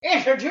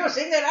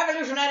Introducing the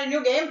revolutionary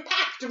new game,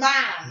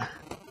 Pac-Man!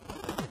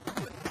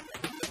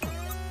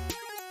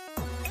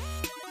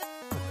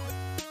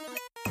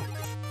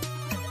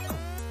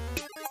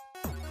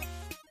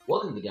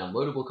 Welcome to the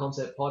Downloadable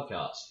Concept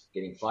Podcast.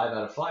 Getting 5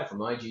 out of 5 from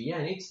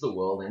IGN, it's The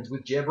World Ends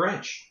with Jeb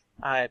Branch.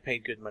 I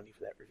paid good money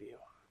for that review.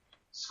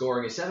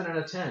 Scoring a 7 out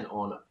of 10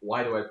 on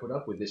Why Do I Put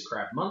Up With This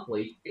Crap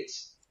Monthly,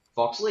 it's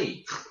Fox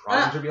Lee.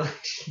 Pride and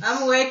Tribulation.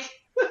 I'm awake.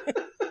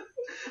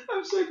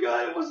 I'm so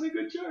glad it wasn't a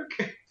good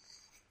joke.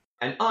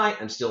 And I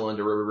am still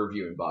under a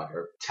review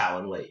embargo,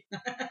 Talon Lee.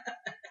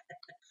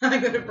 I'm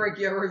going to break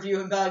your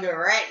review embargo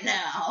right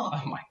now.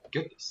 Oh my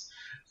goodness.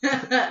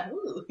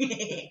 Ooh.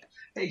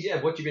 Hey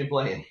Jeb, what you been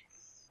playing?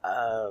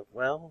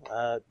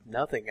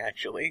 Nothing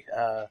actually.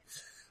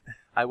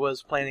 I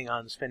was planning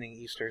on spending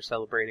Easter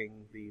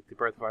celebrating the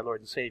birth of our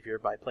Lord and Savior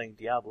by playing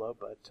Diablo,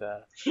 but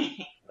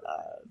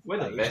We're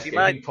the best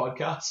HDMI gaming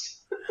podcast.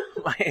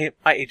 my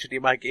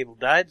HDMI cable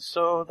died,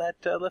 so that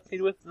left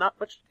me with not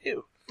much to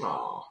do.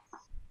 Aw,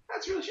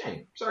 that's a real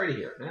shame. Sorry to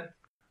hear it, man.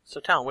 So,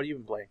 Talon, what have you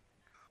been playing?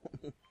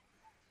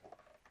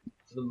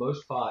 For the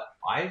most part,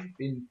 I've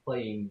been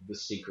playing The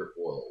Secret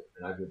World,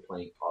 and I've been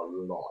playing a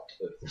lot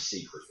of The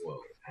Secret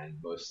World, and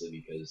mostly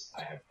because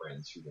I have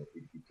friends who want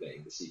me to be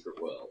playing The Secret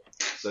World.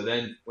 So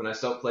then, when I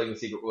stop playing The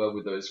Secret World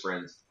with those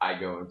friends, I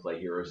go and play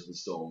Heroes of the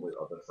Storm with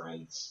other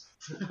friends.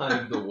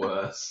 I'm the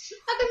worst.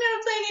 How come you're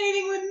not playing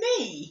anything with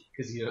me?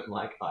 Because you don't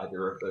like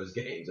either of those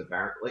games,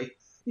 apparently.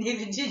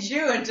 Neither did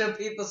you until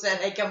people said,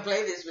 hey, come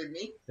play this with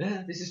me.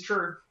 Yeah, this is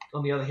true.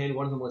 On the other hand,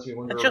 one of them lets me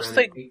wander Just around.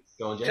 think-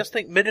 Go on, Jay. Just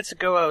think, minutes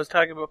ago I was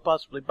talking about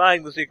possibly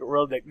buying The Secret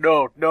World, like,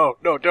 no,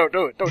 don't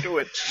do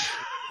it.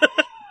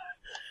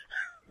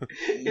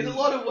 In a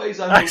lot of ways,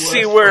 I'm I the worst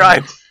see where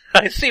friend.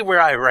 I see where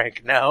I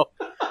rank now.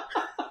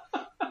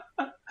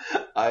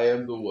 I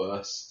am the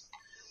worst.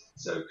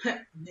 So,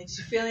 Makes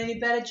you feel any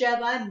better, Jeb?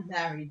 I'm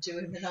married to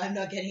him and I'm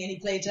not getting any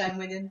playtime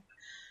with him.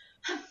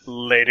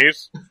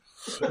 Ladies.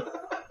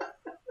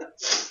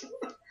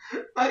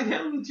 I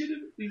now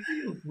legitimately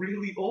feel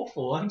really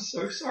awful. I'm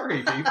so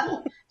sorry,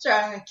 people. Sorry,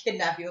 I'm going to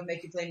kidnap you and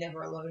make you play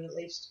Never Alone at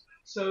least.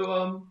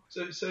 So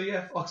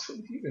yeah, Fox, what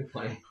have you been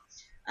playing?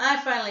 I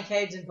finally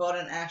caved and bought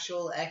an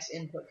actual X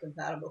input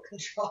compatible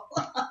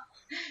controller.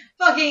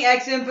 Fucking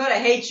X input, I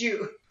hate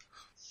you.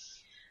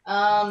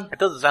 It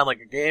doesn't sound like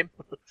a game.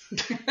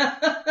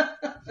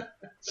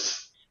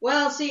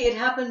 Well, see, it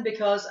happened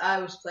because I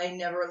was playing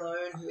Never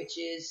Alone, which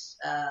is,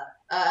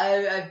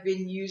 I've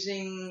been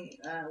using,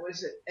 what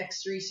is it,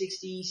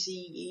 X360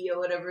 CE or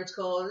whatever it's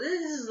called.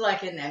 This is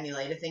like an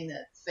emulator thing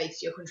that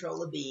fakes your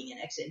controller being an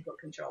X input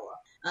controller.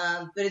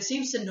 But it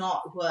seems to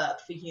not work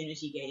for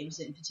Unity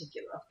games in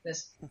particular.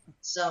 There's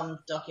some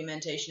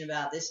documentation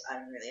about this. I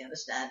don't really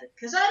understand it,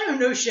 because I don't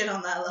know shit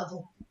on that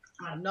level.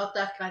 I'm not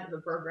that kind of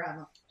a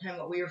programmer. I'm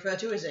what we refer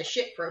to as a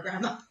shit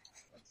programmer.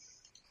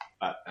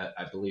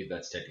 I believe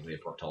that's technically a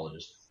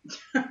proctologist.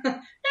 They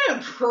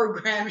don't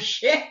program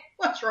shit.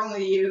 What's wrong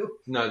with you?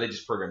 No, they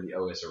just program the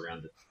OS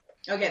around it.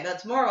 Okay,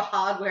 that's more of a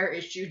hardware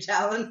issue,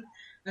 Talon.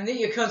 I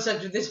think your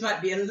concept of this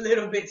might be a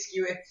little bit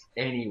skewy.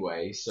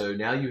 Anyway, so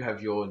now you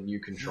have your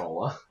new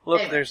controller. Look,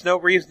 Anyway. there's no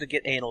reason to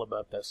get anal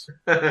about this.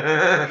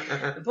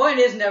 The point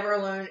is, Never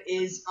Alone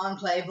is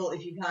unplayable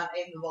if you can't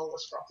aim the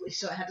bolus properly,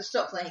 so I had to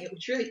stop playing it,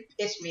 which really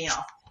pissed me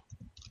off.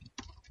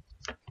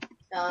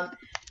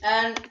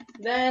 And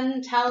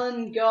then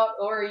Talon got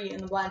Ori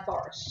in the Blind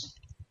Forest,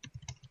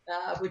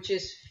 which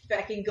is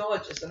fucking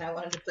gorgeous, and I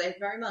wanted to play it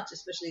very much,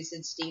 especially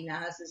since Steam now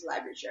has this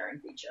library sharing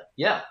feature.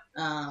 Yeah,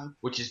 Um,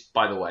 which is,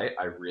 by the way,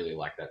 I really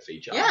like that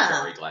feature. Yeah.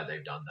 I'm very glad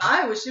they've done that.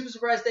 I was super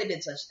surprised they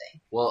did such a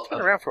thing. Well, It's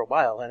been around for a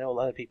while. I know a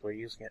lot of people are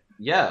using it.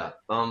 yeah,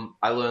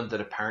 I learned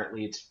that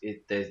apparently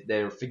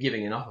they're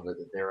forgiving enough of it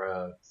that there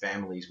are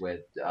families where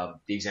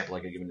the example I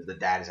could give is the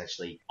dad is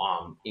actually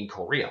in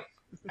Korea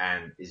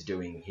and is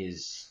doing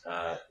his.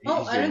 I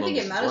don't think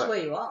it matters work.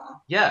 where you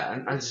are. Yeah,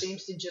 and It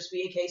seems to just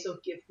be a case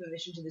of give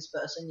permission to this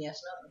person, yes,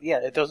 no.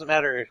 Yeah, it doesn't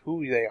matter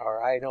who they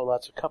are. I know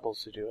lots of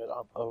couples who do it,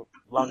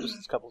 long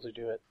distance couples who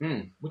do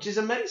it. which is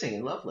amazing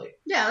and lovely.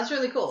 Yeah, that's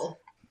really cool.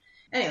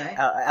 Anyway.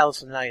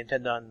 Allison and I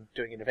intend on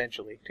doing it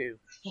eventually, too.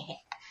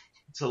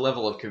 It's a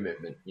level of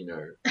commitment,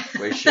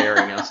 We're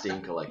sharing our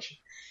Steam collection.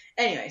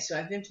 Anyway, so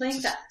I've been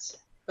playing that.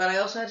 But I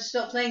also had to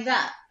stop playing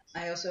that.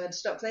 I also had to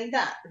stop playing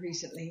that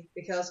recently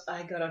because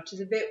I got up to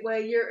the bit where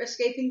you're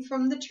escaping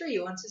from the tree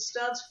once it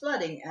starts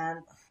flooding, and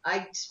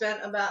I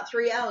spent about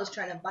 3 hours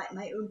trying to bite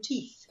my own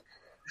teeth.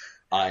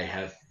 I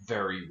have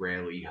very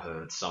rarely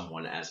heard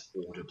someone as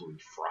audibly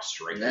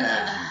frustrated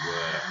as you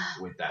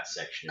were with that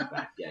section of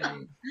that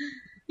game.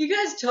 You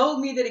guys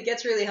told me that it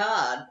gets really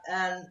hard,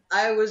 and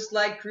I was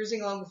like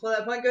cruising along before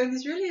that point going,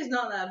 this really is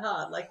not that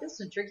hard. Like, there's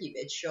some tricky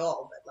bits,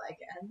 sure, but like,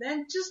 and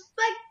then just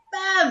like,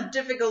 bam,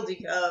 difficulty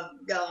curve,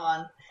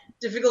 gone.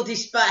 Difficulty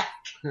spike.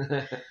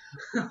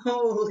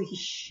 Holy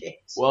shit.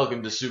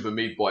 Welcome to Super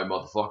Meat Boy,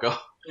 motherfucker.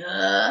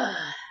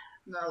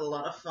 Not a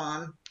lot of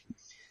fun.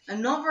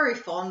 I'm not very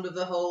fond of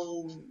the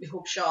whole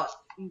hook shot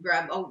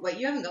grab. Oh, wait,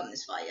 you haven't gotten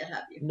this far yet,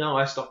 have you? No,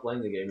 I stopped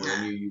playing the game when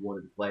I knew you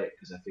wanted to play it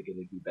because I figured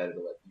it'd be better to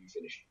let you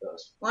finish it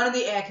first. One of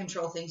the air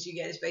control things you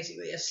get is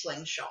basically a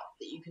slingshot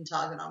that you can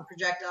target on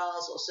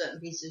projectiles or certain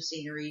pieces of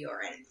scenery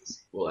or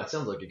enemies. Well, that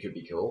sounds like it could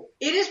be cool.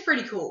 It is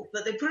pretty cool,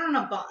 but they put it on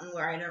a button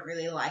where I don't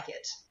really like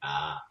it.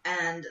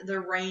 And the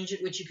range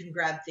at which you can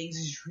grab things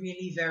is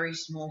really very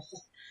small.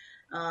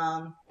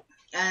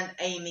 And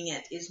aiming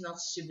it is not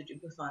super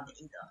duper fun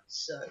either.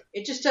 So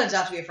it just turns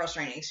out to be a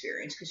frustrating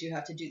experience because you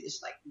have to do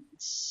this like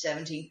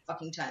 17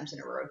 fucking times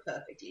in a row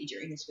perfectly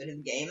during this bit of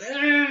the game.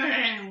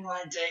 I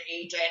want to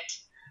eat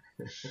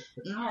it.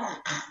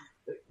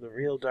 The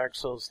real Dark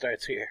Souls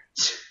starts here.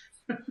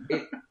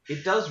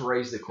 It does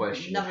raise the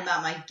question. Enough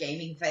about my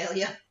gaming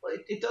failure. Well,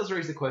 it does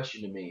raise the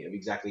question to me of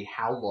exactly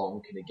how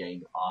long can a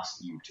game ask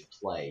you to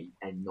play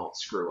and not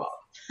screw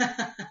up?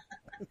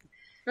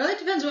 Really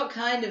depends what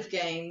kind of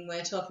game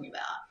we're talking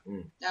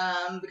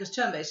about. Because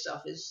turn-based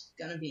stuff is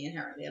going to be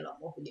inherently a lot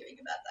more forgiving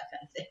about that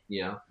kind of thing.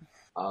 Yeah.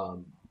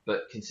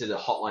 But consider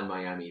Hotline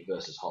Miami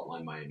versus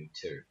Hotline Miami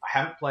 2. I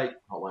haven't played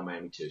Hotline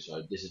Miami 2,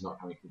 so this is not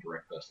coming from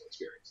direct personal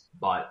experience.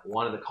 But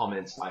one of the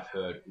comments I've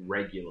heard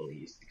regularly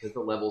is because the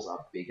levels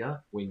are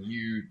bigger, when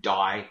you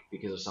die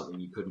because of something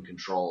you couldn't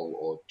control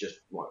or just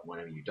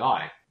whenever you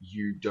die,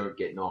 you don't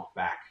get knocked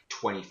back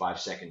 25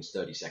 seconds,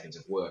 30 seconds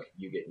of work.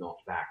 You get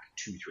knocked back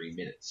 2-3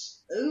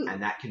 minutes. Ooh.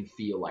 And that can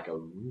feel like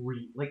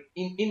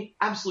in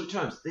absolute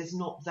terms, there's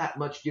not that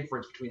much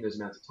difference between those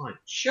amounts of time.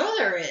 Sure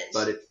there is.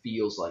 But it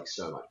feels like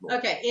so much more.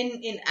 Okay,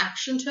 in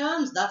action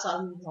terms, that's a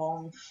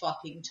long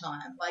fucking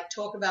time. Like,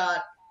 talk about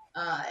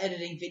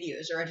editing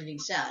videos or editing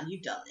sound.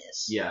 You've done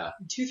this. Yeah.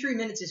 2-3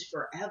 minutes is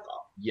forever.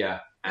 Yeah.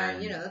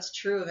 And, that's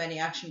true of any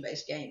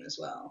action-based game as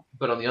well.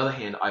 But on the other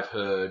hand, I've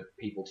heard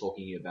people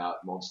talking about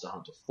Monster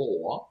Hunter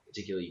 4,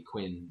 particularly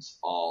Quinn's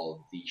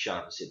of the Shut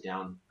Up and Sit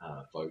Down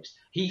folks.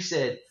 He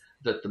said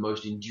that the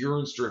most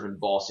endurance-driven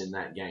boss in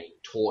that game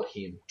taught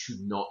him to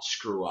not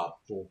screw up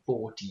for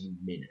 40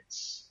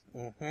 minutes.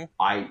 Mm-hmm.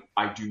 I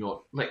do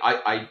not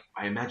I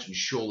imagine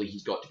surely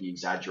he's got to be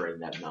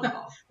exaggerating that number.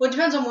 Well, it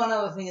depends on one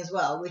other thing as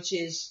well, which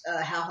is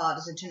how hard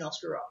is it to not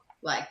screw up.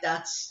 Like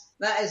that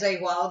is a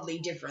wildly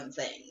different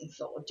thing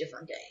for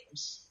different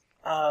games.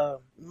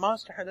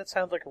 Monster Hunter, that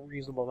sounds like a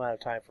reasonable amount of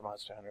time for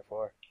Monster Hunter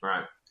 4.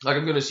 Right. Like,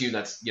 I'm going to assume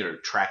that's,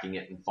 tracking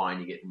it and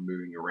finding it and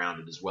moving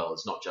around it as well.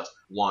 It's not just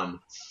one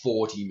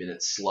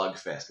 40-minute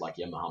slugfest like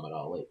Muhammad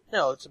Ali.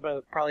 No, it's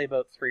probably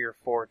about 3 or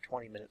 4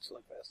 20-minute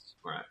slugfests.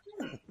 Right.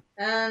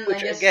 And Which,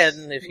 I guess,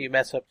 again, if you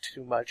mess up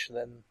too much,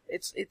 then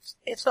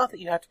it's not that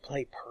you have to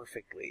play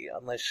perfectly,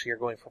 unless you're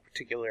going for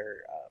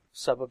particular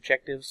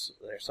sub-objectives,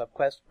 or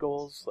sub-quest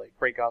goals, like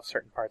break off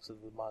certain parts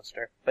of the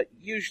monster. But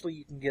usually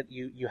you can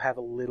you have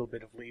a little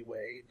bit of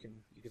leeway. You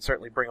can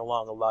certainly bring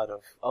along a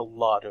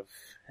lot of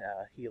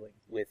healing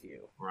with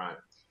you. Right.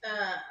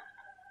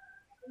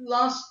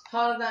 Last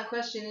part of that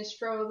question is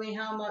probably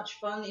how much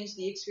fun is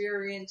the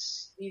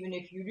experience, even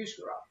if you do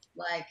screw up.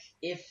 Like,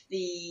 if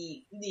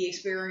the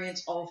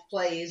experience of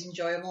play is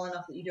enjoyable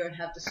enough that you don't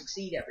have to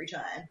succeed every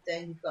time,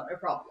 then you've got no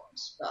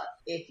problems. But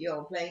if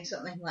you're playing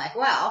something like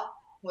WoW,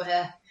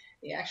 where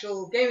the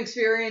actual game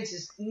experience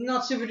is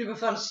not super duper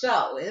fun to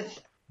start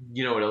with.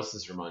 You know what else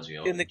this reminds me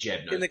of?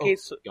 Jeb knows. In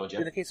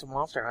the case of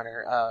Monster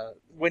Hunter,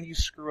 when you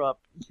screw up,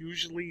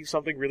 usually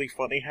something really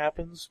funny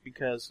happens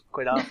because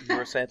quite often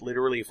you're sent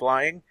literally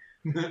flying.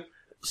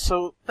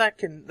 So that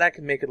can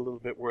make it a little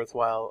bit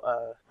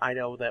worthwhile. I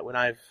know that when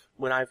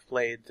I've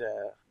played,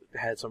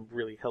 had some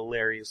really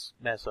hilarious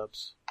mess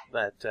ups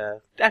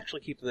that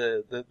actually keep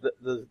the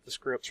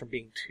screw ups from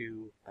being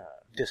too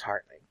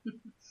disheartening.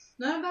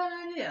 Not a bad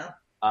idea.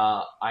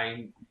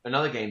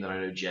 Another game that I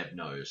know Jeb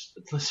knows,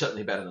 but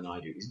certainly better than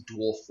I do, is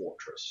Dwarf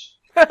Fortress,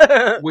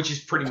 which is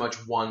pretty much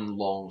one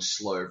long,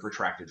 slow,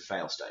 protracted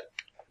fail state.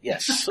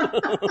 Yes.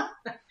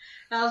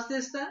 How's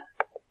this then?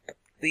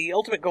 The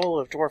ultimate goal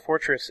of Dwarf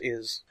Fortress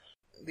is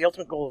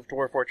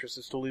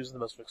to lose in the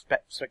most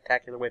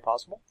spectacular way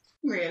possible.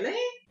 Really?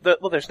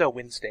 Well, there's no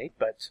win state,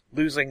 but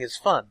losing is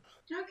fun.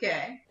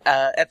 Okay.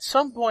 At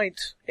some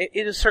point,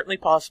 it is certainly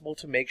possible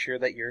to make sure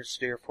that your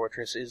Dwarf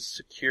Fortress is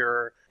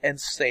secure and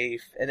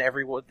safe, and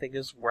everything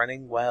is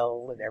running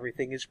well, and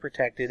everything is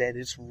protected, and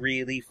it's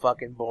really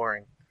fucking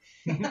boring.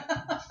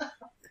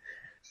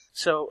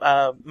 So,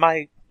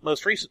 my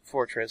most recent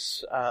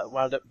fortress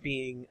wound up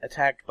being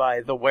attacked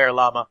by the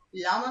Were-Llama.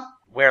 Llama?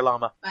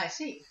 Were-Llama. I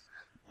see.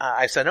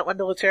 I sent out my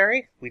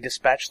military. We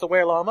dispatched the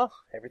Were-Llama.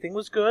 Everything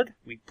was good.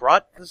 We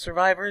brought the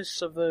survivors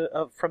from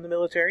the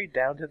military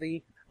down to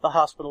the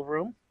hospital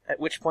room. At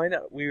which point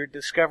we were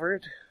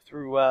discovered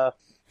through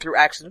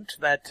accident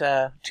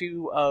that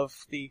 2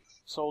 of the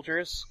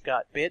soldiers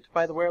got bit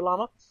by the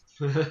Were-Llama,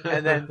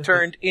 and then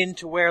turned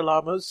into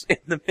Were-Llamas in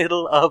the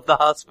middle of the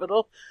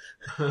hospital.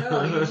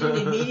 No, you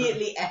didn't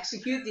immediately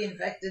execute the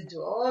infected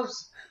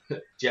dwarves.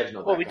 Jeb's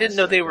not Well, that we kind didn't of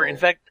know they were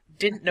cynical.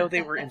 didn't know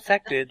they were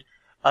infected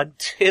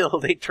until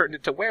they turned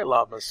into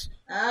Were-Llamas.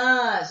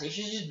 Ah, so you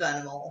should just burn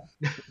them all.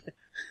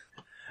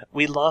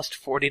 We lost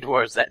 40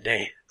 dwarves that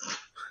day.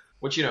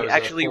 Which, is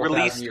actually a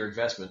 4,000 year released-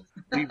 investment.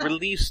 We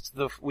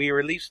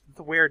released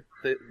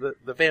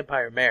the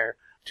vampire mare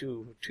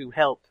to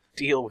help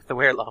deal with the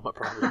Were-Llama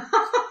problem.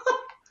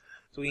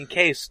 So we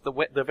encase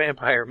the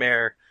vampire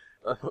mare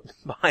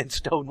behind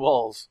stone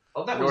walls.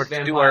 Oh, that in was order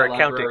to do Vampire our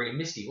accounting. Librarian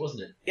Misty,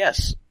 wasn't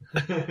Yes.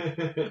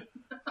 it?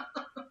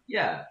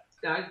 Yeah.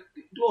 Now,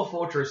 Dwarf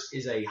Fortress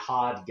is a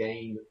hard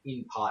game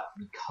in part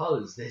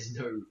because there's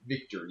no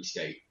victory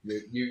state.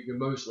 You're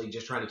mostly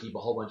just trying to keep a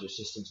whole bunch of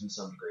systems in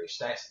some degree of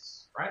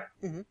stasis, right?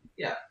 Mhm.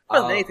 Yeah.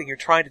 More than anything, you're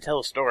trying to tell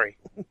a story.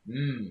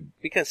 Mm.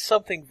 Because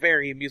something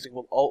very amusing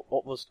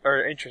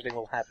or interesting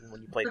will happen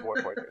when you play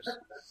Dwarf Fortress.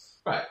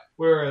 Right.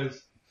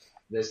 Whereas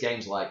there's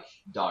games like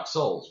Dark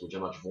Souls, which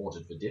are much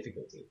vaunted for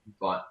difficulty,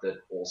 but that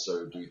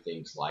also do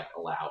things like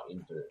allow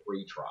infinite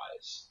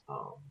retries.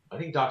 I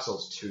think Dark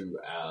Souls 2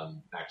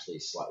 actually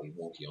is slightly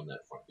wonky on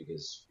that front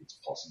because it's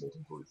possible to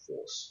brute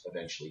force,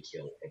 eventually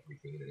kill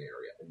everything in an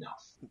area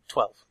enough.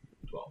 12.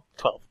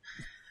 12.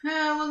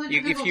 Yeah, well, the If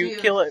difficulty you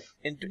of- kill it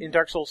in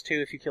Dark Souls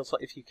 2, if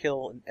you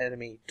kill an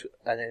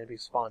enemy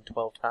spawn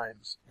 12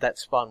 times, that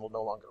spawn will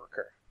no longer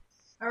recur.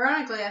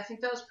 Ironically, I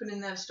think that was put in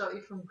there to stop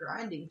you from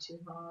grinding too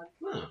hard.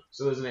 Huh.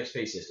 So there's an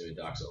XP system in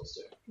Dark Souls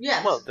 2.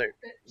 Yes. Well, the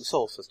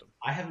soul system.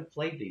 I haven't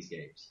played these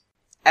games.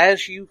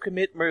 As you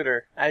commit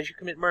murder,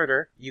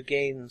 you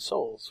gain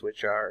souls,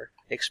 which are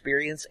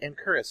experience and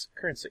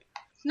currency.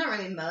 It's not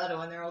really murder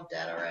when they're all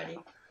dead already.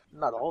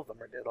 Not all of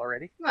them are dead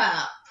already.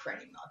 Well,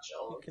 pretty much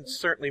all You of can them.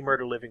 certainly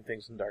murder living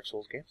things in Dark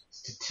Souls games.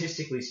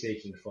 Statistically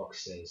speaking,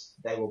 Fox says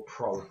they were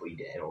probably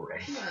dead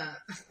already.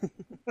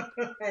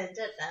 They're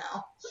dead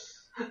now.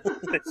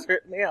 They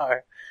certainly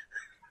are.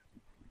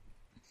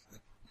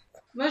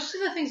 Most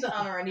of the things that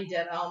aren't already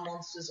dead are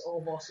monsters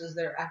or bosses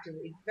that are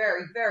actively,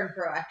 very, very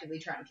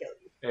proactively trying to kill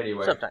you.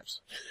 Anyway,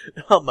 Sometimes.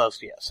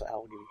 Almost, yes,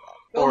 I'll give you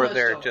that. Or Almost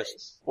they're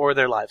always. or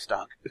they're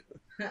livestock.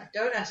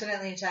 Don't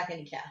accidentally attack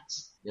any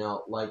cats.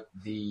 now, like,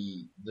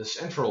 the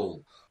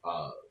central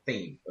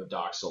theme of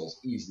Dark Souls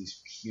is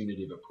this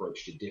punitive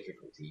approach to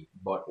difficulty,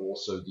 but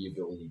also the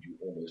ability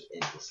to almost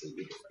endlessly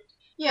iterate.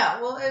 Yeah,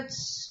 well,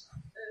 it's...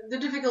 The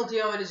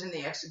difficulty of it is in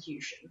the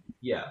execution.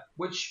 Yeah,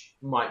 which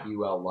might be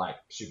well like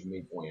Super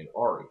Meat Boy and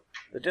Ori.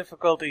 The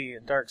difficulty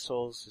in Dark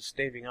Souls is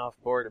staving off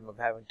boredom of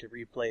having to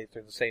replay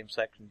through the same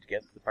section to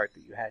get to the part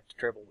that you had to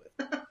dribble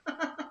with.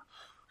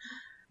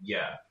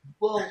 Yeah.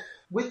 Well,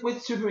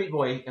 with Super Meat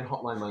Boy and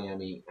Hotline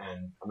Miami,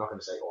 and I'm not going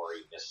to say Ori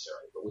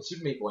necessarily, but with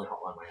Super Meat Boy and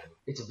Hotline Miami,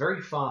 it's a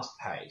very fast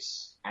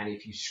pace, and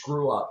if you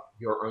screw up,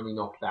 you're only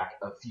knocked back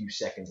a few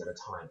seconds at a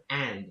time.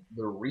 And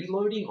the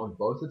reloading on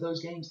both of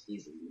those games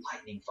is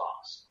lightning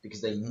fast, because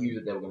they knew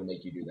that they were going to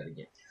make you do that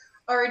again.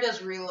 Or it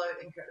does reload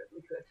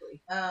incredibly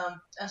quickly.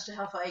 As to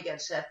how far you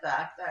get set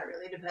back, that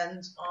really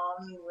depends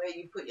on where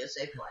you put your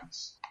save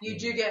points. You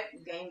do get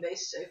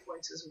game-based save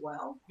points as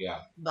well. Yeah.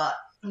 But,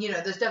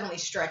 there's definitely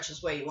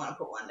stretches where you want to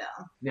put one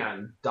down. Now,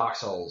 in Dark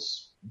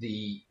Souls,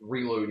 the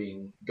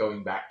reloading,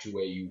 going back to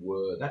where you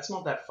were, that's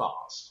not that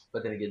fast.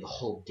 But then again, the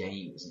whole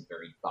game isn't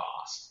very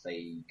fast.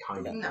 They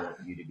kind of No. want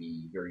you to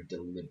be very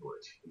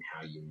deliberate in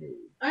how you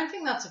move. I don't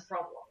think that's a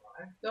problem, though.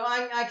 Though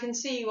I can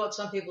see what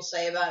some people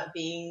say about it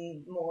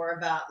being more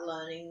about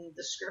learning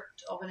the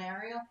script of an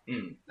area.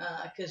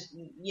 Because,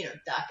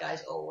 that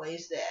guy's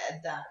always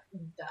there, that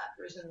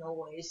person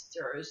always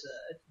throws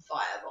a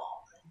firebomb.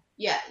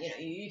 Yeah,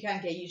 you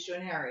can't get used to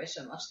an area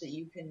so much that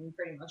you can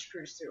pretty much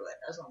cruise through it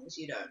as long as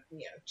you don't,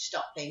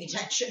 stop paying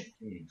attention.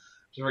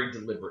 It's a very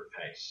deliberate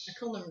pace. I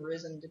called them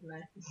Risen, didn't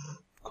I?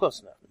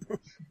 Close enough.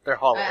 They're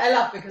hollows. I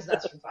laugh because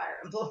that's from Fire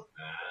Emblem.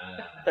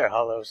 They're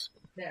hollows.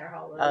 They're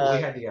hollows.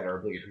 We had to get our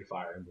obligatory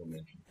Fire Emblem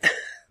mention.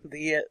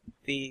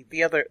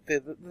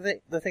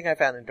 The thing I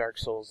found in Dark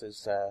Souls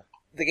is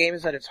the game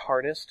is at its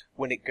hardest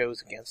when it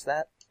goes against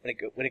that.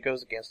 When it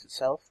goes against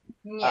itself.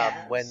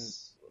 Yes. When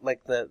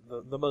like the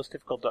most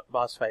difficult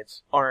boss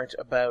fights aren't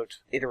about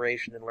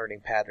iteration and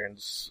learning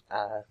patterns.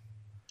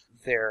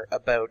 They're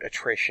about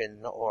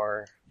attrition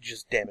or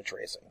just damage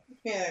raising.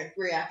 Yeah,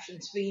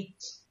 reaction speed.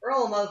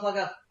 Roll,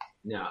 motherfucker.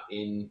 Now,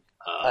 in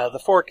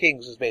The Four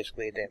Kings is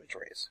basically a damage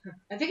raise.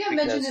 I think I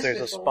mentioned Because this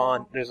there's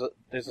before.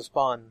 there's a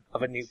spawn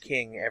of a new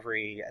king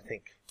every, I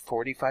think,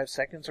 45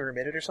 seconds or a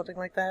minute or something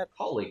like that.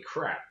 holy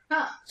crap.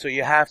 Huh. So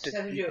you have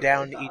So you do to it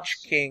down really each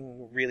fast.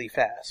 king really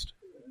fast.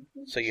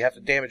 So you have to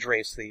damage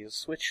race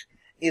these, which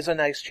is a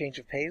nice change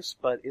of pace,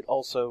 but it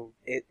also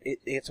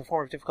it's a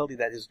form of difficulty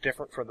that is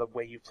different from the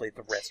way you played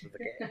the rest of the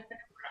game.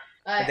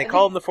 And they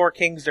call them the Four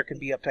Kings. There can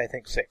be up to, I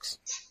think, 6.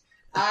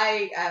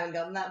 I haven't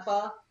gotten that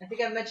far. I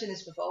think I've mentioned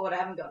this before, but I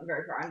haven't gotten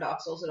very far in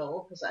Dark Souls at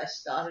all, because I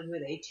started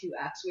with a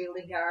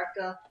 2-axe-wielding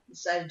character,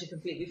 decided to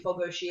completely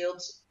forgo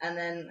shields, and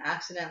then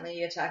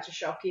accidentally attacked a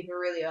shopkeeper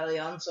really early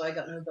on, so I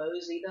got no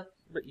bows either.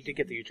 But you did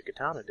get the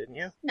Uchigatana, didn't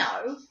you?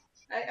 No.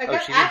 I Oh,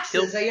 got she didn't axes.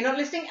 kill- Are you not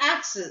listing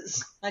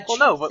axes? Well,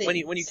 no, but when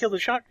you kill the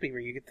shopkeeper,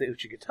 you get the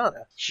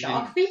Uchigatana.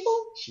 Shark people?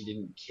 She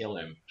didn't kill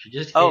him. She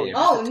just hit Oh, him.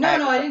 Oh, attack.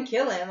 no, I didn't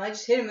kill him. I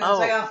just hit him and I was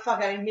Oh. like, oh fuck,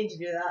 I didn't mean to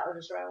do that. I'll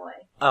just run away.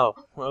 Oh,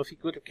 well, if you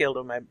could have killed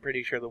him, I'm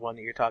pretty sure the one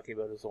that you're talking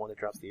about is the one that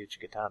drops the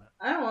Uchigatana.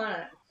 I don't want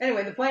it.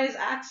 Anyway, the point is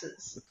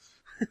axes.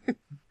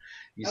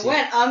 You I see,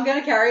 went, I'm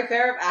gonna carry a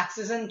pair of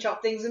axes and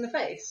chop things in the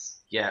face.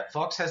 Yeah,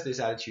 Fox has this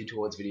attitude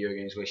towards video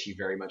games where she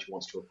very much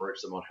wants to approach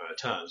them on her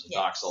terms. And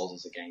Yes. Dark Souls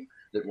is a game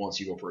that wants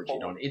you to approach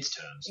it on its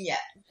terms. Yeah.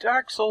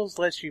 Dark Souls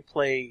lets you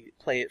play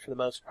it for the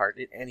most part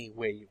in any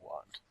way you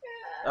want.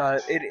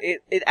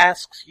 It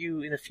asks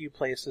you in a few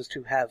places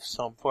to have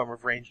some form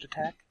of ranged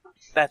attack.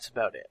 That's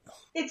about it.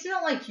 It's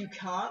not like you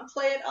can't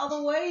play it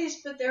other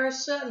ways, but there are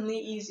certainly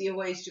easier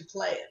ways to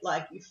play it,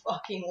 like you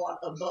fucking want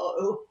a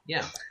bow.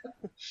 Yeah.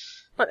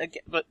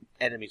 But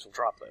enemies will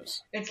drop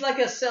those. It's like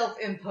a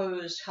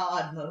self-imposed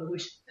hard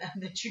mode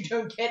that you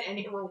don't get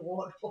any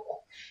reward for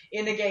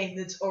in a game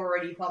that's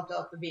already pumped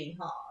up for being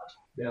hard.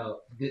 Now,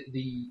 the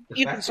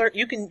You fact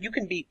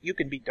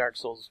can beat Dark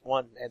Souls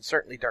 1 and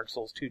certainly Dark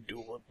Souls 2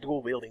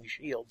 dual wielding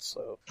shields.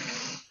 So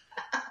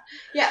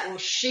Yeah, well,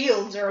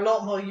 shields are a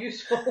lot more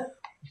useful.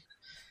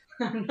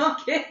 I'm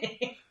not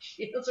kidding.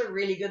 Shields are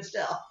really good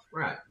stuff.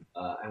 Right.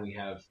 And we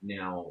have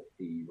now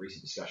the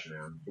recent discussion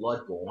around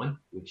Bloodborne,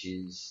 which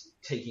is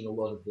taking a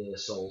lot of the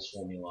Souls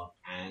formula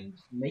and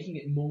making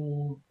it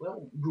more,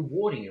 well,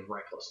 rewarding and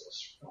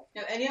reckless.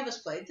 Have any of us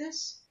played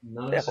this?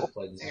 None of us have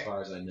played this as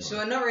far as I know. So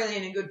we're not really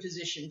in a good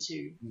position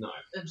to No.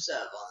 observe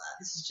on that.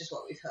 This is just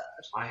what we've heard.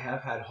 I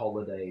have had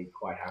Holiday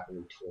quite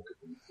happily talk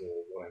at them for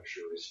what I'm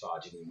sure is far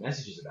too many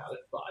messages about it,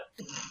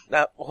 but...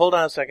 now hold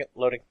on a second,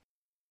 loading.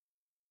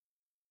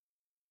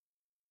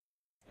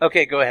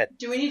 Okay, go ahead.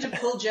 Do we need to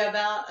pull Jeb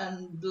out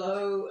and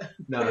blow,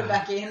 No. put it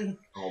back in?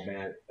 Oh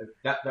man,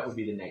 that would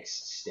be the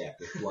next step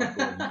if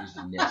Bloodborne used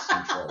the NES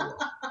controller.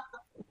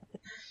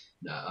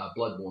 No,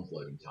 Bloodborne's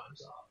loading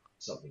times are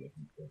something of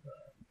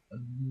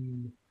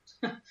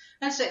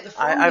I'd say the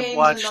I've phone games are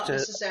watched not it.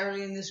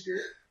 necessarily in this group,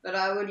 but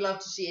I would love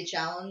to see a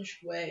challenge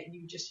where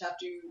you just have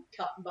to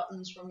cut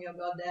buttons from your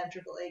goddamn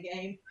AAA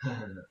game.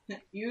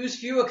 Use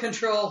fewer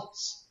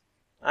controls.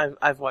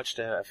 I've watched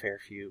a fair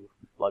few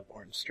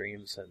Bloodborne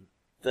streams, and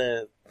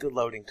the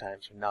loading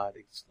times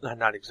are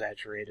not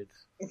exaggerated.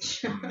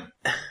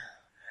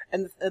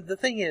 And the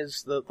thing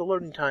is, the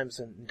loading times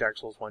in Dark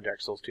Souls 1,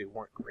 Dark Souls 2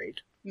 weren't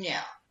great,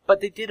 Yeah.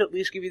 but they did at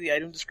least give you the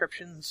item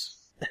descriptions.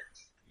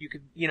 You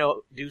could,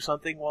 do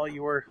something while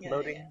you were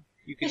loading. Yeah.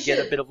 You could They get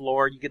a should. bit of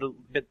lore, you get a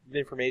bit of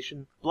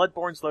information.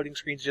 Bloodborne's loading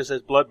screen just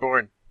says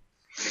Bloodborne.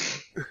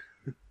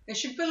 They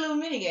should put a little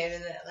minigame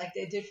in there, like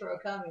they did for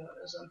Okami when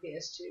it was on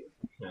PS2.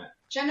 Yeah.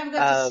 Which I never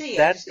got to see, I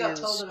that just got is-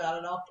 told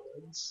about it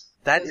afterwards.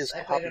 That 'cause is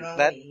I played it on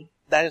that Wii.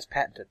 that is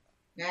patented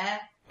Nah,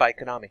 by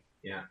Konami.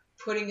 Yeah.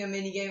 putting a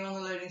minigame on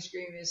the loading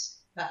screen is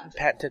patented.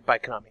 Patented by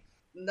Konami.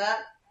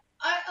 That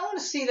I want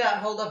to see that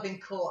hold up in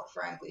court,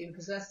 frankly,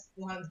 because that's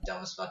one of the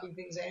dumbest fucking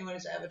things anyone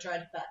has ever tried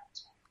to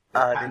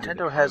patent.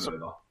 Nintendo has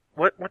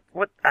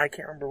what I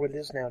can't remember what it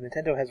is now.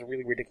 Nintendo has a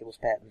really ridiculous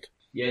patent.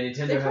 Yeah,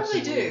 Nintendo They has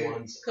probably some weird do,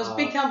 ones. because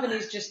big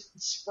companies just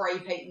spray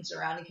patents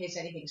around in case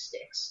anything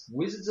sticks.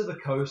 Wizards of the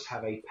Coast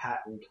have a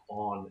patent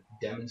on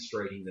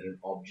demonstrating that an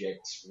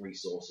object's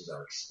resources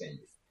are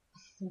expended.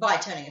 By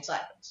turning its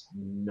items.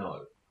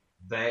 No.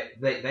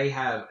 They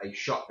have a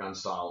shotgun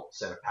style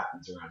set of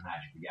patents around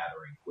Magic the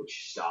Gathering,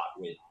 which start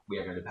with we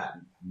are going to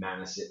patent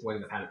mana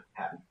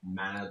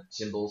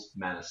symbols,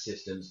 mana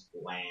systems,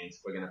 lands.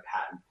 We're going to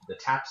patent the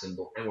tap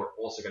symbol, and we're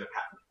also going to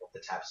patent what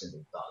the tap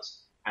symbol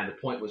does. And the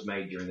point was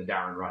made during the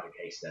Darren Rutter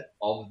case that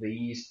of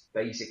these,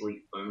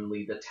 basically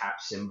only the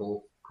tap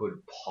symbol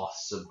could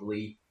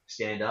possibly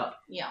stand up,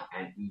 Yeah.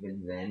 and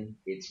even then,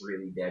 it's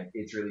really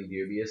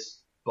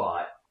dubious.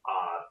 But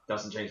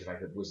doesn't change the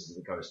fact that Wizards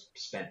of the Coast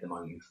spent the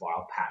money to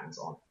file patents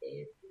on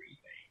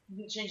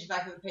everything. Change the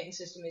fact that the patent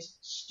system is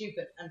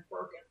stupid and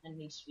broken and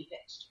needs to be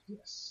fixed.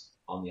 Yes.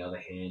 On the other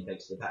hand,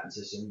 thanks to the patent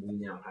system, we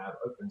now have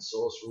open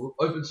source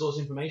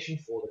information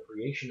for the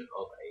creation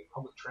of a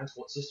public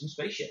transport system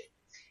spaceship.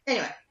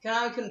 Anyway,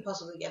 Konami couldn't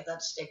possibly get that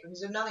to stick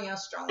because if nothing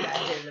else, Strong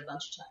Bad did it a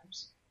bunch of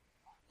times.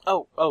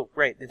 Oh,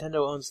 right.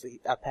 Nintendo owns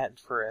a patent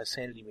for a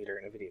sanity meter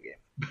in a video game.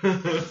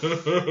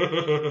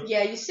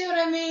 Yeah, you see what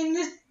I mean?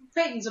 This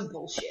patents are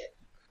bullshit.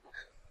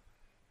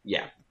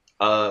 Yeah.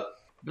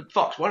 But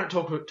Fox, why don't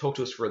talk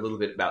to us for a little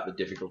bit about the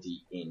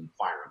difficulty in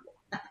Fire Emblem?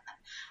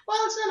 Well,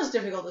 it's not as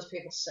difficult as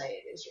people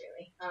say it is,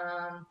 really.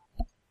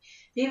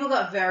 People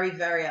got very,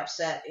 very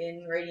upset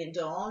in Radiant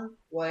Dawn,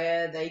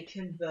 where they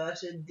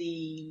converted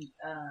the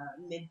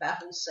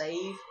mid-battle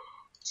save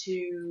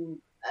to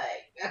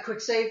a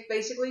quick save,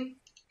 basically.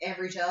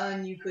 Every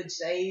turn you could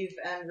save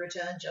and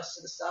return just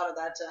to the start of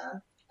that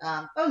turn.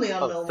 Only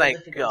on normal thank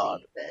difficulty. God.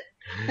 But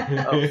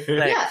Oh, thank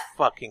Yeah.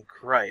 fucking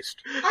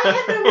Christ.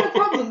 I had no real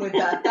problem with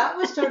that. That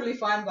was totally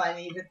fine by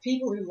me, but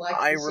people who liked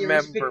I the series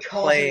remember because of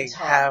playing its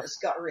hardness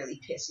got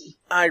really pissy.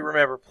 I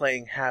remember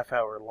playing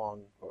half-hour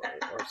long or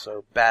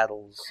so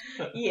battles,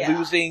 Yeah.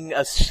 losing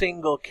a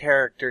single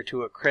character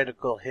to a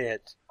critical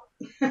hit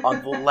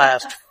on the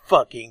last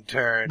fucking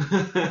turn.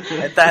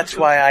 And that's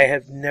why I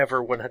have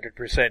never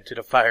 100%ed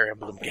a Fire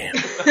Emblem game.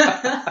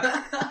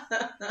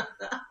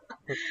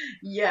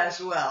 Yes,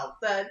 well,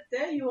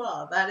 there you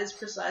are. That is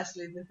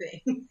precisely the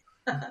thing.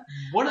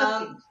 One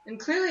of And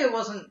clearly it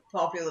wasn't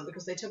popular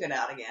because they took it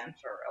out again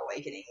for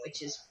Awakening,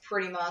 which is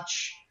pretty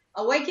much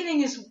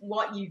Awakening is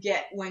what you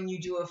get when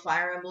you do a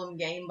Fire Emblem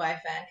game by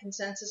fan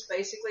consensus,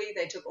 basically.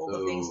 They took all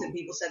the things that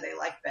people said they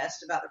liked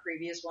best about the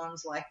previous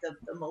ones, like the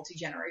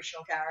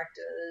multi-generational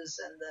characters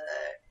and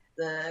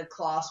the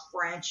class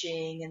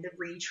branching and the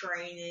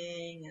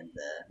retraining and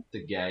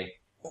the gay.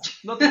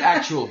 Not the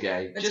actual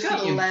gay, it's just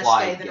got the less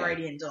implied gay than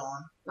Radiant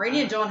Dawn.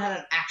 Radiant Dawn had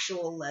an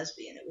actual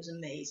lesbian. It was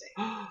amazing.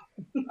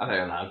 Are they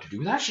allowed to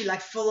do that? She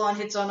like full on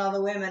hits on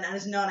other women and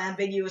is not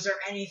ambiguous or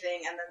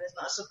anything, and then there's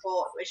not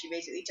support where she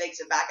basically takes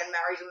it back and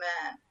marries a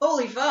man.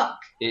 Holy fuck!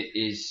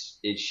 Is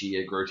she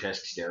a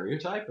grotesque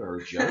stereotype or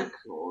a joke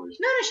or?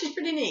 No, she's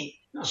pretty neat.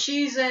 Oh.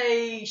 She's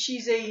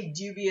a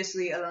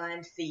dubiously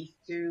aligned thief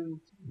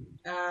who,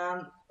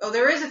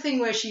 there is a thing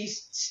where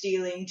she's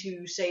stealing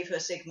to save her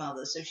sick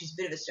mother, so she's a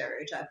bit of a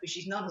stereotype, but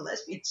she's not a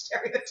lesbian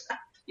stereotype.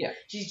 Yeah.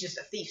 She's just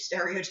a thief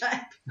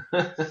stereotype.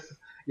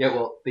 Yeah,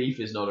 well, thief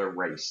is not a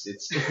race.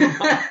 It's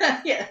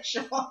yeah,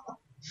 sure.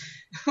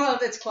 Well,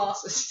 that's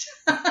classist.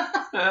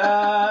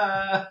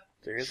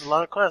 There is a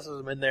lot of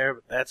classism in there,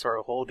 but that's our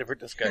whole different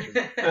discussion.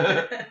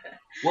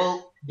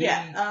 Well,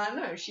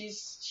 no,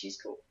 she's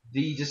cool.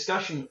 The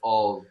discussion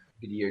of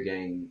video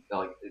game,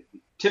 like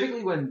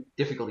typically when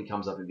difficulty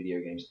comes up in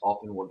video games,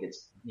 often what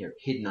gets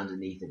hidden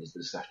underneath it is the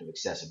discussion of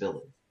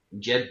accessibility.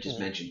 And Jed just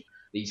mentioned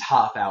these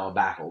half-hour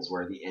battles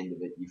where at the end of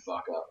it you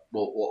fuck up.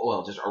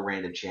 Well, just a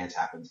random chance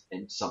happens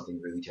and something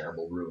really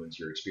terrible ruins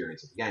your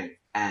experience of the game.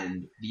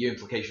 And the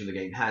implication the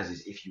game has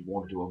is if you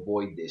wanted to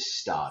avoid this,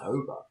 start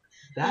over.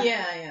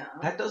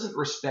 That doesn't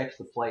respect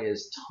the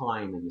player's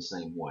time in the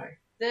same way.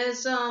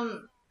 There's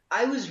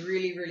I was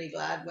really, really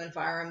glad when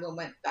Fire Emblem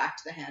went back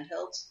to the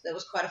handhelds. There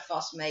was quite a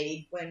fuss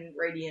made when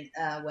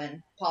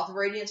when Path of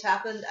Radiance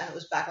happened and it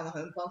was back on the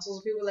home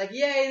consoles. People were like,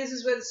 "Yay, this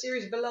is where the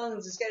series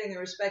belongs. It's getting the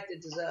respect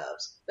it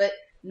deserves." But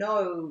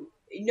no,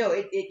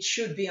 it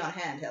should be on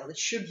handheld. It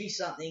should be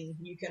something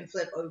you can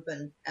flip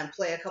open and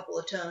play a couple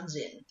of turns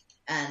in,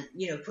 and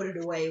put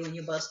it away when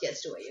your bus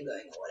gets to where you're going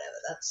or whatever.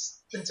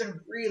 That's a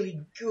really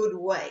good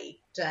way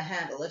to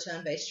handle a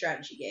turn-based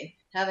strategy game.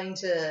 Having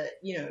to,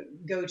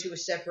 go to a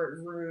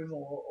separate room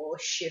or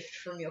shift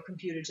from your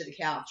computer to the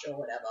couch or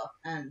whatever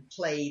and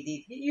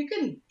play you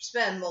can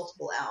spend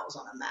multiple hours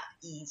on a map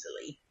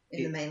easily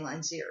in the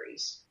mainline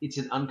series. It's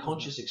an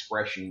unconscious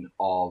expression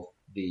of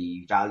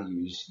the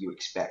values you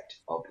expect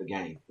of the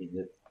game.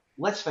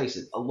 Let's face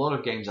it, a lot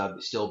of games are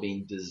still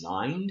being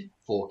designed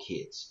for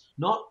kids.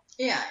 Not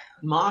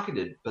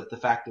marketed, but the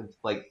fact of,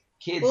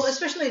 kids... Well,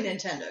 especially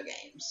Nintendo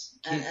games.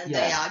 And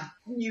they are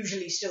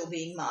usually still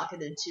being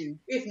marketed to,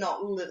 if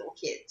not little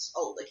kids,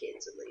 older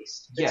kids at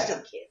least. But still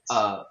kids.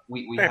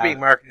 They're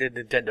being marketed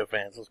to Nintendo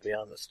fans, let's be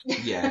honest.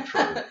 Yeah,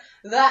 true.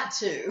 That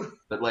too.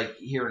 But,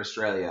 here in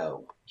Australia,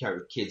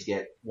 kids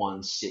get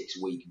 1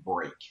 6-week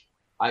break.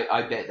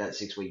 I bet that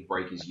 6-week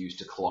break is used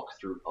to clock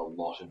through a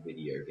lot of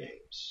video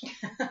games.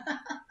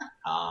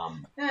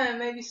 Yeah,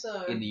 maybe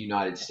so. In the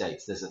United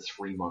States, there's a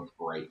 3-month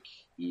break.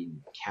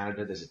 In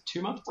Canada, there's a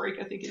 2-month break,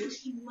 I think it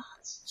is. 3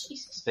 months?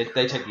 Jesus. They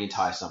take the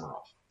entire summer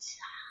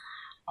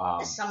off.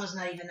 The summer's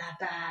not even that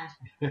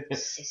bad.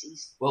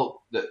 Sissies.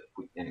 Well,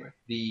 anyway,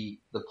 the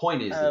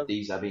point is that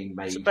these are being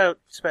made... It's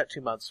about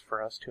 2 months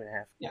for us,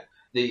 2.5. Yeah.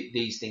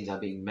 These things are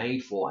being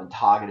made for and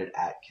targeted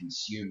at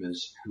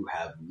consumers who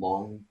have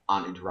long,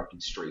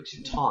 uninterrupted streaks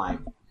in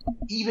time,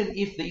 even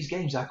if these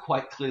games are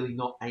quite clearly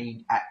not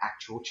aimed at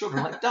actual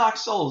children. Like Dark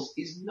Souls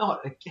is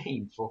not a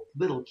game for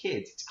little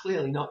kids. It's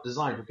clearly not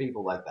designed for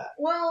people like that.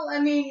 Well,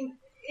 I mean,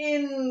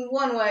 in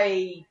one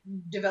way,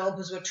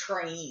 developers were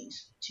trained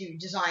to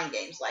design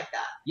games like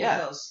that. Yeah.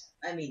 Because,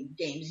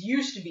 games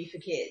used to be for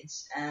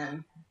kids,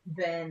 and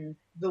then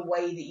the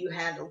way that you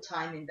handle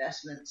time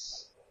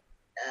investments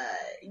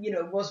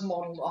was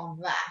modeled on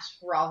that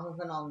rather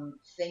than on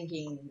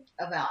thinking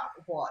about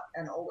what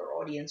an older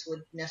audience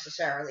would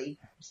necessarily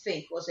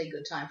think was a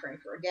good time frame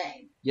for a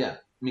game. Yeah,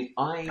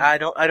 I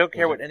don't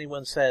care what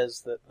anyone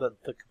says. That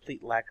the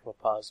complete lack of a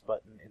pause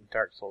button in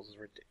Dark Souls is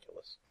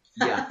ridiculous.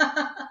 Yeah,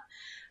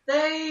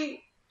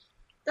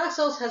 Dark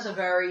Souls has a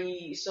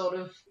very sort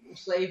of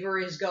flavor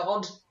is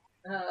God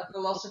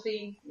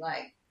philosophy.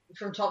 Like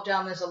from top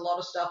down, there's a lot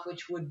of stuff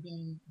which would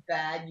be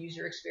bad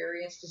user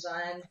experience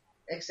design.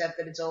 Except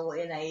that it's all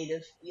in aid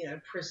of,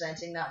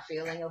 presenting that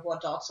feeling of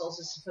what Dark Souls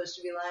is supposed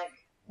to be like.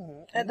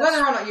 Mm-hmm. Whether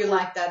or not you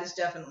like that is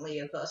definitely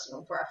a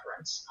personal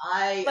preference.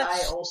 I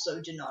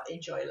also do not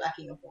enjoy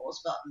lacking a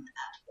pause button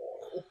at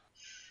all.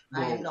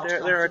 Well, I am not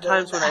there are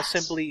times when I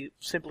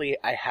simply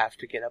I have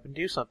to get up and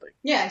do something.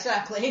 Yeah,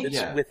 exactly.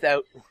 It's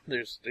without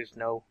there's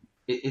no.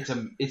 It's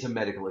a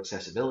medical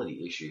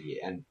accessibility issue here,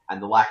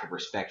 and the lack of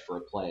respect for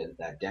a player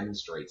that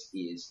demonstrates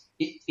is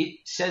it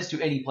says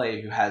to any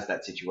player who has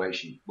that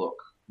situation, look.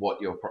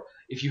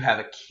 If you have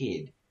a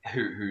kid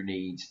who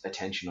needs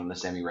attention on a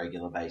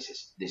semi-regular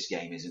basis, this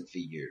game isn't for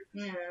you.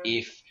 Yeah.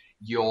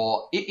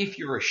 If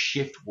you're a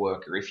shift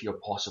worker, if you're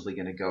possibly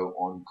going to go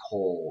on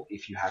call,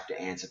 if you have to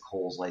answer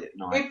calls late at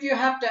night, if you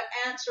have to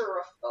answer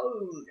a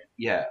phone,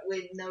 yeah,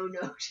 with no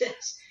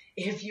notice,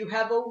 if you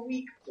have a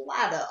weak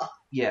bladder,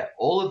 Yeah,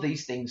 all of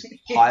these things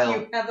if pile.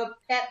 you have a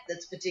pet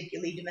that's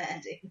particularly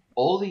demanding.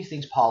 All these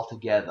things pile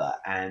together,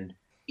 and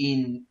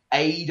in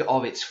aid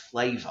of its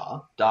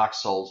flavor, Dark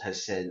Souls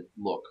has said,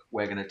 look,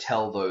 we're going to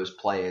tell those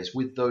players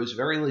with those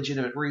very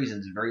legitimate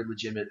reasons and very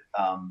legitimate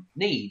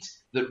needs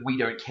that we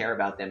don't care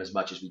about them as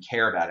much as we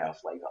care about our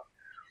flavor.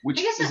 Which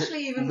I guess is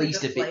actually at even with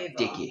least the a bit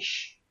flavor,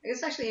 dickish. I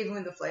guess actually even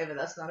with the flavor,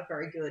 that's not a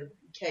very good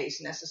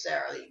case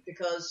necessarily,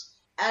 because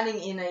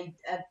adding in a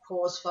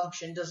pause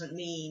function doesn't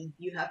mean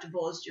you have to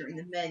pause during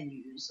the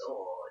menus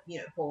or,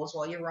 pause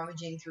while you're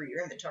rummaging through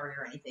your inventory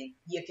or anything.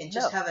 You can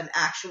just have an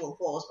actual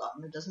pause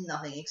button that does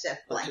nothing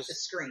except blank the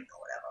screen or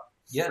whatever.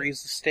 Yeah.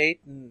 Freeze the state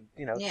and,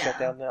 shut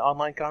down the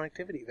online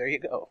connectivity. There you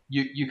go.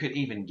 You could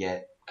even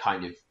get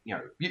kind of,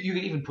 you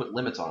could even put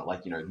limits on it,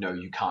 like, no,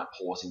 you can't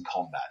pause in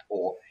combat,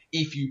 or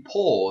if you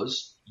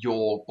pause,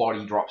 your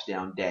body drops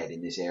down dead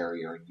in this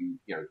area and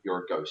you're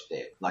a ghost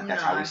dead. Like,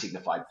 that's how we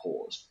signified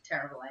pause.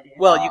 Terrible idea.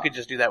 Well, you could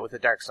just do that with the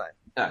dark sign.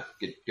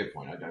 Good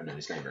point. I don't know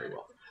this game very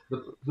well.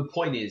 The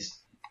point is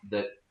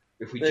that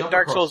if we jump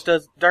Dark across...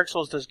 Dark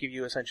Souls does give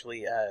you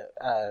essentially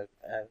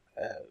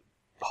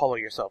hollow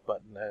yourself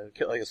button,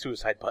 like a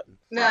suicide button.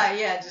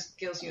 It just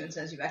kills you and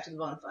sends you back to the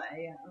bonfire,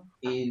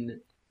 yeah.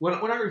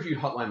 When I reviewed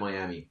Hotline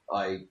Miami,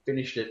 I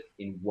finished it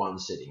in one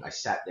sitting. I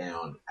sat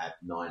down at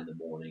 9 in the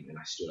morning and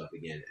I stood up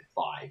again at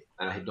 5,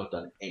 and I had not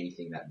done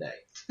anything that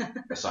day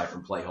aside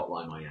from play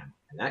Hotline Miami.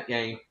 And that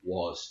game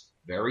was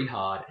very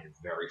hard and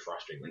very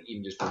frustrating. Like,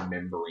 even just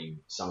remembering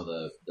some of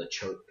the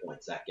choke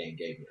points that game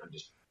gave me,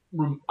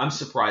 I'm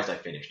surprised I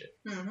finished it.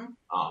 Mm-hmm.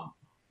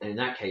 And in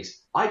that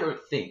case, I don't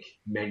think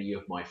many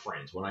of my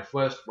friends, when I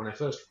first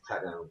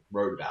sat down and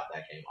wrote about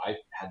that game, I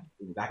had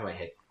in the back of my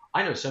head,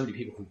 I know so many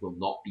people who will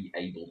not be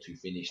able to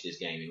finish this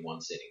game in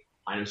one sitting.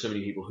 I know so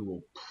many people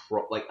who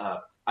will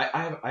I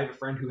have a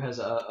friend who has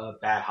a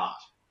bad heart.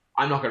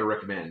 I'm not going to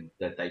recommend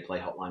that they play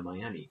Hotline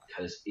Miami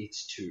because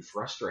it's too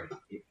frustrating.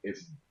 If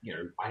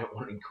I don't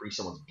want to increase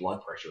someone's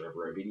blood pressure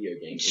over a video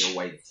game in a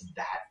way that's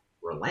that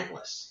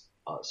relentless.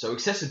 So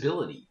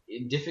accessibility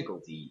in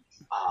difficulty,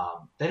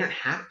 they don't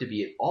have to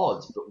be at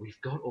odds, but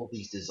we've got all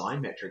these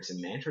design metrics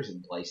and mantras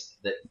in place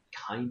that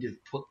kind of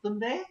put them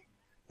there.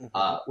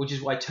 Which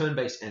is why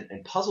turn-based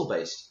and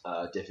puzzle-based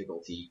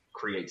difficulty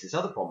creates this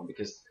other problem,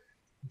 because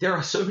there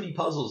are so many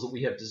puzzles that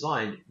we have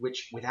designed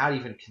which, without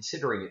even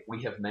considering it,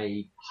 we have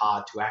made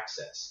hard to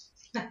access.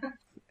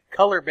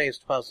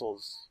 Color-based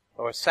puzzles,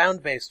 or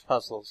sound-based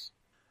puzzles.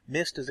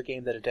 Myst is a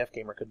game that a deaf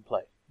gamer couldn't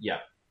play. Yeah.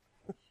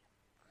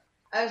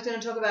 I was going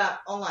to talk about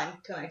online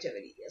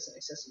connectivity as an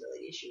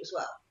accessibility issue as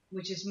well,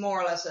 which is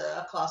more or less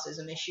a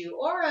classism issue,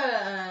 or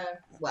I'm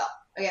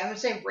going to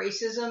say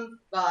racism,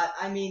 but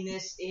I mean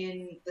this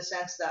in the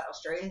sense that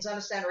Australians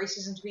understand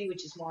racism to be,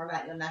 which is more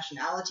about your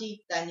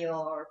nationality than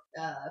your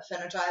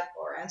phenotype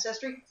or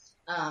ancestry.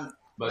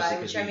 Mostly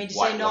because we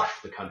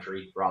whitewashed the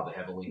country rather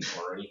heavily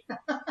already.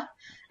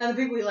 And the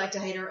people we like to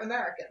hate are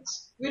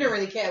Americans. We don't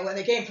really care where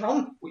they came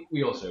from.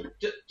 We also,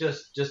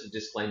 just a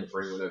disclaimer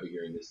for anyone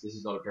overhearing this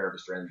is not a pair of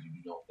Australians who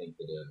do not think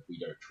that we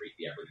don't treat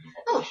the Aboriginal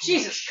population. Oh,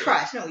 Jesus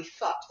Christ, no, we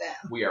fucked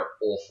them. We are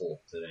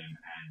awful to them,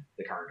 and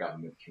the current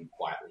government can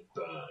quietly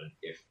burn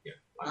if,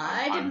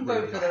 I didn't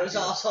vote for those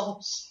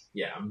assholes.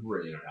 Yeah, I'm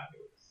really not happy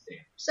with it.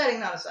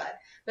 Setting that aside.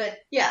 But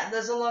yeah,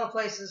 there's a lot of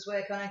places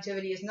where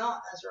connectivity is not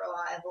as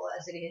reliable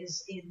as it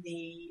is in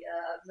the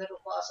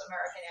middle-class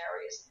American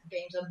areas that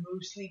games are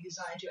mostly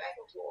designed to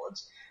angle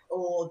towards,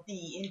 or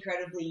the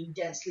incredibly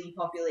densely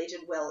populated,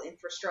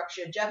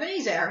 well-infrastructured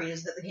Japanese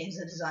areas that the games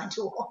are designed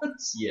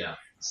towards. Yeah.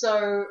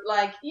 So,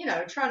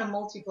 trying to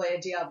multiplayer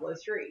Diablo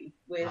 3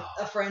 with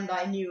a friend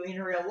I knew in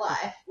real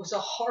life was a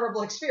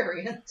horrible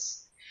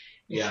experience.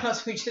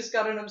 Because we just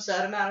got an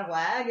absurd amount of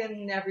lag,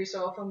 and every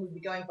so often we'd be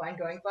going fine,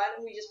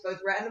 and we just both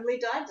randomly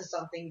died to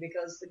something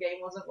because the game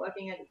wasn't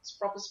working at its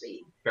proper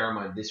speed. Bear in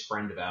mind, this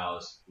friend of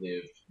ours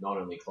lived not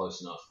only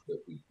close enough that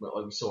we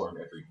saw him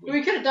every week.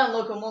 We could have done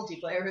local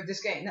multiplayer with this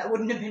game. That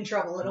wouldn't have been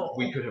trouble at all.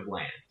 We could have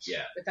landed,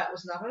 yeah. But that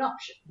was not an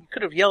option. You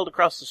could have yelled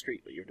across the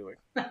street what you're doing.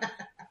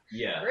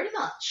 Yeah. Pretty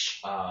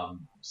much.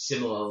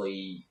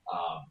 Similarly,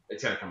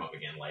 it's going to come up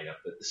again later,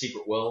 but the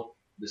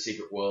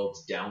Secret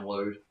World's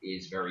download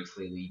is very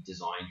clearly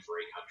designed for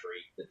a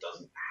country that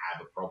doesn't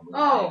have a problem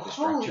with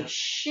infrastructure. Holy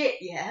shit,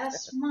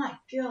 yes. My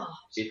God.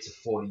 It's a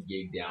 40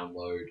 gig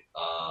download,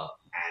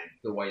 and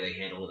the way they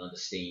handle it under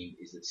Steam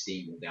is that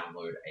Steam will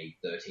download a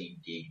 13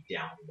 gig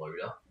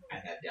downloader,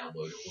 and that downloader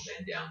will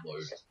then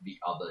download the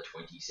other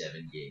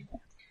 27 gig.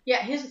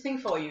 Yeah, here's the thing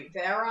for you.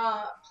 There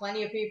are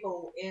plenty of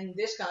people in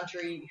this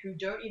country who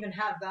don't even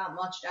have that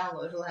much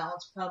download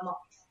allowance per month.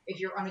 If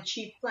you're on a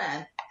cheap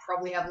plan,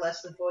 probably have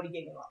less than 40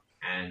 gig a month.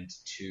 And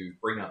to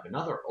bring up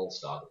another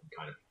all-star that we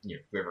kind of,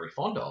 we're very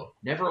fond of,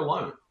 Never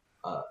Alone.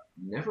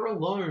 Never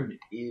Alone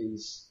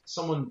is,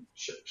 someone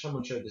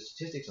showed the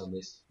statistics on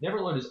this. Never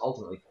Alone is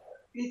ultimately,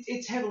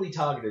 it's heavily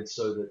targeted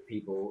so that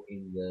people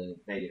in the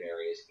native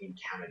areas in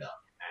Canada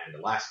and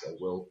Alaska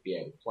will be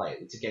able to play it.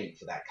 It's a game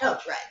for that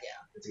culture. Oh, right, yeah.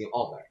 It's a game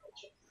of that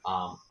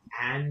culture.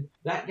 And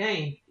that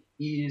game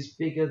is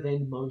bigger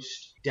than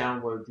most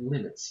download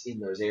limits in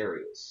those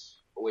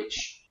areas,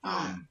 which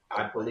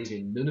I believe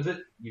in none of it.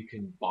 You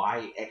can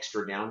buy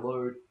extra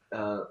download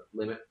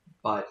limit,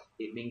 but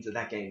it means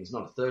that game is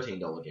not a $13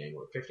 game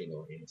or a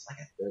 $15 game. It's like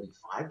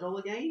a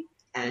 $35 game,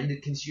 and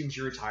it consumes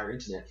your entire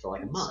internet for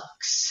like a month.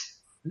 Sucks.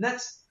 And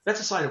that's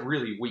a sign of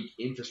really weak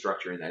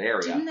infrastructure in that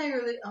area. Didn't they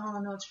really? Oh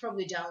no, it's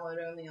probably download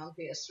only on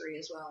PS3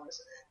 as well,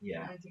 isn't it?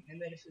 Yeah. I don't think they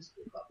made a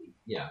physical copy.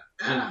 Yeah.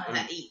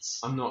 That eats.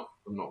 I'm not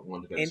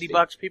one to go Indie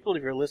Box people,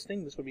 if you're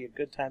listening, this would be a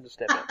good time to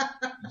step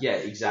in. Yeah,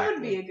 That exactly.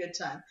 would be a good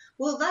time.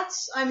 Well,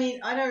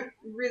 I don't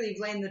really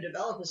blame the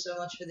developers so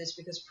much for this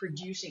because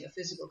producing a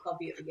physical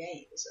copy of a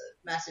game is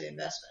a massive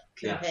investment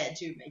compared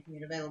to making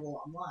it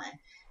available online.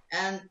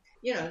 And,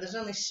 there's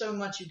only so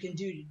much you can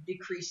do to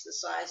decrease the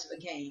size of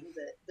a game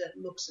that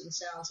looks and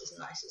sounds as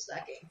nice as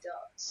that game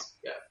does.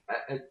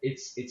 Yeah,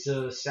 it's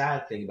a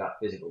sad thing about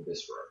physical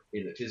distro,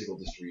 in that physical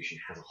distribution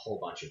has a whole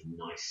bunch of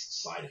nice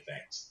side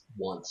effects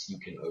once you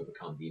can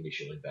overcome the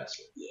initial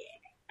investment. Yeah.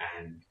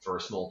 And for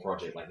a small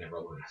project like Never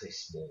Alone, I say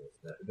small,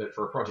 but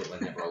for a project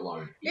like Never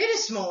Alone, It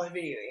is small in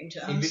video game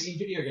terms. in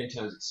video game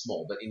terms it's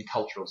small, but in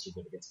cultural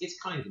significance, it's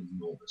kind of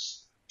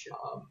enormous.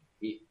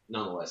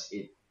 Nonetheless,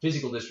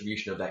 physical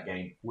distribution of that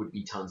game would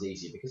be tons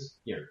easier because,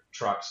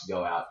 trucks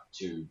go out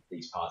to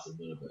these parts of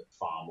Nunavut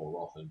far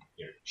more often,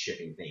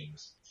 shipping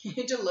things. You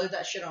need to load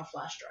that shit on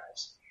flash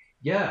drives.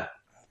 Yeah.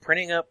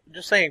 Printing up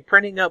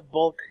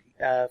bulk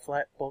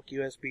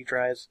USB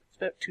drives, it's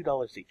about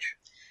 $2 each.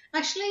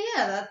 Actually,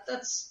 yeah,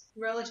 that's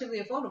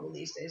relatively affordable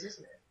these days,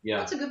 isn't it? Yeah.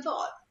 That's a good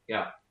thought.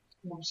 Yeah.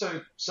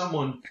 So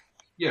someone,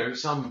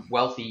 some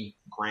wealthy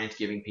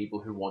grant-giving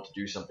people who want to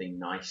do something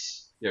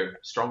nice,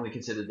 strongly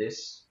consider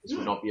this. This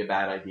would not be a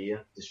bad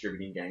idea,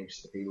 distributing games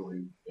to the people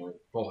who,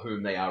 for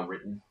whom they are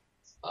written.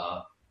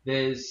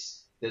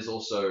 There's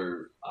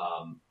also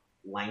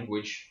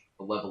language,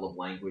 the level of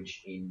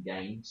language in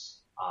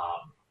games.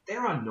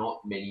 There are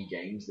not many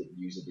games that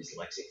use a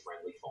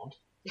dyslexic-friendly font.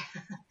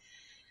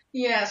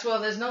 Yes,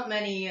 well, there's not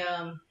many,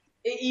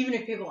 even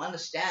if people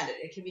understand it,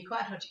 it can be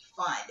quite hard to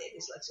find a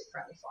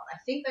dyslexic-friendly font. I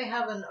think they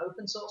have an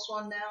open source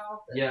one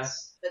now,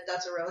 but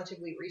that's a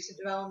relatively recent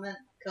development.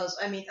 Because,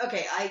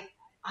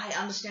 I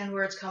understand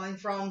where it's coming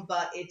from,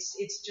 but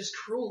it's just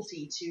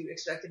cruelty to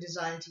expect a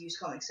designer to use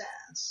Comic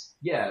Sans.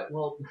 Yeah,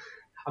 well,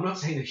 I'm not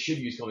saying they should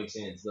use Comic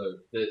Sans, though.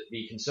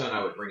 The concern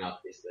I would bring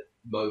up is that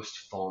most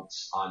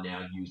fonts are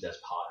now used as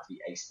part of the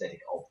aesthetic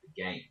of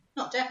the game.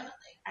 No, definitely.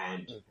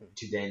 And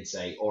to then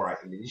say, all right,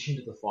 in addition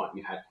to the font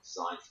you had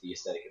designed for the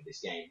aesthetic of this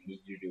game, we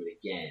need you to do it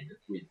again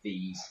with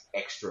these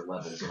extra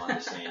levels of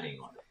understanding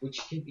on it, which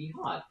can be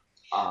hard.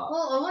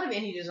 Well, a lot of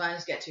indie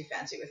designers get too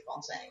fancy with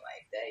fonts anyway.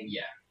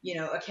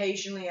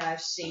 Occasionally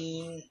I've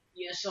seen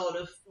sort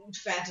of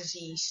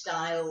fantasy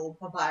style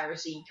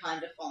papyrusy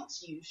kind of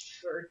fonts used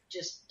for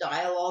just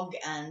dialogue,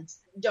 and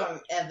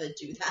don't ever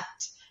do that.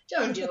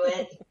 Don't do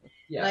it.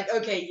 Yeah. Like,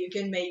 okay, you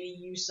can maybe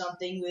use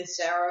something with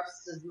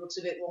serifs that looks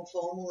a bit more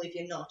formal if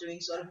you're not doing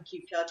sort of a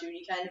cute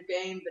cartoony kind of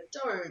game,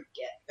 but don't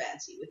get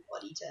fancy with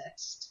body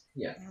text.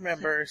 Yeah.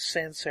 Remember,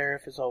 sans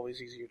serif is always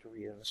easier to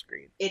read on the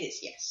screen. It is,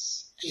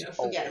 yes. Just Forget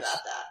always.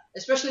 about that.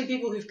 Especially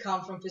people who've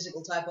come from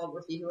physical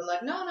typography who are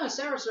like, no,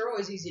 serifs are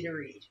always easy to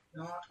read.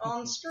 Not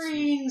on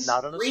screens.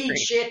 Not on a Read screen.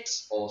 shit.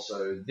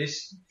 Also,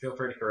 feel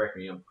free to correct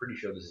me, I'm pretty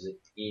sure this is it,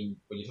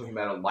 when you're talking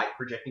about a light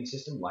projecting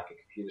system, like a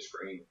computer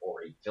screen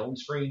or a film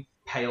screen,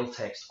 pale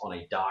text on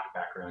a dark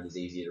background is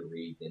easier to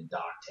read than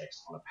dark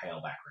text on a pale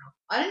background.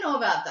 I didn't know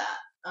about that.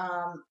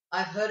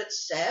 I've heard it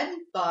said,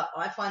 but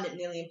I find it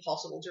nearly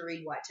impossible to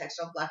read white text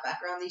on black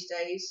background these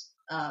days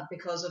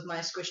because of my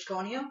squished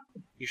cornea.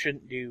 You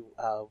shouldn't do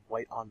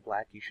white on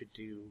black. You should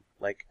do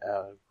like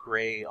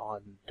gray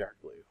on dark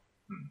blue.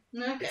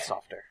 Okay. It's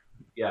softer.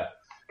 Yeah,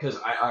 because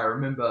I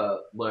remember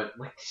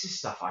this is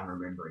stuff I'm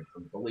remembering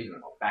from, believe it or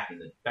not, back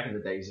in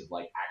the days of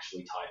like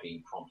actually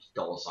typing prompt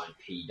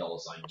 $P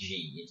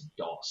 $G into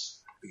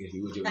DOS, because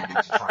we were doing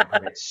things to try and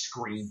prevent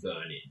screen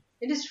burn-in.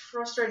 It is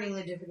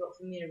frustratingly difficult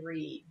for me to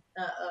read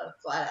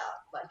flat out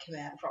like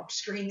command prompt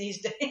screen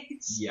these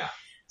days. Yeah.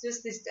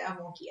 Just this damn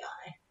wonky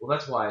eye. Well,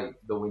 that's why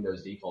the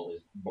Windows default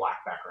is black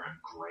background,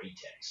 gray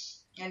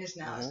text. And it's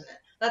now, isn't it?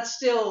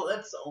 That's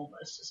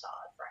almost as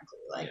hard, frankly.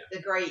 Like,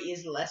 the grey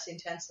is less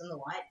intense than the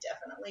white,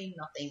 definitely.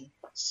 Nothing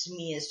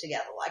smears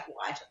together like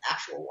white on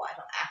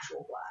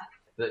actual black.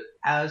 But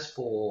as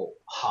for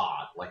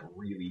hard, like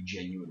really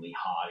genuinely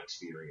hard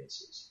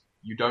experiences,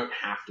 you don't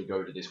have to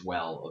go to this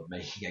well of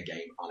making a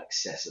game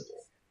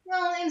unaccessible.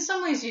 Well, in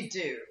some ways you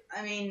do.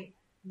 I mean,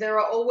 there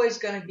are always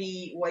going to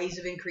be ways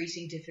of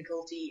increasing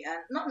difficulty, and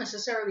not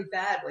necessarily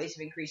bad ways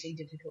of increasing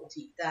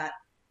difficulty, that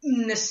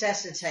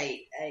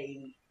necessitate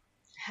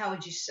how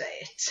would you say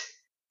it?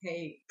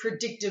 A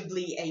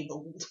predictably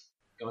abled.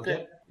 Go on,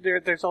 Ted.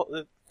 There's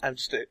all. I'm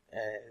just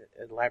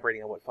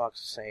elaborating on what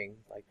Fox is saying.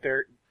 Like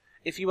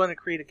if you want to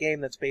create a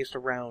game that's based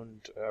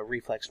around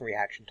reflex and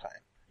reaction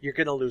time, you're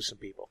gonna lose some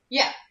people.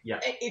 Yeah. Yeah.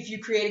 If you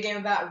create a game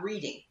about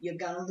reading, you're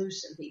gonna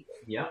lose some people.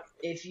 Yeah.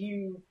 If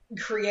you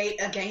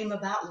create a game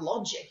about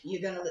logic,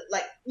 you're gonna,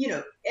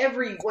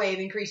 every way of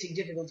increasing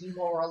difficulty,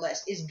 more or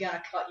less, is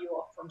gonna cut you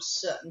off from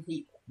certain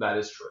people. That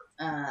is true.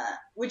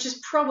 Which is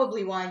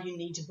probably why you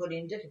need to put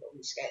in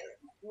difficulty scaling.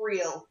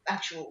 Real,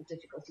 actual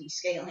difficulty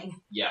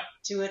scaling. Yeah.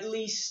 To at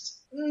least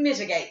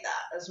mitigate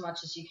that as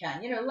much as you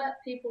can. Let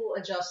people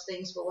adjust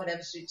things for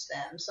whatever suits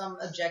them. Some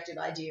objective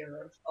idea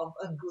of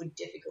a good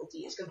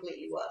difficulty is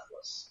completely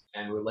worthless.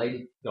 And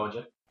related, go on,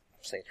 Jeff.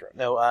 Saints Row.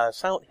 No,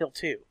 Silent Hill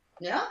 2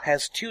 Yeah?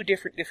 has 2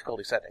 different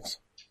difficulty settings.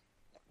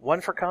 One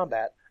for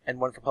combat and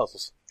one for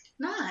puzzles.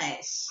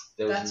 Nice.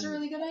 There was That's a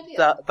really good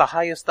idea. The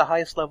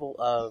highest level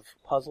of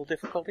puzzle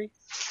difficulty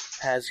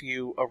has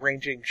you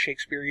arranging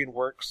Shakespearean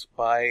works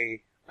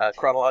by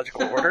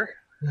chronological order.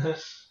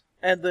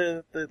 And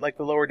the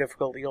lower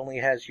difficulty only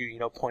has you,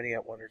 pointing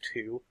at one or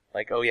two.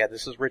 Like, oh yeah,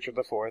 this is Richard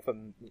IV,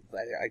 and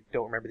I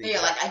don't remember the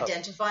Yeah, exact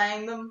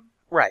identifying them.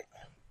 Right.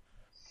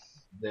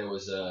 There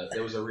was a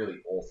really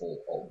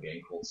awful old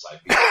game called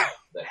Siberia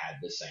that had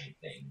the same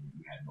thing.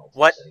 You had multiple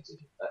What? settings.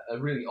 A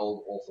really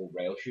old, awful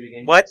rail shooter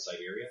game What? called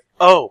Siberia.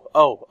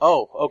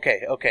 Oh,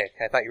 okay.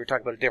 I thought you were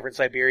talking about a different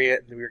Siberia,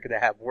 and we were going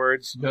to have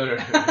words. No.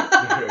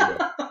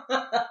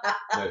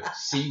 No,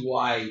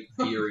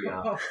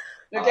 Siberia.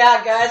 Look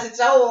out, guys! It's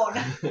on.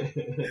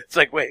 It's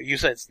like, wait, you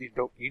said you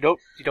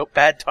don't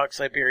bad talk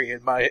Siberia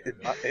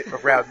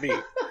around me.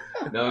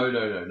 No,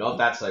 not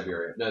that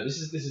Siberia. No, this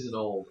is an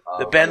old.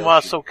 The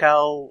Benoit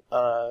Socal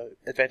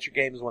adventure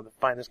game is one of the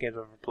finest games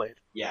I've ever played.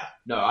 Yeah,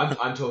 no,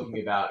 I'm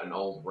talking about an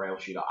old rail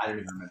shooter. I don't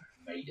even remember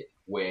who made it.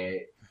 Where,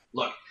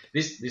 look,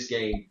 this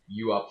game,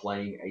 you are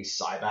playing a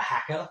cyber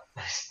hacker.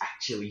 That's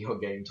actually your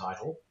game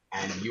title.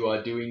 And you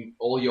are doing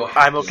all your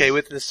hacking. I'm okay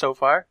with this so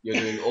far. You're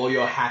doing all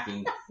your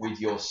hacking with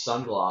your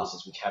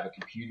sunglasses, which have a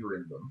computer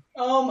in them.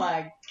 Oh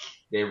my.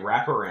 They're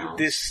wraparound.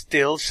 This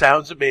still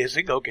sounds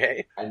amazing,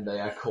 okay. And they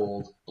are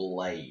called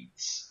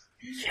blades.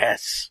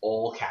 Yes.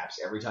 All caps.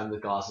 Every time the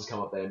glasses come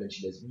up, they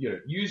mention as,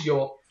 use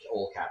your,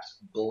 all caps,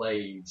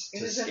 blades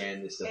to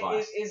scan this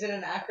device. Is it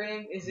an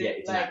acronym? Is it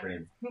It's an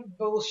acronym.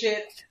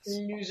 Bullshit,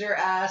 loser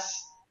ass,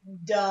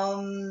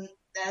 dumb,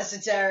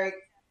 esoteric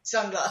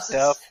sunglasses?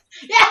 Stuff.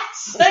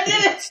 Yes! I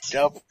did it!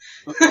 Stuff.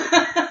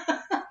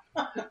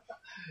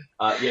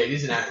 Yeah, it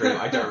is an acronym.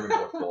 I don't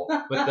remember what for.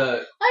 But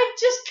I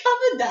just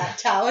covered that,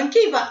 Talon.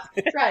 Keep up.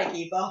 Try to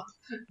keep up.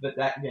 But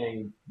that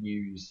game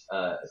used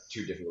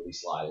 2 difficulty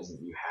sliders, and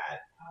you had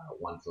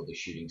one for the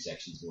shooting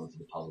sections and one for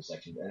the puzzle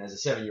sections. And as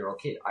a 7-year-old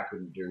kid, I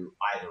couldn't do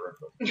either of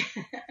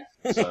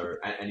them. So,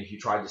 and if you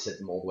tried to set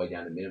them all the way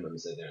down to minimum,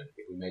 so then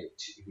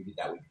if we did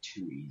that, it would be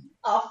too easy.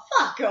 Oh,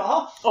 fuck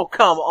off. Oh,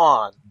 come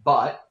on.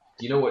 But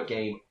do you know what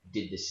game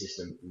did this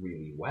system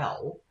really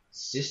well?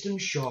 System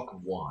Shock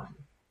 1.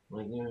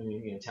 Like,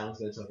 Talon's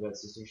going to talk about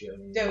System Shock.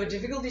 There were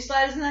difficulty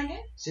sliders in that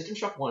game? System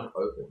Shock 1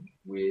 opened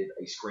with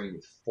a screen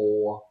with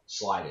 4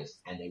 sliders,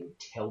 and they would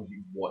tell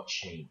you what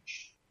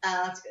changed.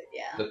 That's good,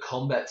 yeah. The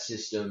combat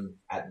system,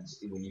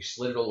 when you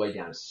slid it all the way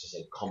down, it just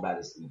said combat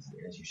is easy.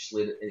 And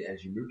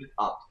as you moved it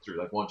up through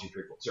like 1, 2,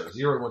 3, 4,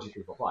 0, 1, 2,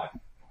 3, 4, 5,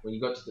 when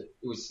you got to it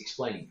was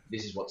explaining,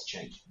 this is what's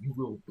changed. You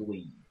will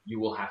bleed.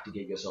 You will have to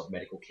get yourself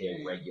medical care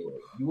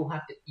regularly. You will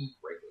have to eat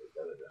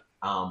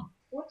regularly.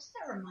 What's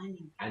that reminding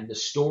me? And the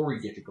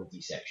story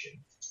difficulty section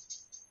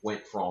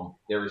went from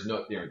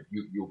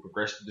you'll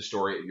progress through the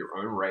story at your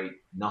own rate.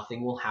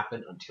 Nothing will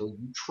happen until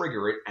you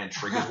trigger it, and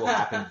triggers will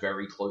happen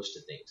very close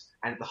to things.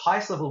 And at the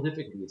highest level of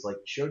difficulty, it's like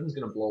Shodan's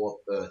going to blow up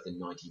Earth in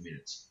 90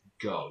 minutes.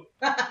 Go.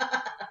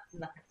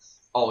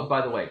 Nice. Oh, and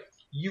by the way,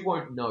 you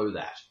won't know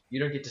that. You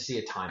don't get to see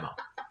a timer.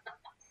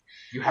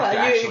 You have to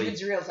actually. If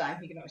it's real time,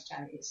 you can always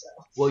time it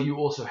yourself. Well, you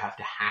also have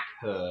to hack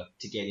her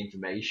to get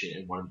information,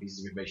 and one of the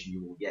pieces of information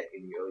you will get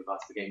in the early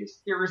parts of the game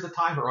is, here is the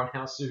timer on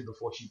how soon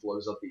before she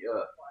blows up the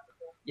Earth.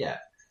 Yeah.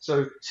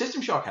 So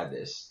System Shock had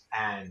this,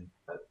 and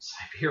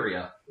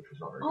Siberia, which was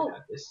not very good,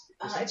 had this.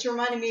 It's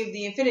reminding me of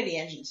the Infinity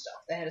Engine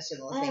stuff. They had a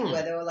similar thing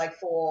where there were like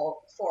 4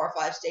 or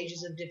 5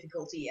 stages of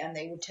difficulty, and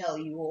they would tell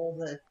you all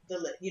the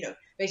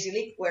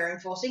basically, we're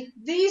enforcing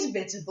these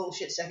bits of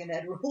bullshit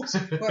second-ed rules.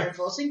 We're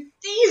enforcing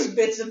these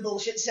bits of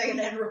bullshit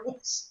second-ed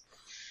rules.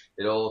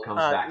 It all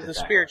comes back to the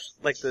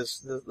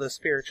that. the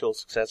spiritual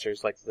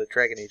successors, like the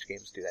Dragon Age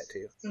games, do that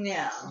too.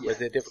 Yeah. Where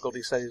the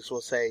difficulty settings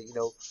will say,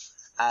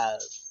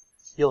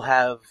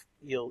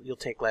 you'll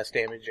take less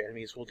damage.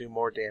 Enemies will do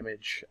more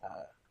damage.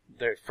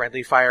 Their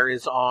friendly fire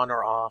is on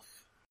or off.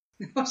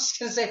 I was just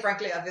gonna say,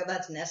 frankly, I feel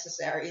that's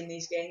necessary in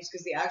these games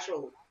because the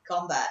actual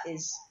combat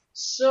is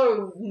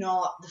so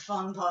not the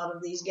fun part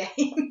of these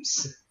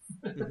games.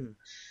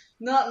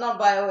 not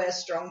BioWare's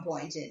strong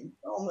point in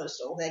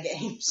almost all their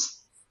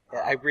games.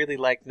 Yeah, I really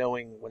like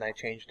knowing when I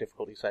change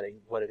difficulty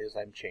setting what it is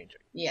I'm changing.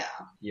 Yeah.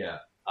 Yeah.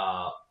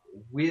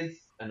 With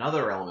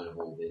another element of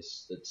all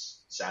this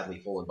that's sadly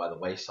fallen by the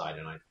wayside,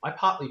 and I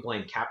partly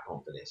blame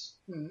Capcom for this.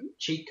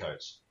 Cheat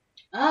codes.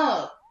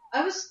 Oh.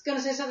 I was going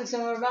to say something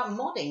similar about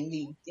modding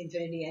the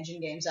Infinity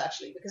Engine games,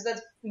 actually, because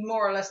that's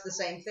more or less the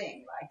same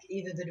thing. Like,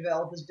 either the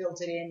developers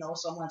built it in or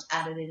someone's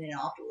added it in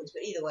afterwards,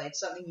 but either way, it's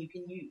something you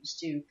can use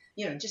to,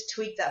 just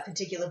tweak that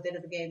particular bit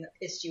of the game that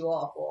pissed you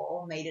off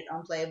or made it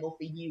unplayable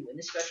for you in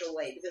a special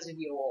way because of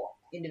your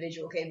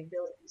individual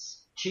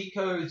capabilities. Cheat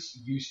codes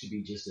used to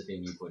be just a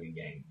thing you put in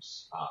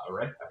games.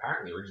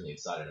 Apparently, originally it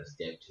started as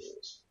dev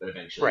tools, but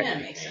eventually, Right. Yeah,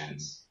 makes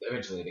sense.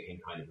 Eventually, they became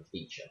kind of a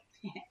feature.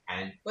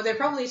 And Well, they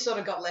probably sort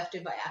of got left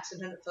in by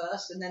accident at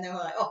first, and then they were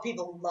like, oh,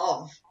 people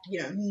love,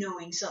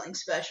 knowing something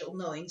special,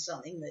 knowing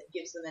something that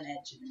gives them an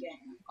edge in the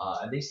game.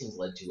 and these things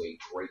led to a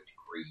great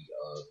degree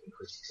of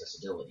increased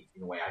accessibility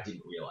in a way I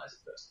didn't realize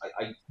at first.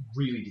 I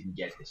really didn't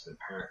get this, but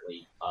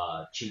apparently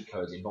cheat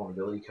codes,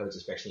 invulnerability codes,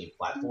 especially in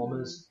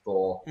platformers,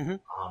 for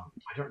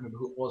I don't remember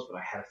who it was, but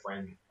I had a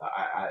friend,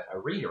 a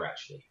reader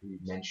actually, who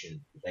mentioned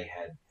that they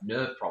had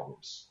nerve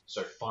problems.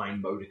 So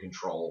fine motor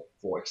control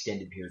for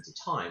extended periods of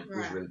time was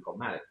Right. really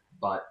problematic.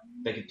 But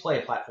they could play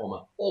a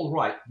platformer all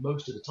right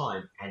most of the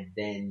time, and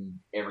then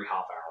every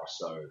half hour or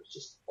so, it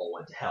just all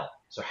went to hell.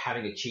 So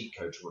having a cheat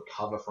code to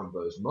recover from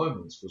those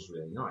moments was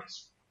really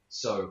nice.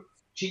 So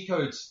cheat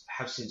codes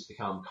have since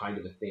become kind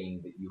of a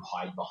thing that you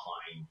hide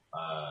behind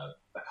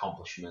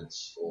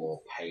accomplishments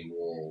or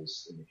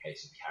paywalls in the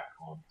case of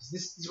Capcom.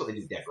 This is what they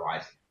did with Dead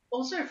Rising.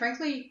 Also,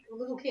 frankly,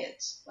 little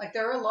kids. Like,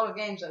 there are a lot of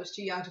games I was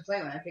too young to play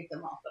when I picked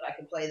them up, but I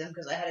could play them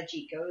because I had a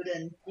cheat code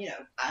and,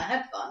 I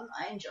had fun.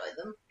 I enjoyed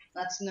them.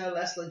 That's no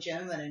less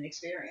legitimate an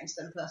experience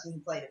than a person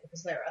who played it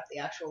because they're at the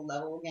actual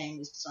level the game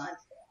was designed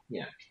for.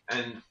 Yeah,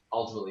 and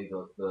ultimately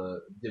the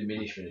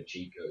diminishment of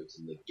cheat codes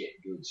and the get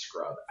good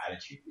scrub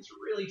attitude is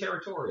really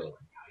territorial and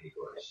kind of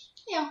gross.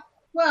 Yeah.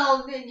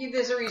 Well,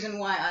 there's a reason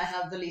why I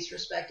have the least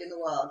respect in the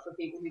world for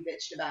people who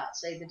bitched about,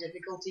 say, the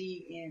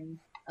difficulty in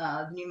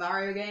the new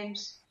Mario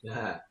games.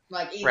 Yeah.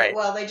 Like, Right.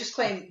 Well, they just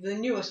claim the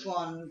newest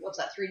one, what's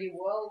that, 3D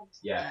World?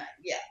 Yeah.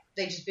 Yeah,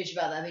 they just bitch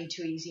about that being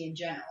too easy in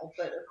general.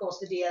 But, of course,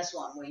 the DS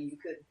one, where you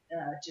could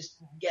just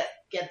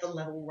get the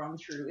level run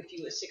through if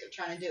you were sick of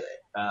trying to do it.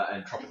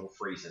 And Tropical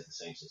Freeze has the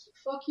same system.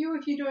 Fuck you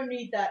if you don't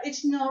need that.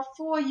 It's not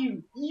for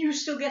you. You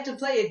still get to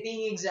play it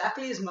being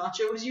exactly as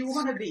macho as you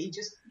want to be.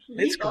 Just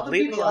leave It's other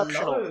completely people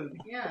optional. alone.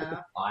 Yeah.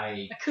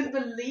 I I couldn't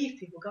believe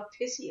people got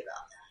pissy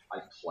about that. I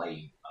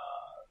played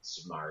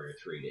Super Mario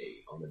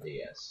 3D on the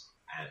DS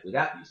and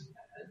without using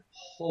that, and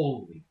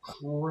holy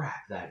crap,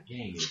 that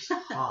game is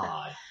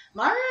hard.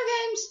 Mario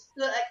games,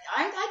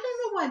 I don't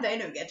know why they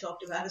don't get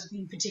talked about as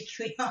being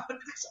particularly hard,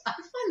 because I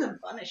find them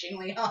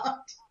punishingly hard.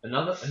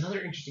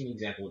 Another interesting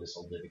example of this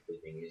whole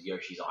difficulty thing is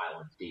Yoshi's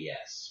Island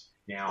DS.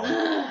 Now,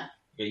 Ugh.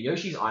 yeah,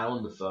 Yoshi's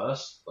Island, the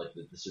first, like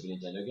the Super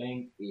Nintendo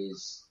game,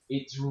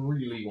 it's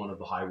really one of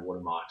the high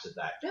watermarks of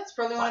that. That's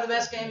probably one of the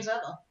best games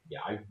ever. Yeah,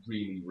 I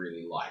really,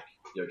 really like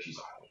Yoshi's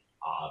Island.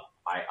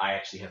 I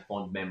actually have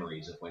fond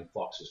memories of when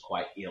Fox was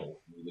quite ill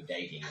and we were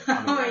dating.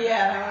 Oh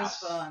yeah, that was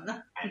fun.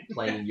 And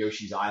playing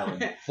Yoshi's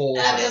Island for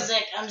I feel her,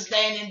 sick, I'm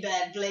staying in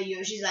bed, play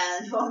Yoshi's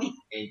Island for me.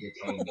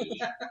 entertain me.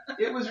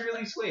 It was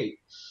really sweet.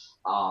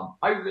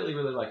 I really,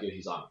 really like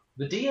Yoshi's Island.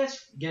 The DS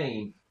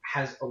game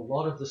has a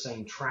lot of the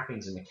same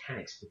trappings and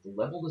mechanics, but the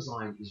level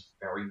design is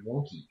very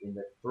wonky in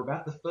that for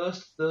about the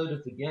first third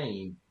of the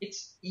game,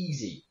 it's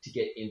easy to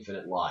get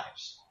infinite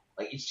lives.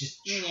 Like, it's just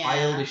Yeah.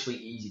 childishly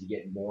easy to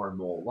get more and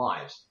more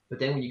lives. But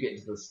then when you get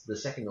into the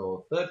second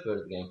or third third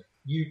of the game,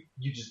 you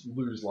just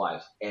lose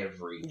lives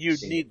every You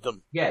single... need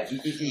them. Yeah,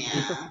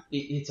 Yeah.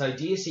 its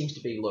idea seems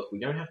to be, look, we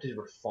don't have to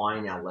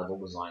refine our level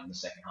design in the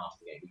second half of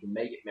the game. We can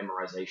make it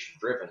memorization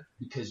driven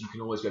because you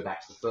can always go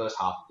back to the first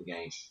half of the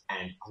game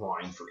and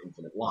grind for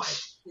infinite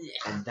lives. Yeah.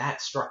 And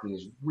that struck me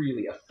as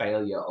really a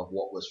failure of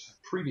what was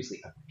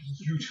previously a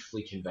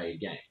beautifully conveyed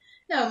game.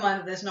 Never mind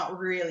that there's not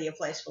really a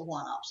place for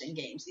one-ups in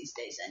games these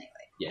days anyway.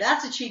 Yeah.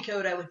 That's a cheat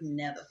code I would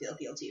never feel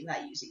guilty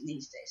about using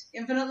these days.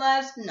 Infinite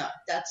lives? No.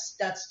 That's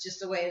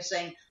just a way of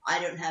saying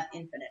I don't have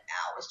infinite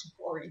hours to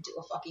pour into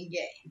a fucking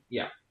game.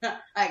 Yeah.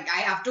 I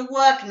have to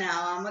work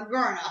now. I'm a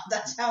grown-up.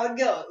 That's how it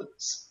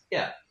goes.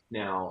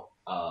 Now,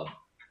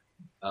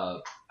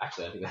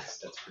 actually, I think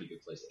that's a pretty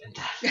good place to end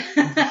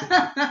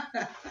that.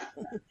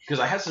 Because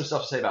I have some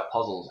stuff to say about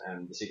puzzles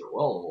and the Secret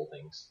World of all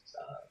things,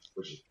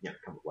 which is,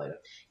 come up later.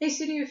 Hey,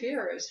 City of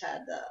Heroes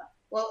had,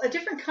 a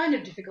different kind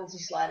of difficulty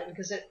slider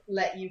because it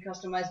let you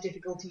customize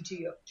difficulty to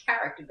your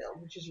character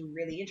build, which is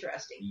really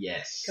interesting.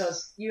 Yes.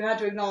 Because you had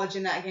to acknowledge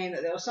in that game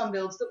that there were some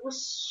builds that were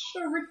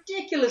so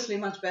ridiculously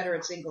much better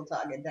at single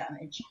target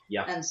damage.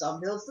 Yeah. And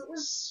some builds that were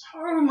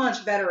so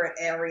much better at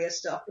area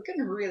stuff but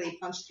couldn't really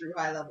punch through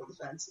high level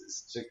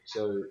defenses.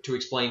 So to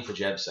explain for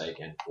Jeb's sake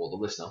and for the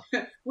listener,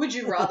 Would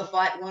you rather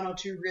fight one or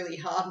two really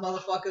hard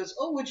motherfuckers,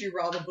 or would you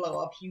rather blow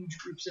up huge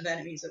groups of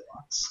enemies at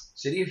once?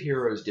 City of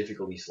Heroes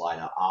difficulty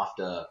slider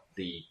after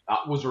the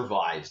was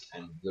revised,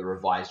 and the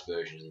revised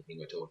version is the thing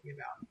we're talking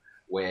about,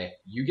 where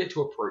you get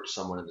to approach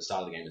someone at the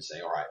start of the game and say,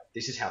 all right,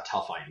 this is how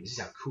tough I am, this is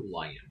how cool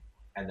I am.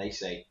 And they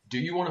say, do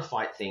you want to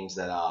fight things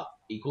that are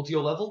equal to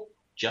your level,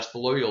 just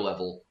below your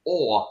level,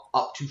 or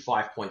up to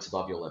 5 points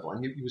above your level.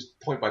 And it was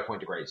point by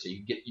point degraded, so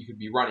you could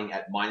be running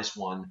at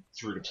 -1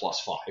 through to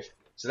 +5.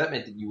 So that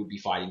meant that you would be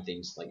fighting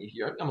things like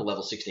I'm a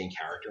level 16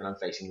 character and I'm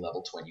facing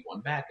level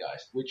 21 bad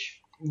guys, which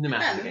no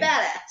matter the game,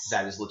 badass.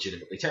 that is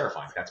legitimately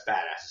terrifying. That's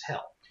badass as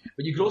hell.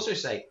 But you could also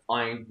say,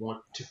 I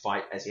want to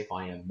fight as if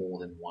I am more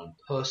than one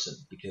person,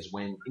 because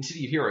in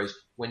City of Heroes,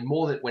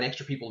 when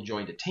extra people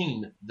joined a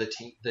team,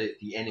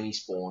 the enemy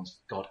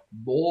spawns got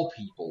more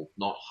people,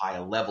 not higher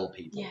level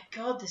people. Yeah,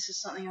 God, this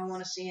is something I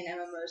want to see in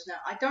MMOs now.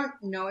 I don't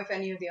know if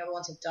any of the other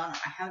ones have done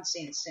it. I haven't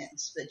seen it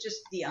since, but just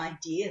the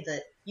idea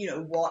that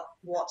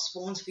what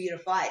spawns for you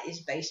to fight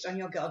is based on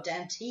your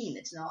goddamn team.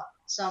 It's not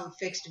some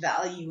fixed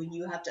value and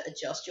you have to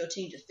adjust your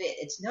team to fit.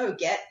 It's no,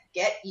 get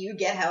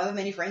however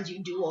many friends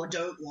you do or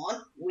don't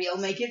want, we'll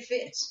make it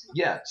fit.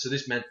 Yeah, so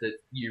this meant that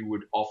you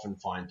would often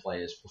find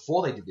players,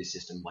 before they did this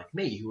system, like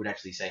me, who would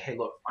actually say, hey,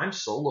 look, I'm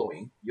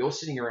soloing, you're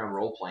sitting around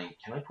role-playing,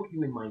 can I put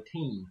you in my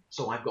team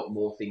so I've got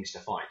more things to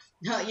fight?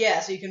 Yeah,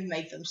 so you can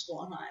make them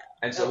spawn higher.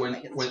 And so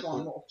make them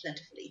spawn more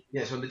plentifully.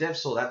 Yeah, so when the devs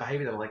saw that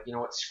behavior, they were like, you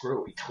know what,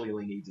 screw it, we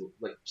clearly need to,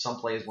 some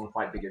players want to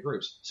fight bigger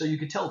groups. So you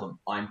could tell them,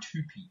 I'm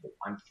 2 people,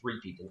 I'm 3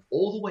 people,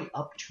 all the way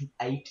up to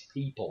 8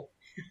 people.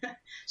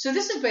 So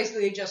this is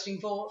basically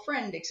adjusting for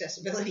friend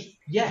accessibility.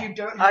 Yeah. If you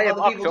don't have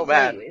other people to play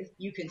Octoman. with,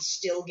 you can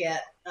still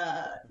get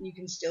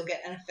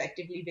an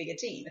effectively bigger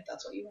team if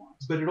that's what you want.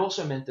 But it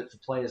also meant that for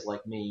players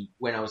like me,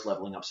 when I was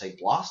leveling up, say,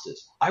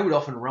 blasters, I would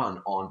often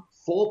run on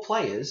 4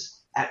 players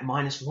at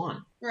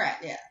 -1. Right,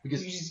 yeah.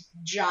 Because just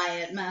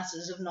giant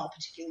masses of not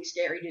particularly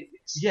scary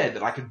dudes. yeah,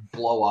 that I could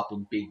blow up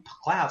in big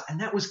clouds,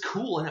 and that was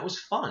cool and that was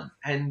fun,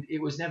 and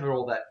it was never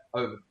all that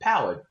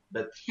overpowered.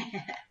 But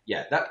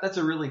yeah, that's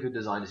a really good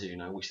design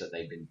decision. I wish that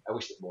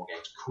more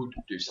games could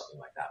do something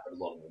like that, but a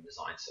lot of them are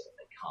designed so that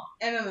they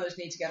can't. MMOs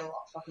need to get a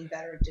lot fucking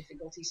better at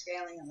difficulty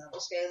scaling and level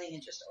scaling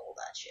and just all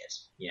that shit.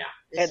 Yeah.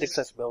 And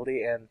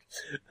accessibility, and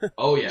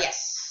Oh yeah.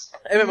 Yes.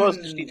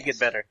 MMOs just need to get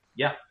better.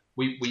 Yeah.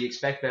 We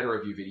expect better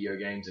of you video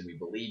games, and we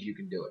believe you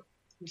can do it.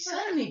 We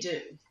certainly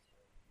do.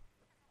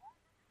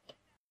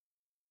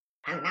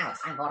 And now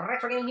it's time for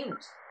Retro Gaming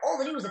News. All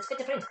the news that's fit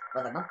to print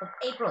for the month of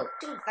April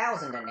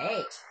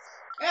 2008.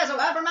 Here's a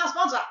word from our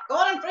sponsor,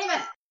 Gordon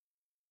Freeman.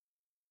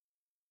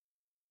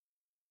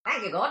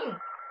 Thank you, Gordon.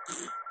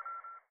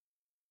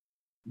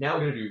 Now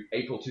we're going to do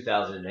April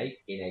 2008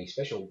 in a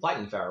special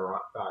lightning fire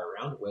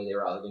round where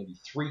there are going to be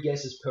 3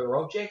 guesses per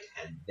object,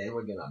 and then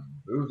we're going to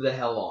move the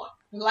hell on.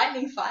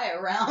 Lightning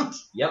fire round.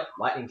 Yep,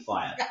 lightning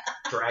fire.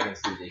 Dragons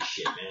do this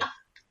shit, man.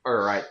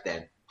 Alright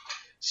then.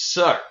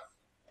 So,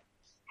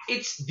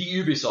 it's the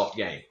Ubisoft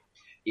game.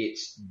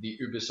 It's the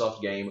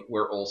Ubisoft game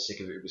we're all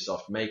sick of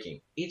Ubisoft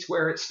making. It's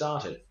where it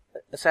started.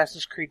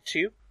 Assassin's Creed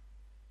 2?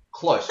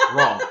 Close,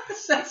 wrong.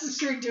 Assassin's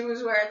Creed 2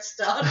 is where it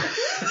started.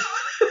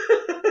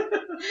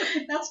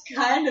 That's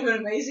kind of an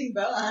amazing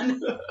burn.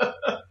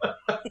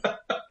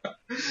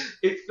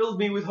 It filled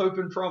me with hope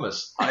and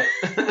promise.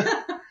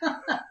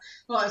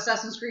 Well,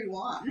 Assassin's Creed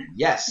 1.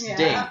 Yes, Yeah.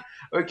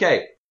 ding.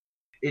 Okay,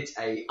 it's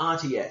a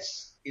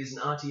RTS. It is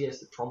an RTS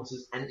that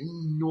promises an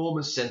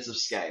enormous sense of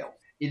scale.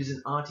 It is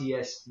an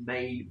RTS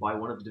made by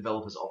one of the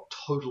developers of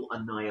Total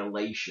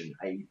Annihilation,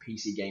 a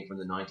PC game from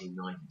the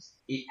 1990s.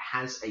 It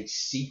has a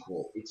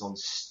sequel. It's on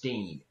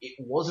Steam. It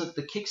wasn't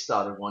the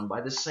Kickstarter one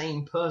by the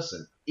same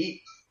person. It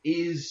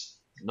is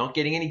not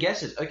getting any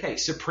guesses. Okay,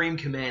 Supreme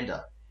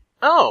Commander.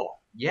 Oh!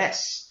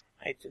 Yes.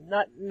 I did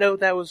not know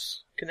that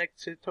was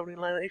connected to Total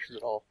Annihilation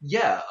at all.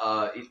 Yeah,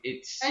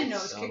 it's... I know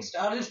it's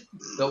kickstarted.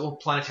 Well,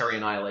 Planetary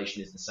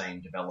Annihilation is the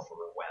same developer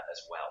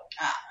as well.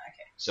 Ah,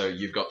 okay. So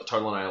you've got the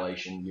Total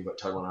Annihilation, you've got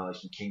Total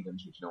Annihilation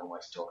Kingdoms, which no one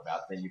likes to talk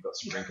about, then you've got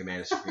Supreme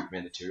Commander, Supreme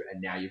Commander 2,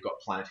 and now you've got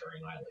Planetary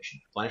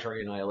Annihilation.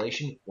 Planetary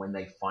Annihilation, when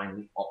they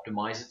finally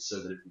optimize it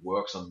so that it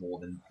works on more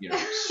than,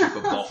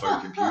 super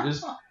boffo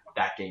computers,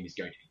 that game is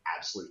going to be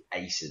absolute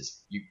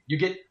aces.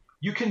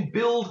 You can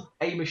build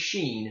a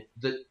machine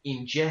that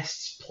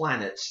ingests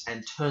planets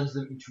and turns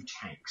them into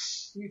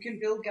tanks. You can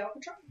build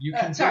Galvatron? You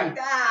can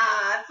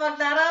I fucked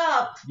that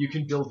up! You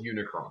can build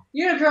Unicron.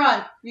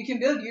 Unicron! You can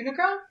build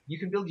Unicron? You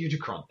can build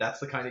Unicron.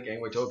 That's the kind of game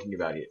we're talking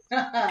about here. You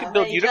can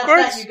build Just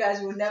unicorns? that, you guys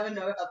will never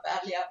know how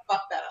badly I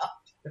fucked that up.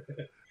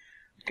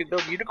 You can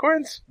build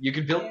unicorns? You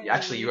can build...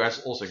 Actually, you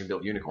guys also can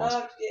build unicorns.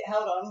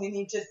 Hold on, we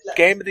need to let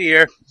Game of the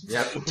year.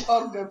 Yep.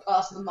 Tom go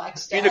past the mic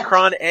stand.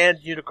 Unicron and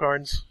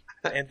unicorns.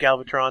 And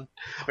Galvatron,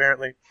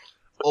 apparently.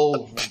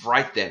 All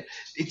right then.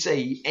 It's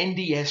a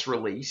NDS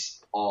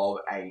release of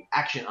a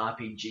action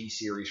RPG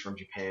series from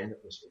Japan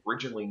that was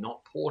originally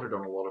not ported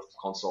on a lot of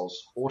consoles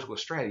or to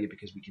Australia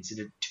because we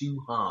considered it too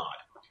hard.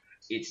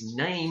 Its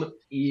name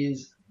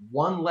is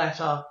one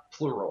letter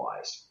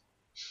pluralized.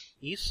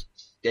 East?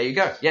 There you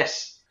go.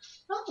 Yes.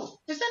 Oh,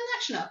 is that an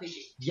action RPG?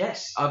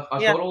 Yes, I've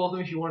got all of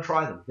them if you want to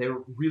try them. They're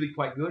really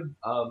quite good.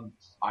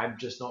 I'm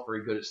just not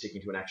very good at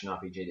sticking to an action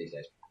RPG these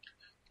days.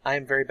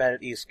 I'm very bad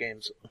at East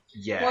games.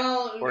 Yeah.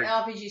 Well, Or-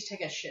 RPGs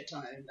take a shit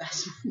ton of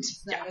investment.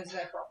 That is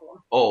their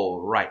problem. All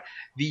right.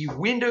 The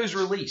Windows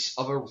release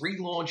of a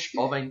relaunch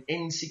of an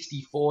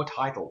N64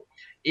 title.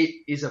 It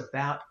is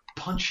about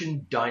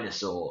punching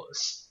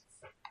dinosaurs.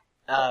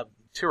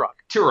 Turok.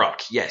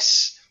 Turok,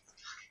 yes.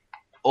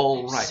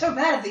 All right. So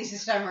bad at these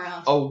this time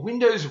around. A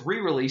Windows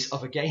re-release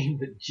of a game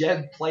that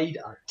Jeb played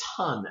a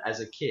ton as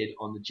a kid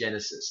on the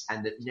Genesis,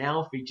 and that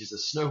now features a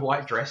Snow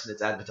White dress in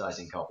its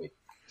advertising copy.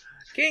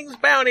 King's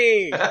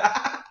Bounty!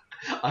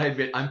 I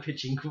admit I'm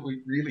pitching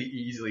really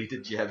easily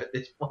to Jeb at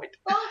this point.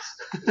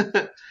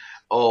 What?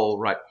 All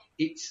right.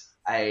 It's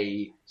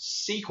a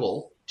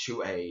sequel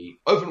to a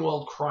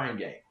open-world crime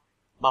game.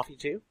 Mafia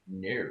 2?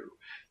 No.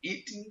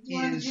 It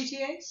One of the is.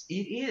 GTAs?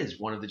 It is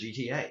one of the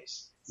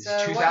GTAs. This So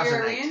is what year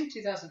are 2008. we in?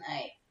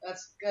 2008.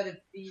 That's gotta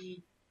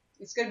be...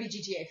 It's gotta be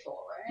GTA 4,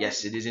 right?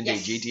 Yes, it is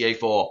indeed. Yes. GTA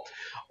 4.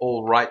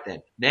 All right then.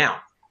 Now,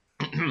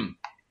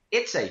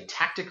 it's a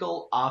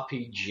tactical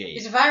RPG.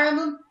 Is it Fire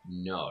Emblem?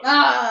 No.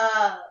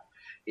 Ah!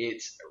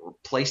 It's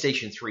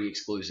PlayStation 3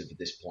 exclusive at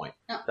this point.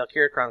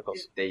 Valkyria Chronicles.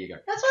 There you go.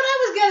 That's what I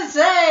was gonna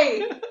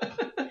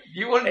say!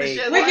 You wanted Hey.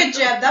 to share Wicked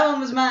Jeb, that one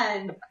was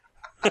mine.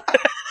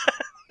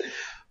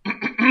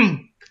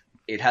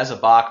 It has a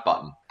bark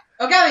button.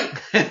 Okami!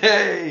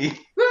 Hey!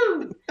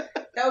 Woo!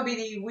 That would be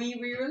the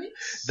Wii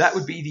re-release? That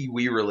would be the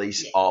Wii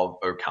release Yeah. of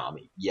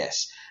Okami,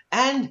 yes.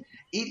 And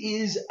it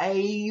is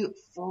a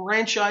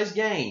franchise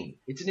game.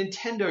 It's a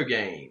Nintendo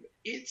game.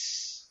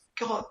 It's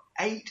got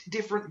 8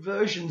 different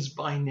versions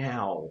by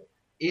now.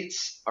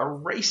 It's a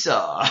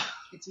racer.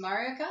 It's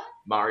Mario Kart?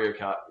 Mario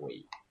Kart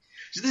Wii.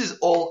 So this is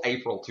all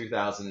April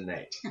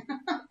 2008.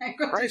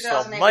 Christ 2008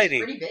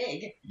 almighty. was pretty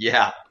big.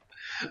 Yeah.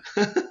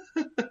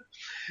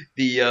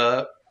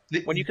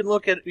 When you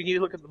look at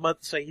the month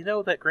and say,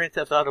 that Grand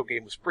Theft Auto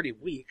game was pretty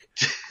weak.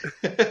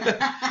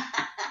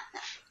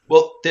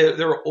 Well,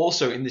 there are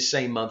also, in this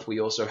same month, we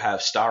also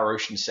have Star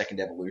Ocean Second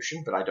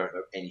Evolution, but I don't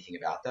know anything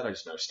about that. I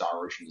just know Star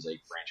Ocean is a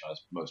franchise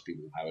most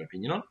people have an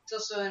opinion on. It's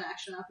also an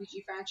action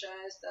RPG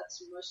franchise.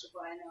 That's most of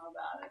what I know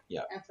about it.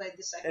 Yeah. I played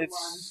the second It's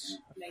one. and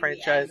it a made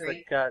franchise me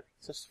angry.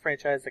 it's just a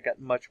franchise that got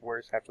much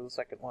worse after the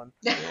second one.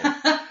 And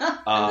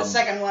the Um,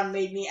 second one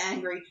made me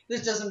angry.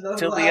 This doesn't bode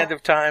Till well. the end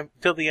of time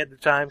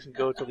can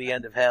go till the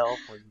end of hell.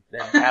 And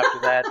then after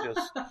that,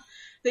 just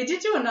They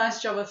did do a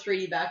nice job of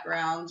 3D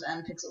backgrounds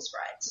and pixel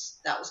sprites.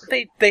 That was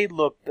cool. they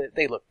look good.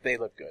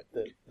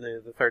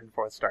 The third and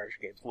fourth Star Ocean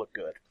games look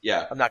good.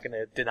 Yeah, I'm not going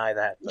to deny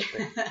that.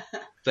 But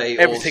they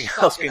everything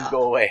Fuck else it can up.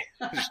 go away.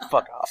 Just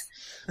fuck off.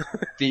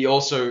 They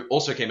also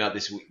came out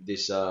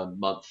this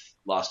month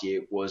last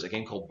year was a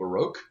game called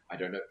Baroque. I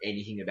don't know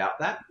anything about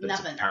that, but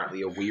Nothing. it's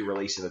apparently a Wii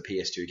release of a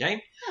PS2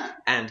 game, Huh.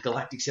 and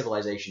Galactic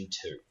Civilization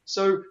 2.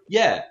 So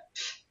yeah.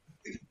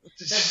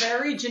 It's a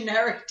very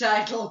generic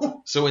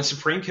title. So when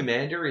Supreme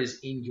Commander is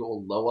in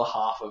your lower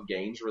half of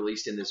games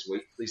released in this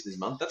week, released this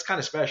month, that's kind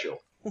of special.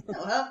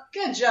 Well,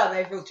 good job,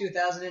 April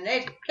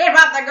 2008. Keep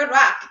up the good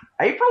work.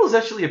 April is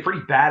actually a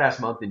pretty badass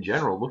month in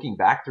general. Looking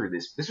back through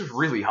this was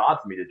really hard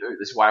for me to do.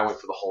 This is why I went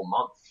for the whole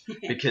month.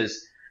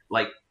 Because,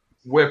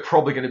 we're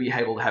probably going to be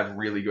able to have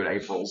really good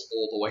Aprils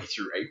all the way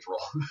through April.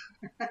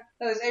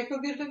 Oh, is April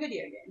good for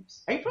video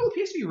games? April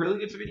appears to be really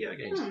good for video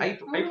games.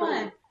 April,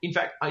 alright. in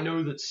fact, I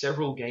know that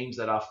several games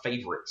that are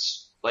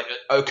favorites, like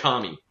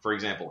Okami, for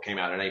example, came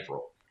out in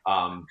April.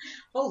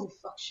 Holy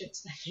fuck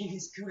shits, that game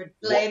is good.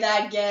 Play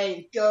that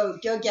game. Go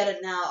get it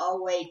now.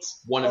 I'll wait.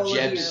 One of All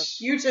Jeb's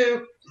you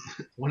too.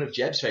 one of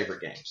Jeb's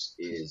favorite games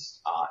is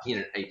in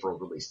an April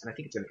release, and I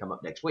think it's going to come up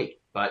next week.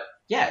 But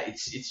yeah,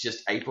 it's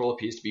just April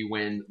appears to be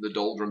when the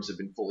doldrums have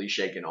been fully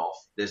shaken off.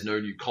 There's no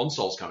new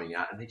consoles coming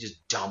out, and they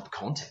just dump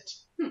content.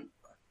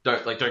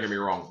 Don't get me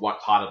wrong. What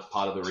part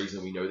of the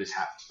reason we know this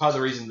happens? Part of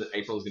the reason that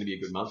April is going to be a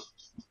good month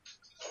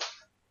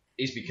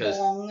is because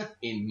Long.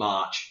 in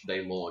March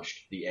they launched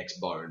the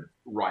X-Bone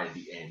right at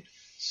the end.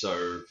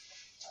 So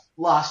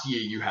last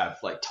year you have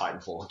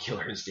Titanfall and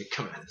Killer Instinct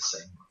coming out in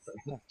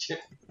the same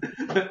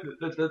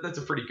month. That's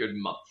a pretty good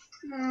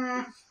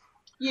month.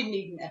 You'd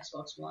need an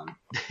Xbox One.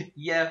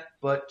 Yeah,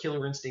 but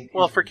Killer Instinct.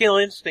 Well, for Kill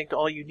Instinct,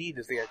 all you need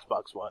is the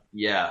Xbox One.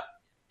 Yeah,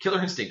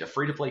 Killer Instinct, a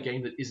free-to-play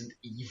game that isn't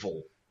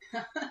evil.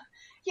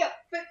 Yeah,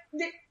 but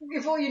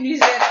if all you need is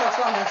the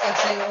Xbox One, that's like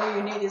saying all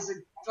you need is a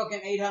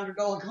fucking $800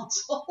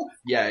 console.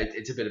 Yeah,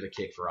 it's a bit of a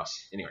kick for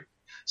us. Anyway,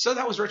 so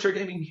that was Retro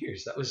Gaming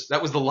News.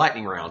 That was the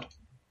lightning round.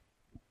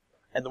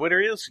 And the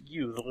winner is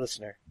you, the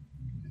listener.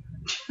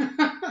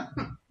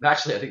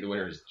 Actually, I think the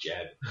winner is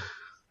Jed.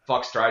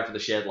 Fox tried for the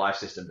shared life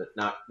system, but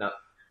no,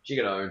 she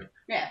got owned.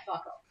 Yeah,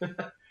 fuck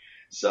off.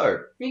 So,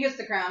 He gets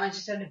the crown, I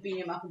just had to beat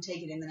him up and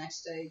take it in the next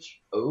stage.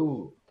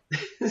 oh,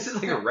 this is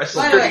like a By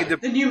wrestling. the way, into-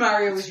 the new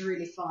Mario was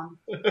really fun.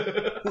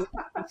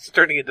 It's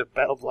turning into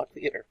Battle Block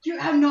Theater. You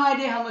have no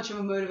idea how much of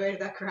a motivator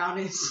that crown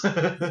is. Wait,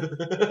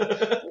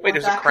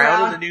 there's a that crown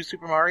crown? in the new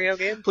Super Mario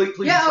game? please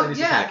Yeah, explain this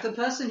attack. the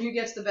person who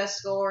gets the best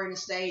score in a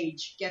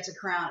stage gets a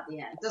crown at the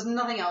end. There's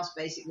nothing else,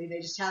 basically. They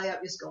just tally up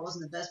your scores,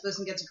 and the best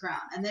person gets a crown.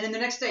 And then in the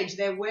next stage,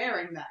 they're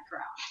wearing that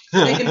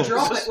crown. They can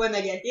drop it when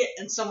they get hit,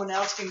 and someone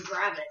else can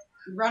grab it.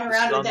 run This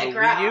is around on with that the Wii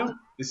crowd. U?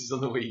 This is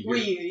on the Wii U.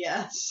 Wii U,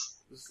 yes.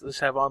 Does this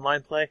have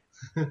online play?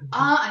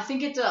 I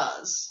think it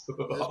does.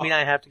 Does this mean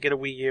I have to get a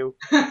Wii U?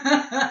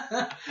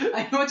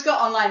 I know it's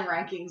got online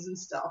rankings and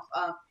stuff.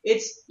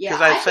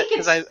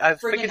 Because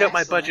I've figured out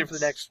my budget for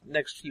the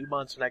next few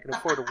months, and I can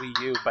afford a Wii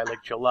U by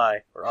like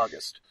July or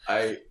August.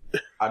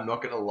 I'm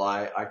not gonna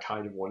lie, I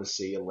kind of want to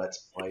see a Let's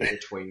Play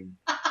between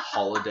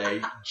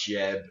Holiday,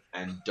 Jeb,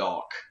 and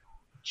Doc,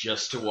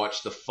 just to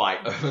watch the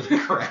fight over the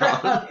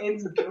crowd.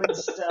 It's good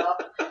stuff.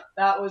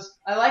 I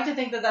like to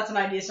think that that's an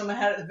idea someone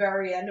had at the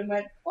very end and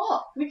went,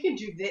 oh, we could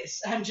do this,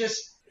 and just,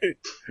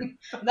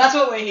 that's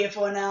what we're here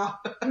for now.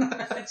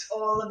 It's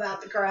all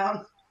about the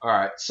crown.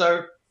 Alright,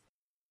 so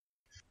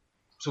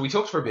we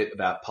talked for a bit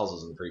about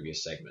puzzles in the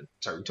previous segment.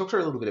 Sorry, we talked for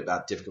a little bit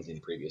about difficulty in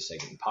the previous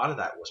segment. Part of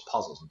that was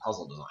puzzles and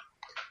puzzle design.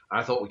 And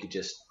I thought we could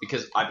just,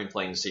 because I've been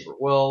playing The Secret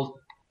World,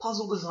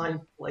 puzzle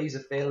design plays a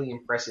fairly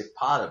impressive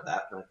part of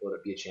that, and I thought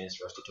it'd be a chance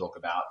for us to talk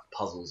about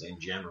puzzles in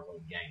general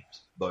in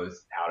games.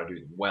 Both how to do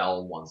them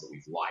well, ones that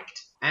we've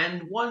liked,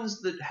 and ones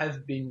that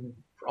have been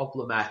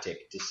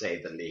problematic, to say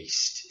the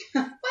least.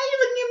 Why are you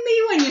looking at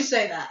me when you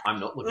say that?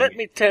 I'm not looking Let at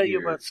me tell you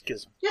about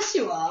Schism. Yes,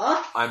 you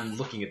are. I'm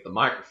looking at the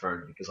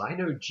microphone because I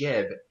know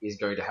Jeb is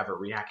going to have a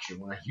reaction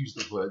when I use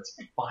the words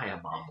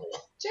fire marble.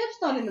 Jeb's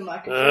not in the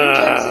microphone.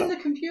 Jeb's in the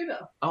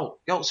computer. Oh,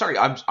 sorry.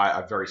 I'm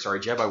very sorry,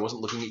 Jeb. I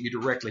wasn't looking at you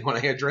directly when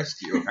I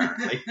addressed you,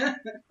 apparently.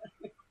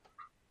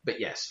 But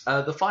yes,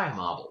 the fire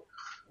marble.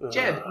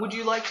 Jeb, would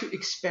you like to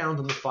expound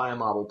on the fire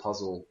marble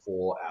puzzle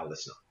for our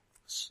listener?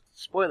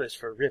 Spoilers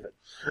for Riven.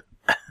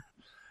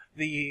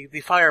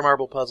 The fire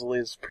marble puzzle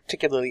is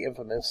particularly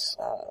infamous.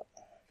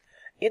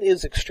 It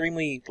is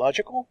extremely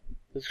logical.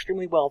 It's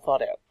extremely well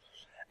thought out.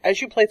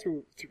 As you play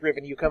through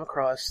Riven, you come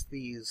across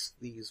these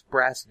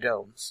brass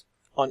domes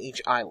on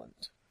each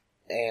island,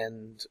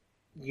 and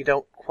you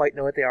don't quite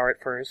know what they are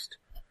at first.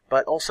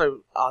 But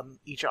also on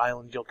each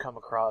island, you'll come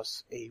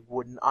across a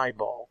wooden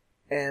eyeball,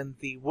 and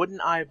the wooden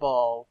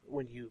eyeball,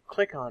 when you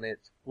click on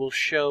it, will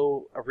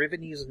show a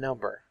Rivenese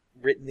number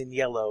written in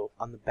yellow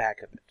on the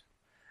back of it.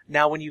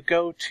 Now, when you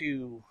go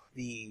to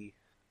the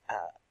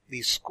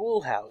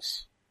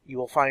schoolhouse, you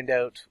will find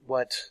out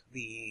what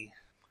the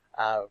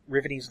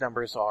Rivenese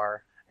numbers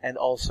are, and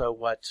also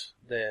what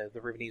the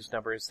Rivenese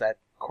numbers that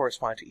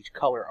correspond to each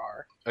color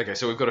are. Okay,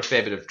 so we've got a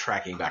fair bit of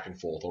tracking back and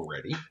forth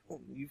already.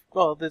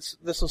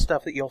 This is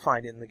stuff that you'll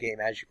find in the game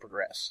as you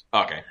progress.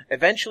 Okay.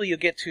 Eventually, you'll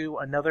get to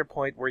another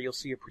point where you'll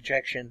see a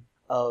projection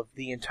of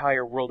the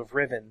entire world of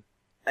Riven,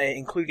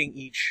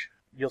 including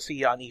you'll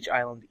see on each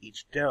island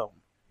each dome.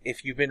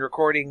 If you've been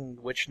recording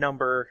which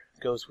number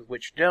goes with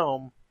which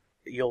dome,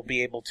 you'll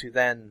be able to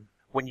then,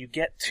 when you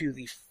get to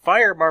the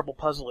fire marble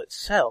puzzle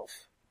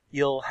itself,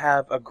 you'll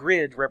have a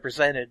grid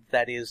represented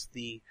that is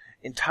the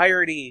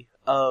entirety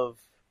of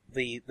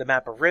the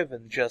map of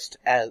Riven, just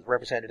as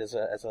represented as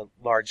a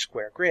large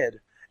square grid,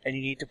 and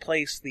you need to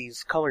place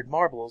these colored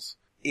marbles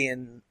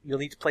you'll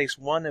need to place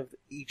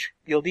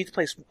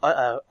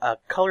a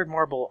colored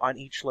marble on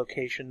each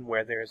location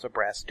where there's a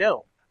brass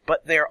dome.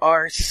 But there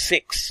are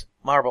 6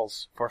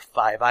 marbles for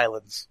 5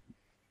 islands.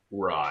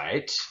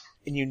 Right.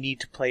 And you need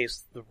to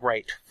place the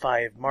right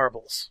 5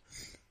 marbles.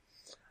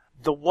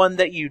 The one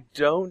that you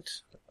don't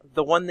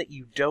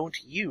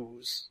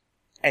use,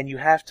 and you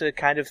have to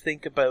kind of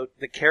think about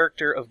the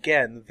character of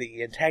Gen,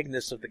 the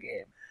antagonist of the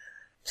game.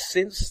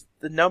 Since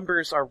the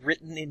numbers are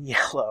written in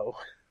yellow,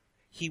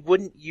 he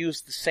wouldn't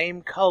use the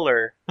same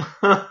color,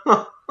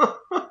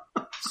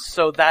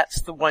 so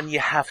that's the one you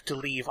have to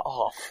leave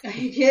off. Are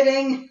you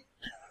kidding?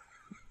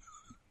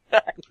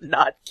 I'm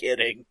not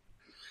kidding.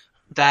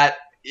 That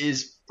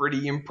is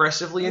pretty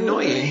impressively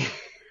annoying.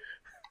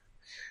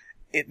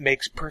 It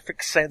makes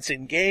perfect sense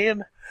in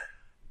game.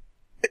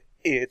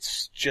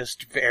 It's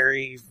just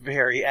very,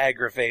 very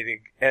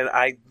aggravating, and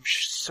I'm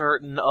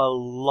certain a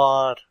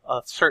lot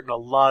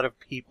of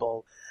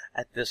people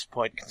at this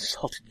point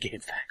consulted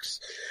GameFAQs.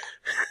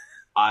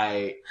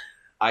 I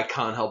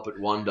can't help but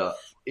wonder,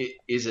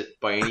 is it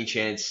by any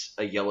chance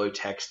a yellow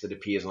text that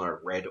appears on a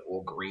red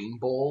or green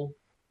ball?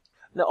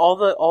 No, all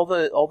the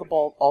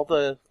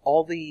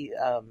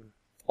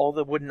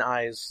wooden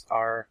eyes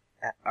are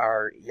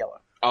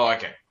yellow. Oh,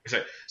 okay.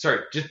 So,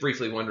 sorry, just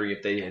briefly wondering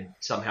if they had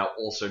somehow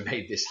also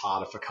made this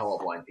harder for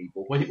colorblind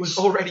people when it was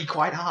already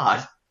quite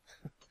hard.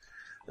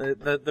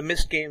 The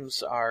Myst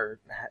games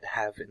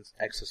have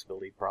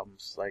accessibility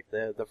problems. Like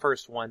the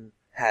first one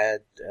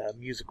had a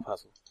music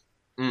puzzle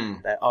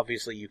that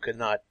obviously you could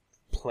not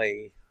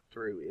play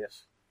through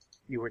if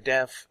you were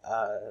deaf.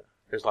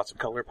 There's lots of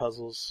color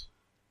puzzles.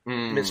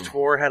 Myst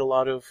 4 had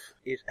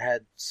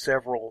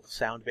several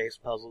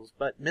sound-based puzzles,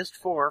 but Myst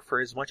 4,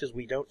 for as much as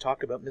we don't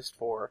talk about Myst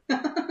 4,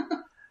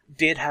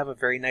 did have a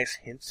very nice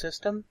hint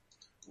system,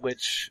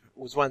 which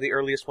was one of the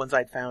earliest ones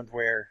I'd found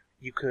where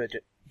you could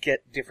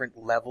get different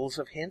levels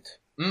of hint.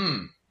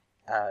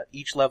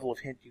 Each level of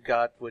hint you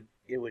got would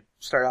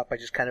start out by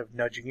just kind of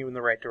nudging you in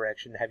the right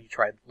direction. Have you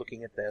tried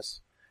looking at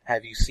this?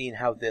 Have you seen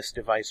how this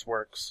device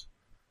works?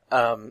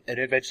 It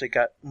eventually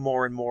got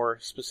more and more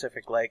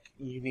specific, like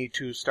you need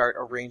to start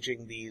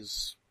arranging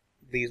these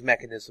these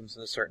mechanisms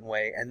in a certain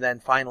way, and then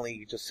finally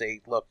you just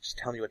say, look, just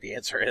tell me what the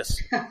answer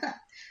is.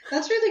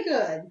 That's really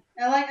good.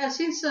 I've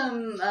seen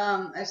some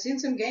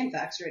game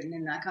facts written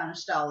in that kind of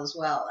style as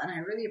well, and I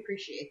really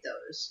appreciate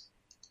those.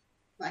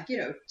 Like,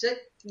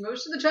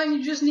 most of the time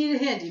you just need a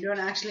hint. You don't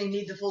actually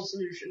need the full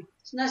solution.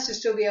 It's nice to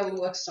still be able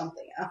to work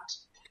something out.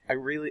 I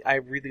really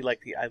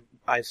like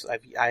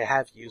I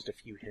have used a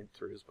few hint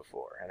throughs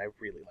before, and I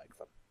really like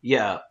them.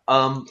 Yeah.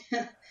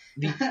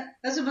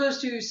 As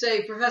opposed to,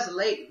 say, Professor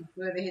Layton,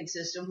 where the hint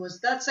system was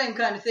that same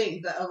kind of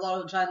thing, but a lot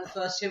of the time the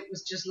first hint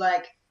was just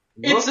like,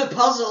 it's a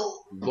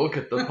puzzle. Look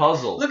at the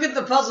puzzle. Look at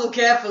the puzzle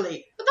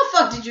carefully. What the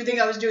fuck did you think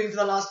I was doing for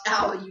the last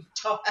hour, you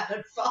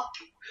top-hatted fuck?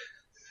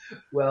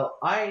 Well,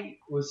 I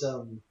was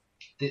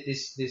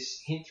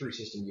this hint through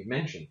system you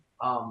mentioned.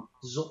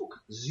 Zork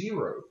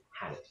Zero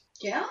had it.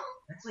 Yeah?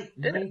 That's like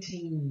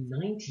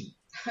 1990.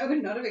 I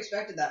would not have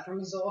expected that from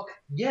a Zork.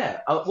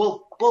 Yeah.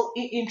 Well,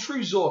 in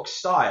true Zork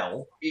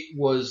style, it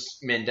was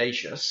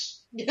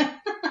mendacious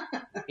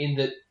in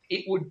that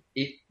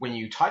when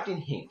you typed in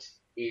hint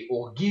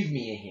or give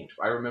me a hint.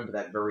 I remember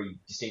that very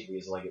distinctly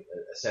as like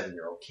a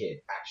 7-year-old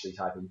kid actually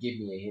typing "give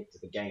me a hint" to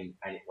the game,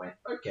 and it went,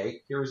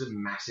 okay, here is a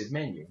massive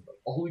menu. Like,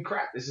 holy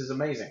crap, this is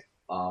amazing.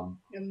 A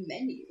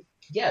menu?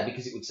 Yeah,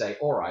 because it would say,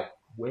 all right,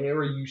 where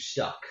are you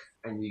stuck?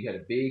 And you get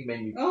a big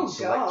menu to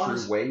select God.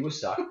 through where you were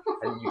stuck,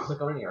 and you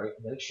click on an area,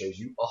 and then it shows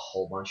you a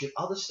whole bunch of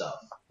other stuff.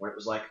 Where it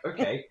was like,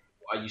 okay,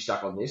 are you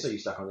stuck on this? Are you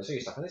stuck on this? Are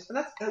you stuck on this? And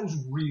that was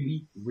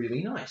really,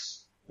 really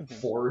nice.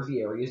 4 of the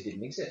areas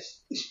didn't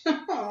exist.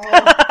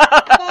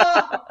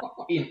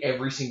 In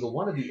every single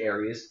one of the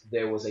areas,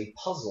 there was a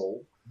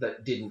puzzle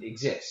that didn't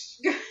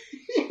exist.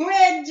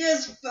 We're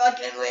just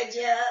fucking with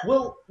you.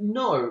 Well,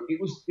 no, it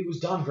was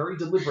done very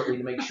deliberately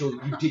to make sure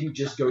that you didn't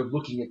just go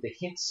looking at the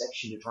hint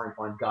section to try and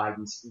find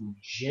guidance in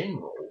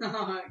general,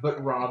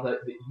 but rather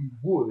that you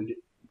would,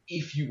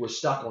 if you were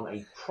stuck on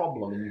a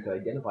problem and you could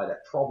identify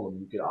that problem,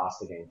 you could ask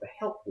the game for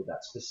help with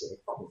that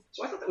specific problem.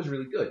 So I thought that was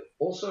really good.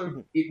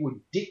 Also, it would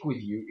dick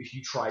with you if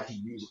you tried to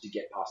use it to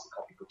get past the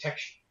copy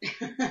protection.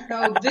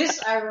 Oh, this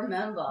I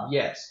remember.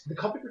 Yes, the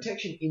copy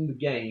protection in the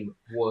game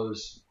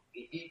was...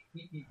 It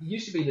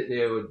used to be that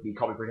there would be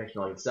copy protection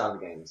like at the start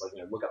of the game. It's like,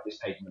 look up this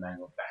page in the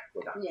manual at the back.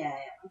 Look up. Yeah.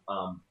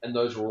 And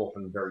those were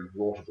often very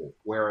rautable.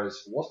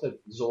 Whereas what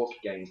Zork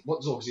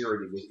Zero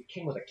did was it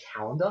came with a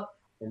calendar,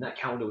 and that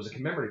calendar was a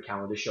commemorative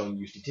calendar showing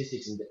you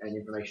statistics and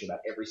information about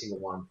every single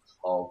one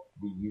of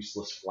the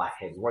useless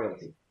Flathead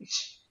royalty.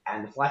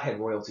 And the Flathead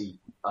royalty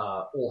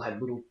all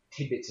had little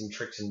tidbits and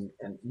tricks and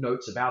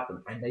notes about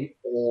them, and they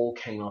all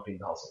came up in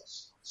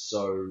puzzles.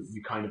 So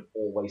you kind of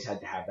always had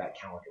to have that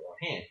calendar on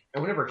hand.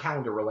 And whenever a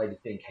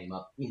calendar-related thing came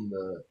up in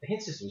the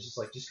hint system, it was just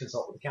like, just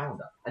consult with the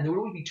calendar. And there would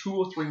only be 2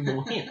 or 3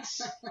 more hints.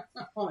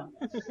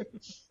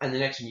 And the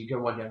next one, you go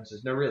one down and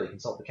says, no, really,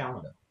 consult the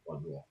calendar.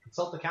 One more.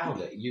 Consult the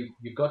calendar.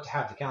 You've got to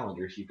have the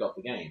calendar if you've got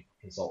the game.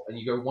 Consult. And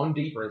you go one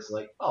deeper, it's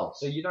like, oh,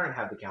 so you don't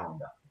have the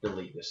calendar.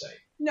 Delete your save.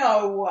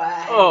 No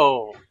way.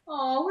 Oh,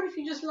 what if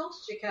you just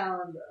lost your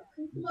calendar?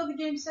 You can play the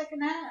game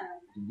secondhand.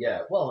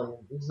 Yeah,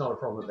 well, it's not a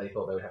problem that they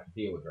thought they would have to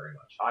deal with very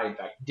much. I, in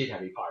fact, did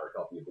have a pirate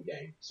copy of the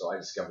game, so I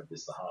discovered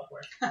this the hard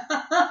way.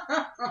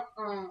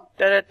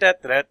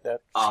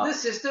 The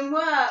system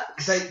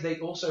works. They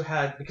also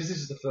had, because this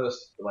is the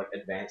first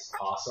advanced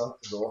parser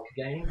Zork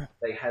game,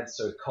 they had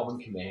common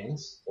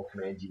commands, or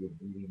commands you would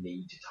really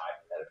need to type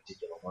at a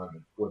particular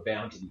moment, were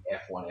bound to the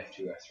F1,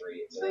 F2,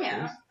 F3, etc. Oh,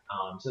 yeah.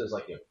 So there's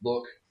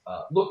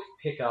look,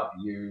 pick up,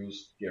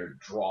 use,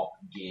 drop,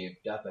 give,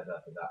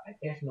 And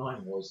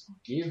F9 was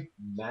give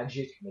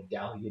magic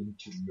medallion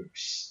to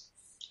Moose.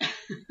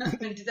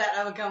 Did that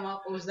ever come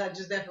up, or was that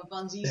just there for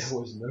funsies? There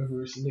was no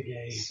Moose in the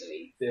game.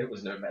 Sweet. There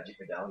was no magic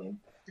medallion.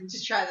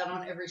 Just try that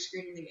on every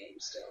screen in the game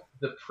still.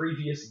 The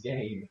previous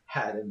game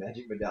had a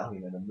magic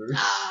medallion and a Moose.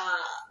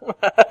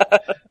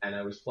 And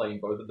I was playing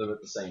both of them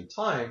at the same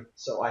time,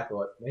 so I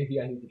thought,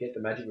 maybe I need to get the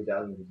magic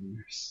medallion with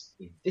Moose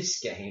in this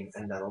game,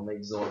 and that'll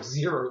make Zork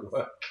Zero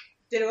work.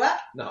 Did it work?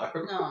 No.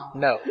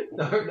 No.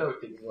 No,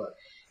 it didn't work.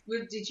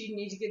 Did you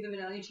need to give the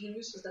medallion to the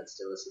Moose? Was that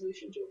still a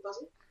solution to a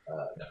puzzle?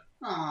 No.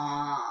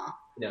 Aww.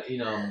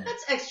 No,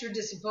 That's extra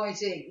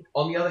disappointing.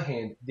 on the other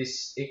hand,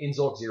 in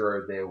Zork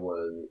Zero, there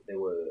were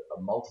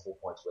multiple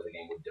points where the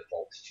game would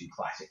default to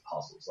classic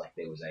puzzles. Like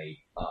there was a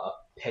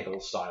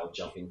Peggle-style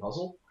jumping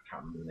puzzle. I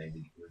can't remember the name of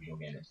the original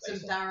game. It's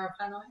based on. Tower of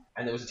Hanoi?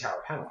 And there was a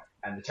Tower of Hanoi.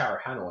 And the Tower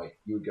of Hanoi,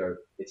 you would go,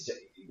 it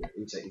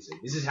would say,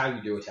 this is how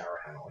you do a Tower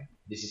of Hanoi.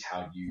 This is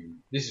how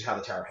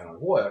the Tower of Hanoi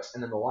works.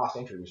 And then the last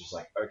entry was just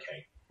like,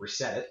 okay,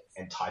 reset it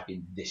and type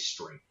in this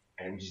string.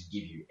 And it would just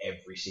give you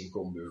every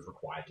single move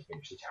required to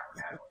finish the Tower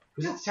of Hanoi.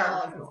 Because it's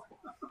Tower of Hanoi.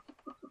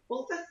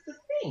 Well, that's the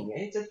thing.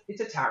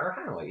 It's a Tower of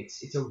Hanoi.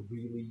 It's a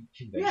really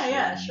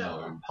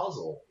conventional known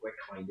puzzle. We're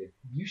kind of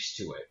used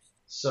to it.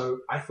 So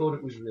I thought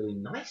it was really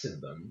nice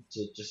of them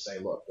to just say,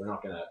 look, we're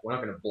not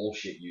gonna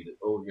bullshit you that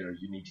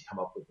you need to come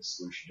up with the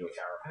solution to a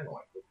Tower of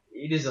Hanoi.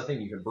 It is a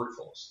thing you can brute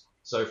force.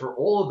 So for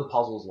all of the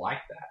puzzles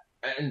like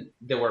that, and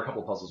there were a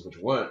couple of puzzles which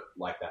weren't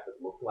like that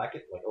looked like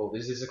it, like, oh,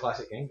 this is a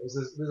classic game. There's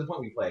a point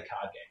where you play a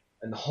card game,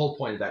 And the whole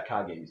point of that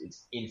card game is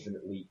it's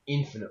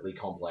infinitely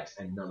complex,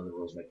 and none of the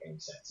rules make any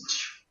sense.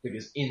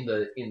 Because in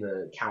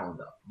the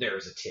calendar, there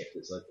is a tip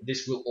that's like,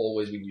 this will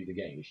always win you the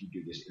game if you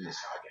do this in this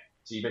card game.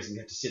 So you basically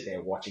have to sit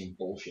there watching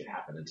bullshit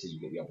happen until you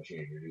get the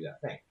opportunity to do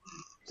that thing.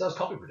 So that's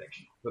copy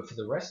protection. But for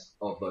the rest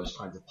of those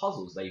kinds of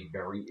puzzles, they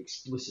very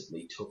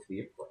explicitly took the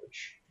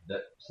approach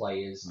that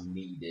players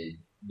needed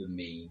the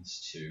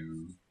means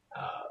to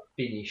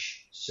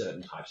finish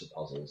certain types of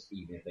puzzles,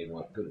 even if they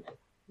weren't good at them,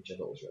 which I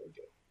thought was really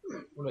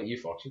good. What about you,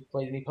 Fox? You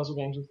played any puzzle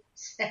games with?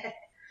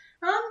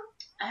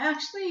 I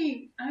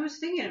was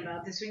thinking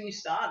about this when you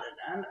started,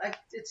 and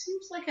it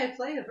seems like I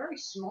played a very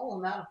small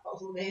amount of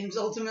puzzle games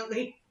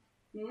ultimately.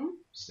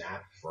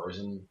 Snap,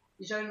 Frozen.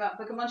 You're talking about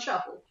Pokemon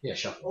Shuffle? Yeah,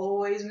 Shuffle.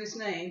 Always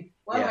misnamed.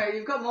 Well, Yeah.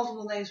 you've got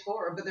multiple names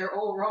for it, but they're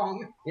all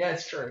wrong. Yeah,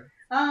 it's true.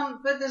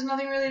 But there's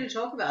nothing really to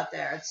talk about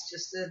there. It's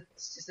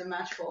just a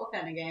match 4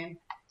 kind of game.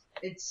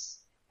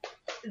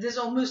 There's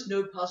almost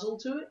no puzzle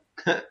to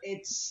it.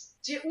 It's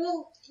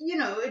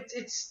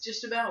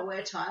just about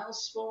where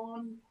tiles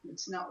spawn.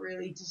 It's not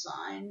really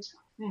designed.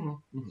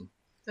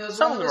 So it's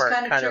Some one of that them was are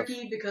kind of kind of-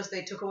 tricky because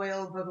they took away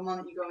all the Pokemon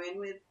that you go in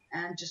with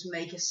and just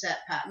make a set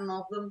pattern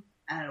of them,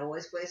 and it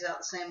always plays out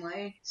the same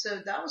way. So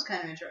that was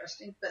kind of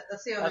interesting, but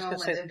that's the I only was one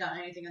gonna where say- they've done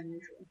anything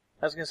unusual.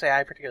 I was gonna say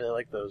I particularly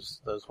like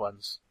those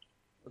ones.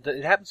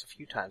 It happens a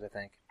few times, I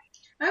think.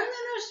 I only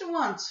noticed it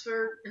once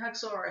for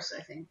Haxorus,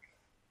 I think.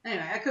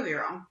 Anyway, I could be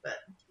wrong, but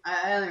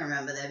I only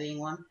remember there being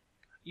one.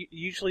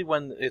 Usually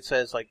when it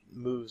says like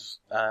moves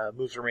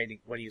remaining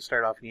when you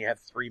start off and you have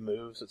 3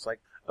 moves, it's like,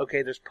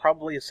 okay, there's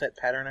probably a set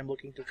pattern I'm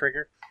looking to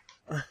trigger.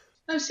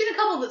 I've seen a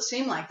couple that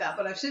seem like that,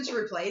 but I've since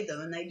replayed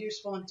them, and they do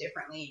spawn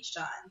differently each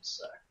time,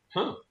 so...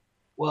 Huh.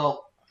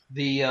 Well,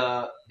 the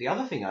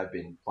other thing I've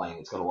been playing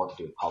that's got a lot to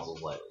do with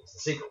puzzles lately is the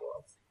Secret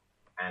World.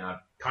 And I've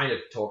kind of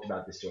talked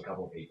about this to a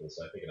couple of people,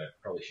 so I figured I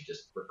probably should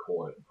just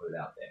record it and put it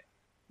out there.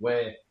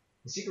 Where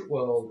the Secret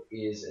World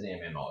is an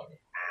MMO,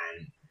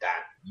 and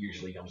that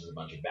usually comes with a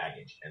bunch of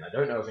baggage. And I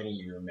don't know if any of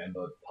you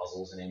remember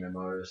puzzles in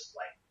MMOs,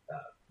 like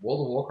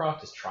World of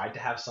Warcraft has tried to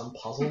have some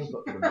puzzles,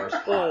 but for the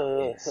most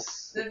part,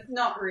 it's... They're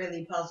not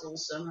really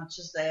puzzles so much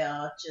as they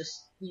are just,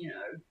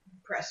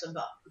 press a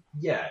button.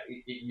 Yeah,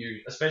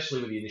 you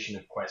especially with the addition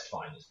of quest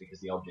finders, because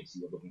the objects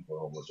you were looking for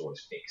are almost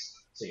always fixed.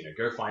 So,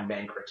 go find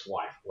Mancrick's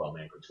wife. Well,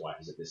 Mancrick's wife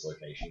is at this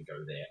location.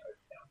 Go there.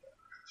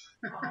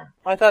 Found her.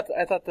 I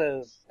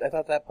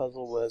thought that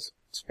puzzle was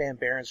spam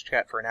Baron's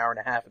chat for an hour and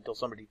a half until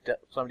somebody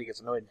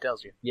gets annoyed and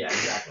tells you. Yeah,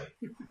 exactly.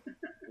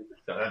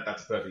 So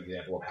that's a perfect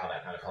example of how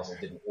that kind of puzzle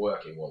didn't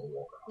work in World of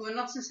Warcraft. Well,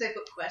 not since they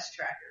put Quest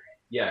Tracker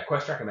Yeah,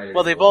 Quest Tracker made it.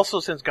 Well, they've also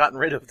since gotten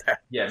rid of that.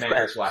 Yeah, aspect,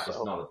 Mancrick's wife is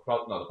so- not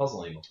a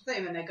puzzle anymore. in.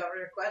 They even they got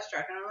rid of Quest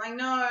Tracker, and I'm like,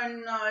 no,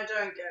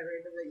 don't get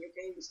rid of it. Your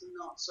game is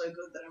not so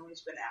good that I want to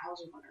spend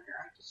hours wandering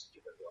around to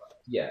stupid work.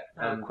 Yeah,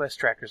 Quest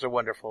trackers are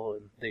wonderful,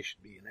 and they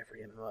should be in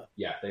every MMO.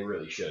 yeah, they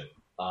really should.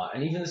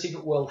 And even the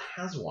Secret World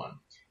has one.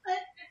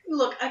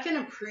 Look, I can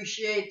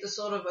appreciate the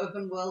sort of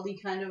open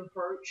worldy kind of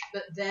approach,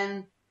 but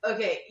then,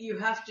 okay, you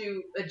have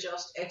to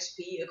adjust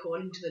XP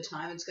according to the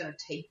time it's going to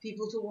take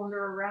people to wander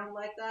around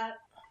like that.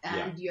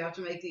 And you have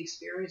to make the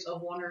experience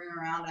of wandering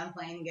around and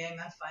playing the game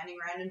and finding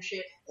random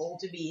shit all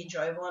to be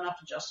enjoyable enough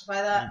to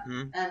justify that.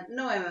 Mm-hmm. And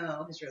no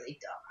MMO has really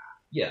done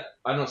Yeah,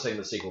 I'm not saying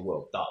the Secret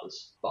World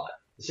does, but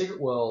the Secret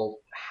World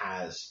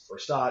has, for a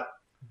start,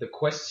 the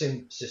quest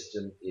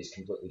system is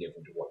completely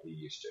different to what you're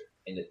used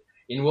to.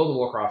 In World of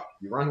Warcraft,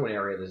 you run to an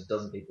area, there's a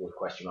dozen people with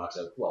question marks,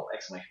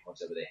 exclamation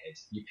points over their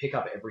heads. You pick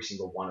up every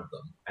single one of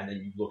them, and then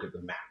you look at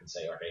the map and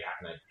say, okay,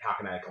 how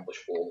can I accomplish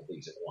all of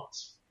these at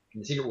once? In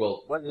the Secret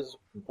World,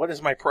 What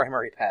is my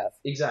primary path?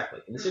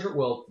 exactly. In the Secret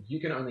World, you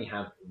can only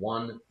have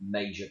one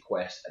major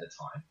quest at a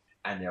time,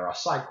 and there are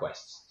side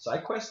quests.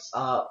 Side quests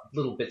are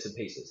little bits and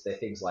pieces. They're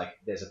things like,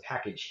 there's a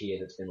package here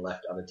that's been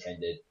left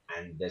unattended,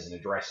 and there's an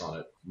address on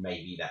it.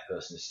 Maybe that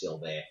person is still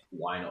there.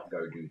 Why not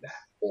go do that?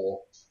 Or,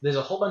 there's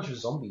a whole bunch of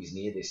zombies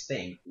near this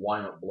thing.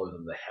 Why not blow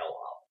them the hell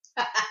up?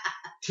 that.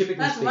 Typically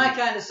That's speaking, my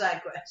kind of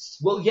side quest.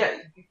 well, yeah,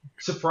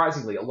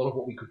 surprisingly, a lot of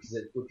what we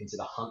would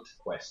consider hunt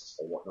quests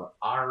or whatnot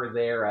are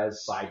there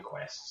as side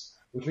quests.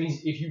 Which means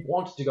if you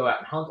want to go out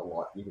and hunt a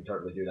lot, you can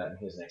totally do that, and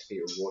here's an XP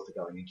reward for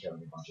going and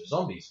killing a bunch of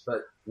zombies.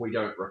 But we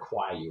don't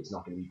require you; it's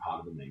not going to be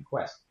part of the main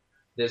quest.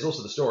 There's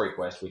also the story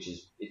quest, which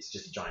is it's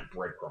just a giant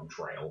breadcrumb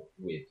trail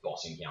with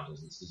boss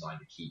encounters that's designed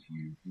to keep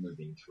you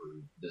moving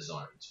through the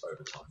zones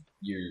over time.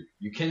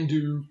 You can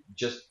do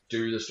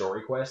the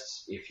story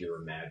quests if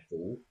you're a mad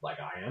fool like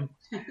I am,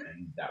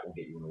 and that will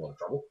get you in a lot of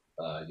trouble.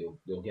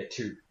 You'll get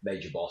 2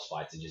 major boss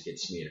fights and just get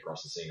smeared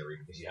across the scenery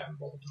because you haven't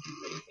bothered to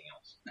do anything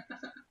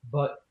else.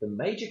 But the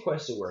major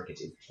quests are where it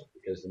gets interesting,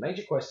 because the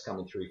major quests come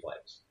in 3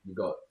 flavors. You've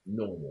got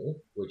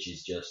normal, which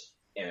is just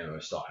MMO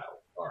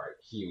style. Alright,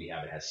 here we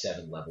have it has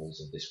 7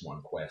 levels of this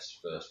one quest.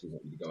 First, we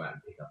want you to go out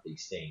and pick up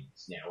these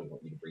things. Now we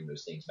want you to bring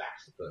those things back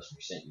to the person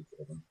who sent you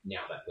for them.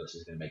 Now that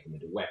person is going to make them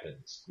into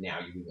weapons. Now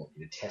we want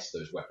you to test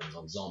those weapons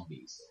on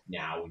zombies.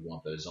 Now we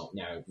want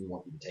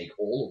you to take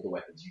all of the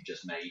weapons you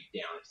just made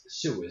down into the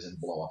sewers and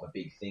blow up a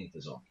big thing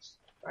for zombies.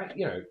 right?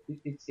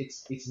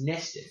 It's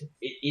nested.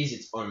 It is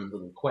its own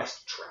little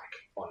quest track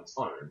on its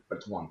own, but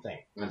it's one thing,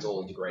 and it's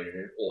all integrated,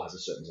 and it all has a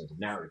certain sense of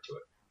narrative to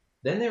it.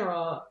 Then there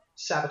are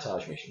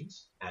sabotage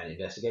missions and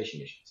investigation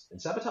missions.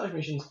 And sabotage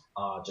missions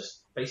are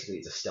just basically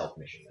it's a stealth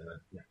mission,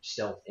 and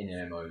stealth in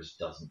MMOs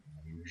doesn't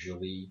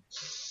usually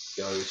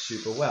go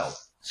super well.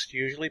 It's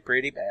usually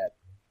pretty bad.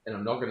 And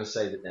I'm not going to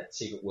say that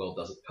Secret World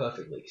does it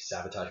perfectly.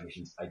 Sabotage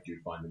missions, I do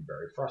find them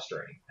very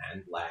frustrating,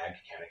 and lag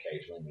can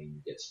occasionally mean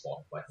you get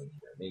spotted by things you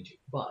don't need to.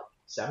 But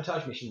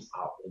sabotage missions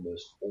are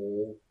almost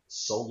all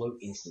solo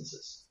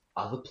instances.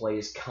 Other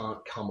players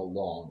can't come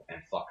along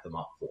and fuck them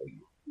up for you.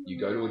 You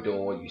go to a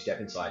door, you step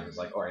inside, and it's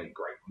like, all right,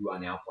 great, you are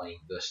now playing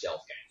the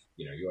stealth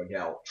game. You are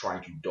now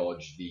trying to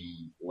dodge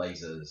the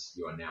lasers.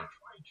 You are now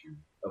trying to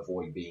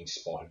avoid being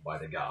spotted by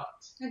the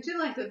guards. I do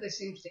like that they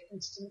seem to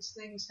instance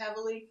things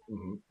heavily.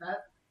 Mm-hmm.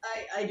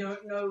 I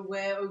don't know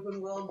where open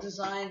world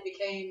design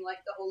became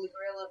like the holy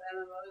grail of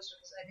MMOs,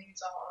 because I think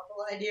it's a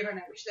horrible idea and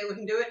I wish they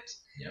wouldn't do it.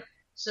 Yep.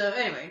 So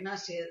anyway,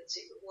 nice to hear that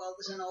Secret World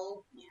isn't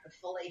all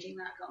folating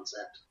that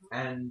concept.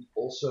 And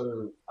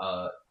also,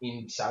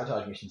 in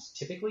sabotage missions,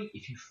 typically,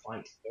 if you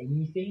fight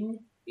anything,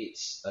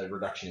 it's a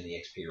reduction in the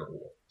XP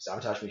reward.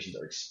 Sabotage missions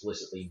are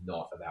explicitly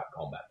not about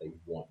combat. They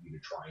want you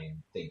to try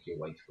and think your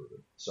way through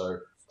them. So,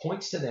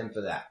 points to them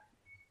for that.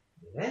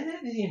 Then there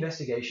are the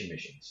investigation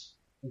missions,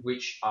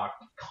 which are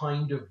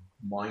kind of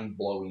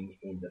mind-blowing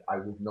in that I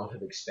would not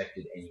have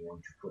expected anyone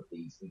to put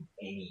these in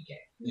any game.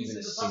 These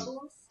are the puzzle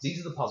ones? These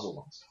are the puzzle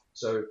ones.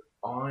 So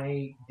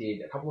I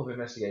did a couple of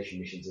investigation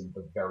missions in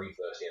the very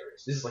first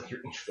areas. This is like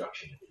your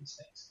introduction to these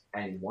things.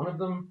 And in one of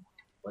them,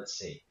 let's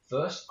see,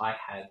 first I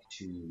had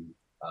to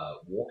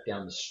walk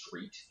down the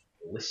street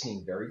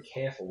listening very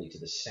carefully to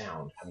the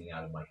sound coming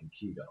out of my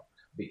computer,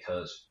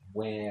 because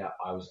where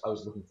I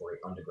was looking for an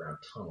underground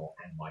tunnel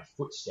and my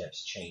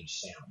footsteps changed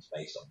sounds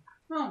based on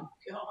that. Oh,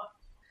 God.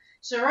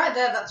 So right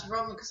there, that's a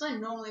problem, because I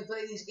normally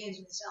play these games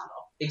with the sound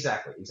off.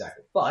 Exactly.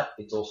 But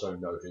it's also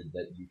noted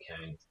that you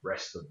can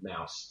rest the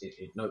mouse.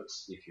 It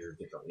notes if you're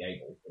differently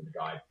able in the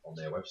guide on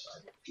their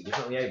website. If you're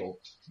differently able,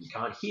 you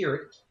can't hear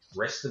it,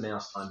 rest the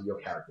mouse under your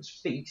character's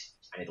feet,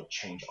 and it'll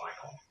change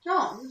icon.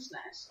 Oh, that's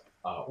nice.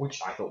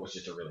 Which I thought was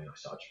just a really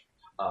nice touch.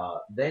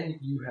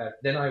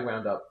 Then I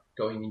wound up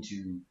going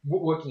into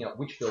working out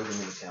which building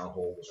in the town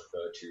hall was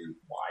referred to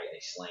by a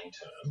slang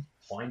term,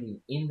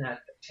 finding in that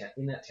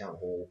town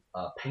hall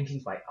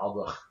paintings by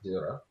Albrecht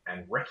Dürer,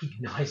 and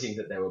recognizing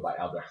that they were by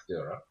Albrecht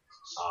Dürer.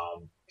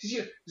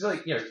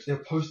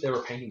 Because there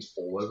were paintings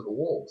all over the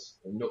walls.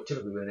 And not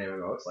typically with an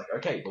MMO, it's like,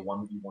 okay, the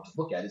one that you want to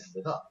look at is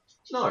lit up.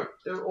 No,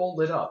 they're all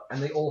lit up,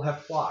 and they all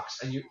have plaques,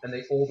 and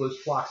all those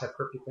plaques have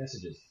cryptic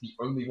messages. The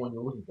only one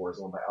you're looking for is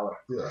the one by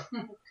Albrecht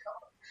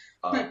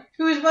Dürer.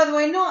 Who is, by the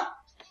way, not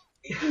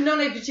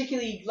a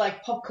particularly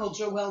pop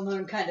culture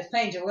well-known kind of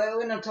painter.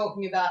 We're not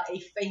talking about a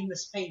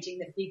famous painting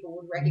that people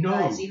would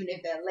recognize, even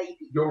if they're late.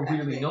 You're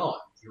really not.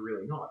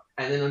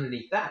 And then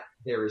underneath that,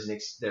 there is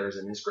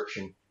an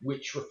inscription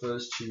which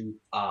refers to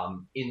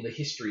in the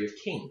history of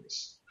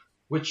kings,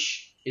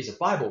 which is a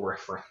Bible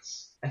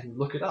reference. And you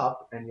look it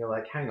up, and you're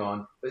like, hang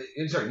on.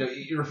 Sorry, no,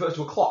 it refers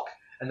to a clock.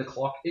 And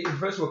it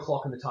refers to a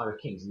clock in the time of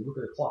kings. And you look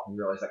at a clock, and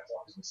you realize that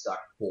clock has been stuck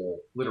for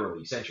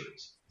literally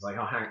centuries. It's like,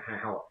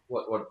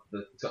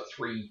 it's got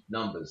 3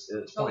 numbers.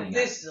 It's funny.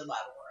 This is a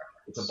Bible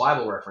reference. It's a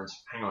Bible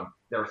reference. Hang on.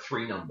 There are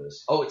 3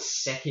 numbers. Oh,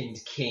 it's 2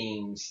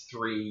 Kings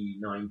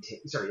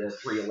 3:19. Sorry,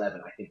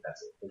 3:11. I think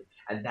that's it.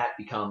 And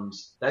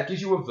that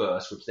gives you a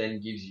verse, which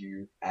then gives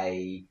you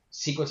a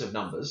sequence of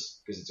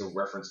numbers, because it's a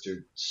reference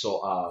to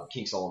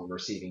King Solomon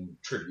receiving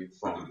tribute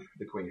from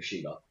the Queen of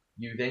Sheba.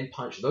 You then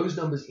punch those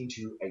numbers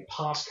into a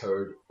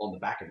passcode on the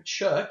back of a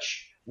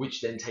church, which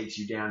then takes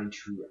you down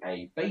into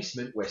a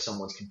basement where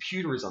someone's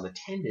computer is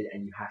unattended,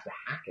 and you have to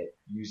hack it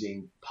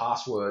using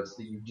passwords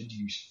that you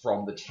deduce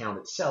from the town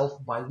itself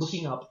by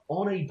looking up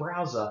on a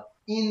browser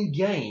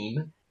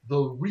in-game the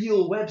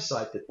real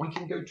website that we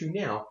can go to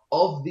now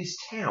of this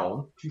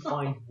town to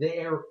find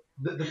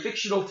the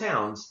fictional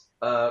town's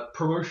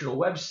promotional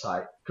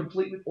website,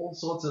 complete with all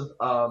sorts of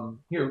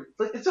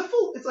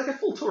it's like a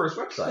full tourist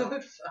website.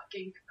 Good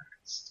fucking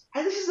Christ.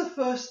 And this is the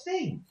first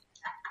thing.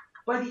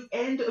 By the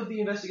end of the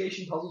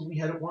investigation puzzles we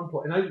had at one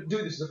point, and I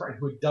do this with a friend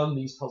who had done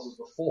these puzzles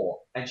before,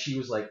 and she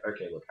was like,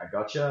 okay, look, I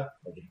gotcha.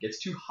 Like, if it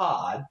gets too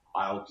hard,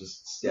 I'll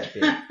just step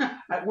in.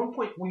 At one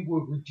point, we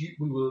were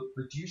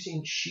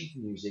reducing sheet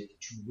music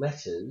to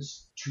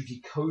letters to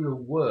decode a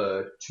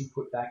word to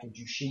put back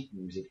into sheet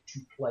music to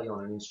play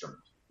on an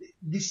instrument.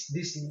 This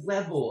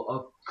level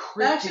of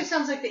cryptic... That actually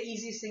sounds like the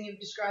easiest thing you've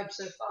described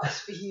so far,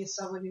 speaking as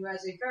someone who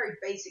has a very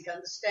basic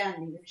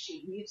understanding of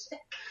sheet music.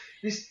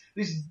 This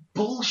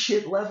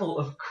bullshit level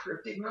of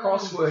cryptic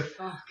crossword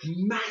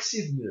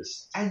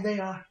massiveness, and they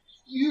are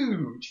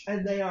huge,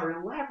 and they are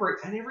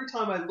elaborate, and every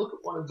time I look at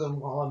one of them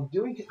while I'm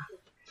doing it,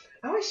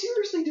 am I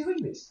seriously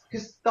doing this?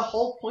 Because the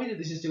whole point of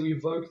this is to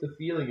evoke the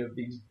feeling of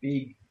these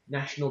big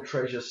National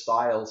Treasure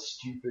style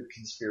stupid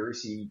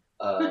conspiracy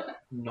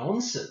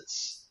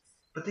nonsense.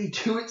 But they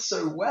do it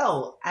so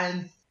well,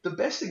 and the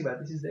best thing about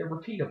this is they're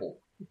repeatable.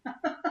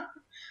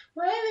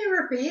 Why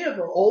are they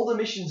repeatable? All the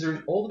missions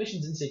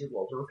in Secret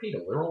World are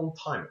repeatable. They're all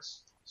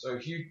timers. So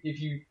if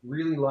you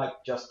really like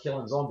just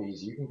killing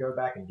zombies, you can go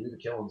back and do the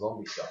killing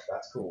zombie stuff.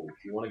 That's cool.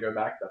 If you want to go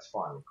back, that's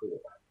fine. We're cool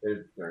with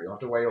that. You don't have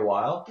to wait a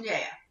while. Yeah.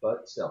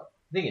 But still,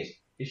 the thing is,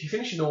 if you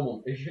finish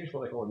what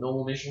they call a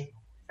normal mission,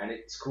 and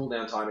its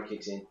cooldown timer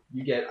kicks in,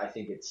 you get, I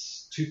think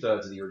it's 2/3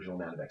 of the original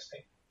amount of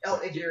XP. Oh,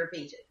 if you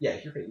repeat it. Yeah,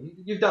 if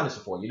you've done this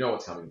before, you know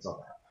what's coming. It's not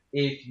bad.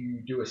 If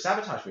you do a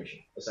sabotage mission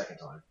a second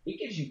time, it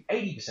gives you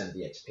 80% of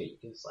the XP.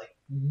 Because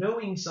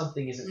knowing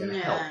something isn't going to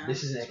help.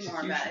 This is an it's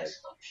more about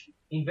execution. execution.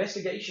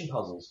 Investigation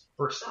puzzles,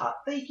 for a start,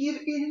 they give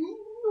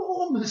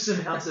enormous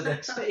amounts of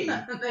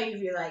XP. They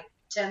give you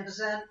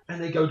 10%.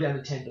 And they go down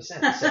to 10%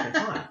 the second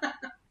time.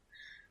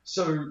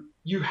 So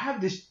you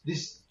have this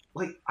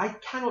I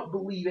cannot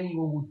believe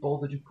anyone would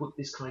bother to put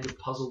this kind of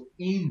puzzle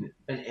in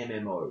an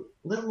MMO,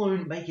 let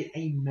alone make it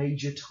a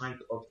major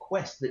type of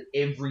quest that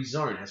every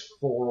zone has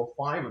 4 or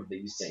 5 of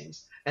these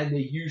things, and they're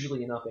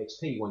usually enough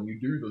XP when you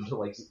do them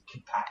to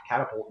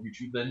catapult you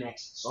to the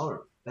next zone.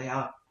 They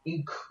are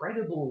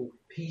incredible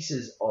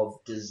pieces of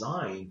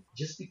design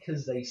just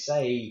because they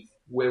say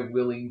we're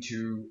willing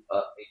to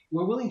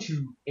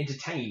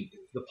entertain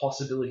the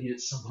possibility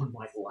that someone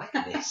might like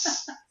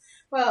this.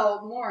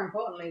 Well, more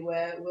importantly,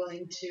 we're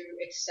willing to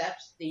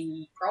accept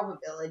the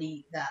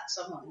probability that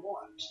someone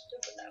won't do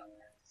it that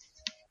way.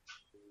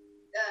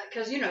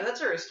 Because, that's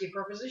a risky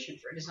proposition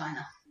for a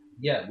designer.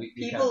 Yeah,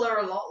 people are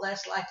a lot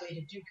less likely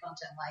to do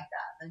content like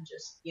that than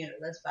just,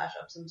 let's bash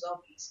up some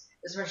zombies.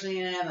 Especially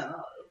in an MMO.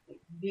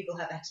 People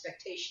have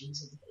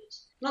expectations of it.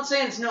 I'm not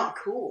saying it's not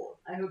cool.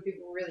 I hope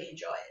people really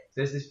enjoy it.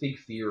 There's this big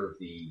fear of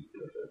the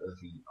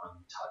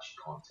untouched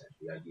content,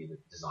 the idea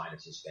that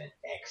designers have spent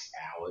X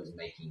hours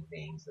making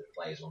things that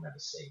players will never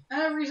see.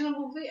 And a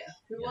reasonable fear.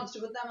 Who wants to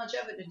put that much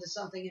effort into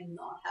something and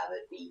not have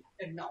it be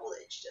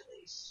acknowledged, at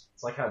least?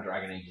 It's like how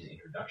Dragon Age's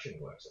introduction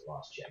works at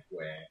Last Check,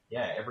 where,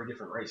 every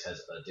different race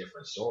has a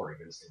different story,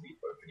 but it's going to be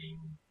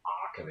opening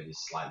arc of it is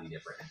slightly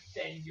different, and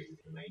then you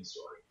get the main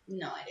story.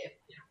 No idea.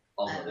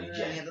 Ultimately,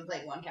 I've only ever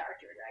played one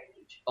character in Dragon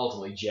Age.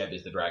 Ultimately, Jeb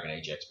is the Dragon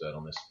Age expert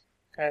on this.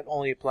 It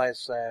only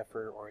applies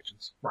for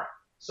Origins. Right.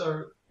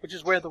 So, which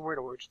is where the word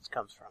Origins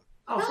comes from.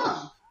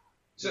 Oh.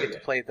 So you get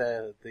to play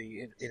the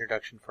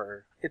introduction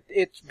for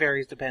it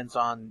varies, depends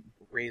on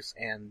race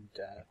and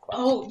class.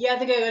 Oh yeah, I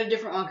think I got a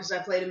different one because I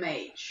played a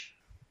mage.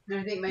 And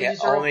I think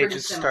mages are all pretty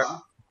similar.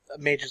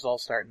 Mages all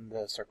start in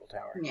the Circle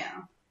Tower.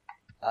 Yeah.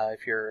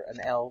 If you're an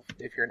elf,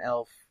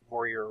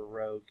 warrior, or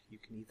rogue, you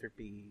can either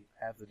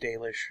have the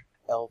Dalish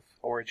elf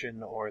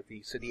origin or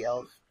the city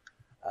elf.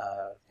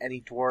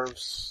 Any dwarves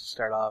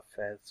start off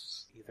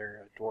as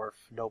either a dwarf,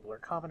 noble, or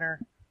commoner,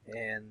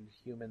 and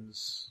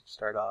humans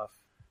start off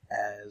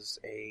as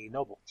a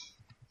noble.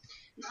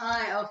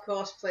 I, of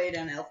course, played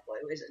an elf boy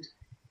wizard.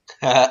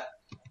 That's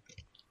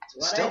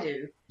what I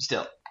do.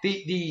 Still,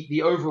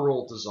 the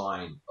overall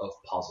design of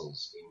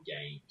puzzles in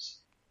games,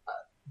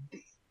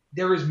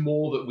 there is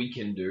more that we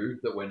can do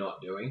that we're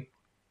not doing,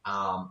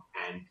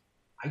 and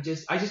I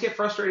just get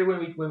frustrated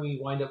when we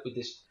wind up with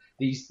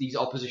these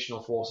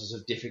oppositional forces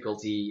of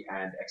difficulty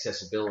and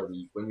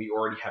accessibility when we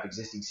already have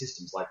existing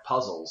systems like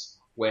puzzles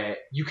where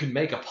you can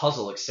make a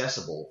puzzle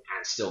accessible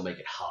and still make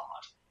it hard.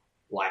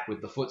 Like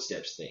with the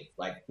footsteps thing.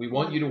 Like we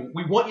want you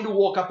to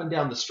walk up and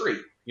down the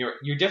street.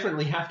 You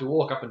definitely have to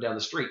walk up and down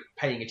the street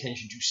paying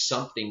attention to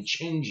something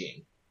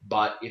changing.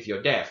 But if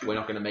you're deaf, we're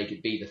not going to make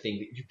it be the thing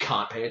that you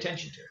can't pay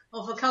attention to.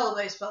 Well, for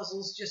color-based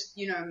puzzles, just,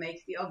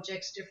 make the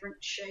objects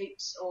different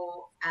shapes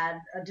or add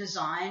a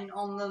design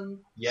on them.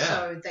 Yeah.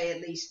 So they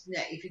at least,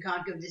 if you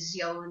can't go this is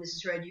yellow and this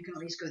is red, you can at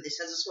least go this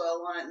has a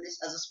swirl on it and this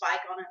has a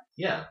spike on it.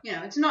 Yeah.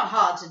 It's not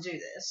hard to do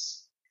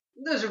this.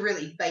 Those are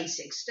really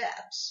basic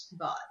steps,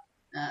 but,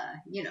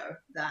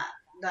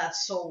 that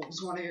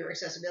solves one of your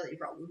accessibility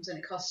problems and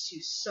it costs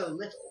you so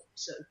little.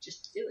 So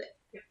just do it.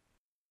 Yeah.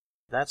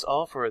 That's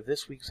all for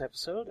this week's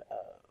episode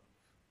of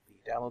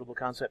the Downloadable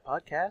Concept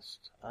Podcast.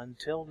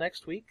 Until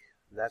next week,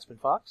 that's been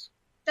Fox.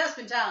 That's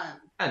been Talon.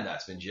 And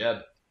that's been Jeb.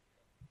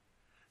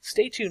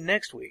 Stay tuned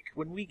next week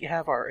when we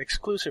have our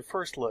exclusive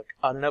first look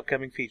on an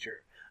upcoming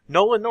feature.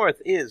 Nolan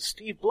North is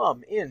Steve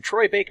Blum in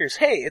Troy Baker's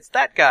Hey, It's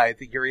That Guy,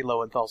 the Yuri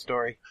Lowenthal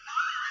story.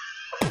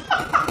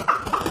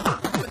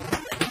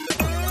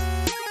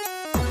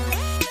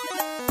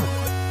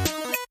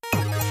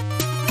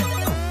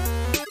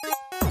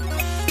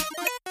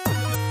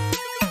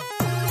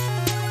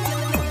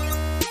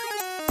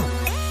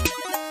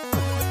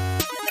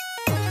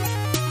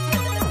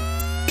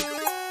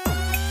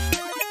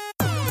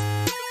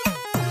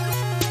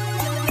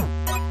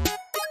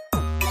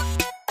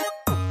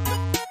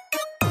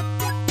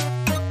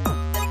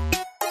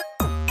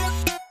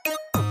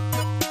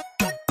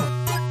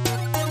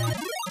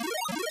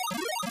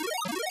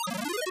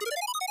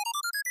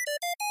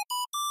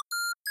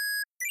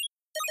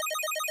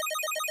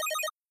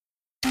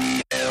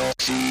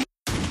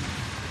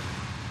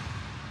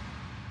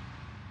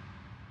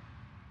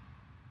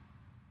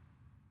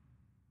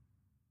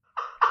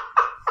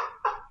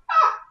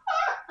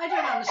 I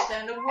don't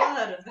understand a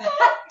word of that.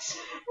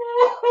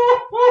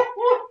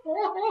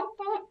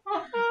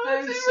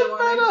 I'm so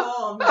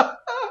uninformed.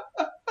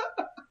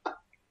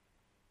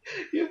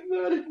 You've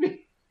murdered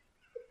me.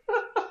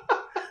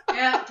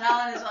 Yeah,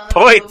 Talon is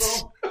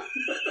Points. unavailable.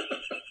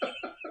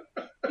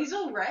 He's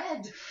all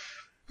red.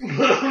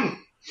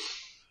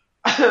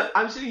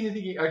 I'm sitting here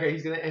thinking, okay,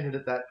 he's going to end it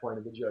at that point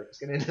of the joke. He's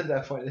going to end it at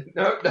that point.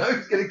 No,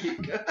 he's going to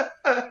keep going.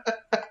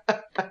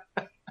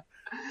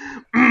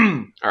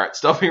 Alright,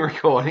 stopping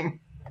recording.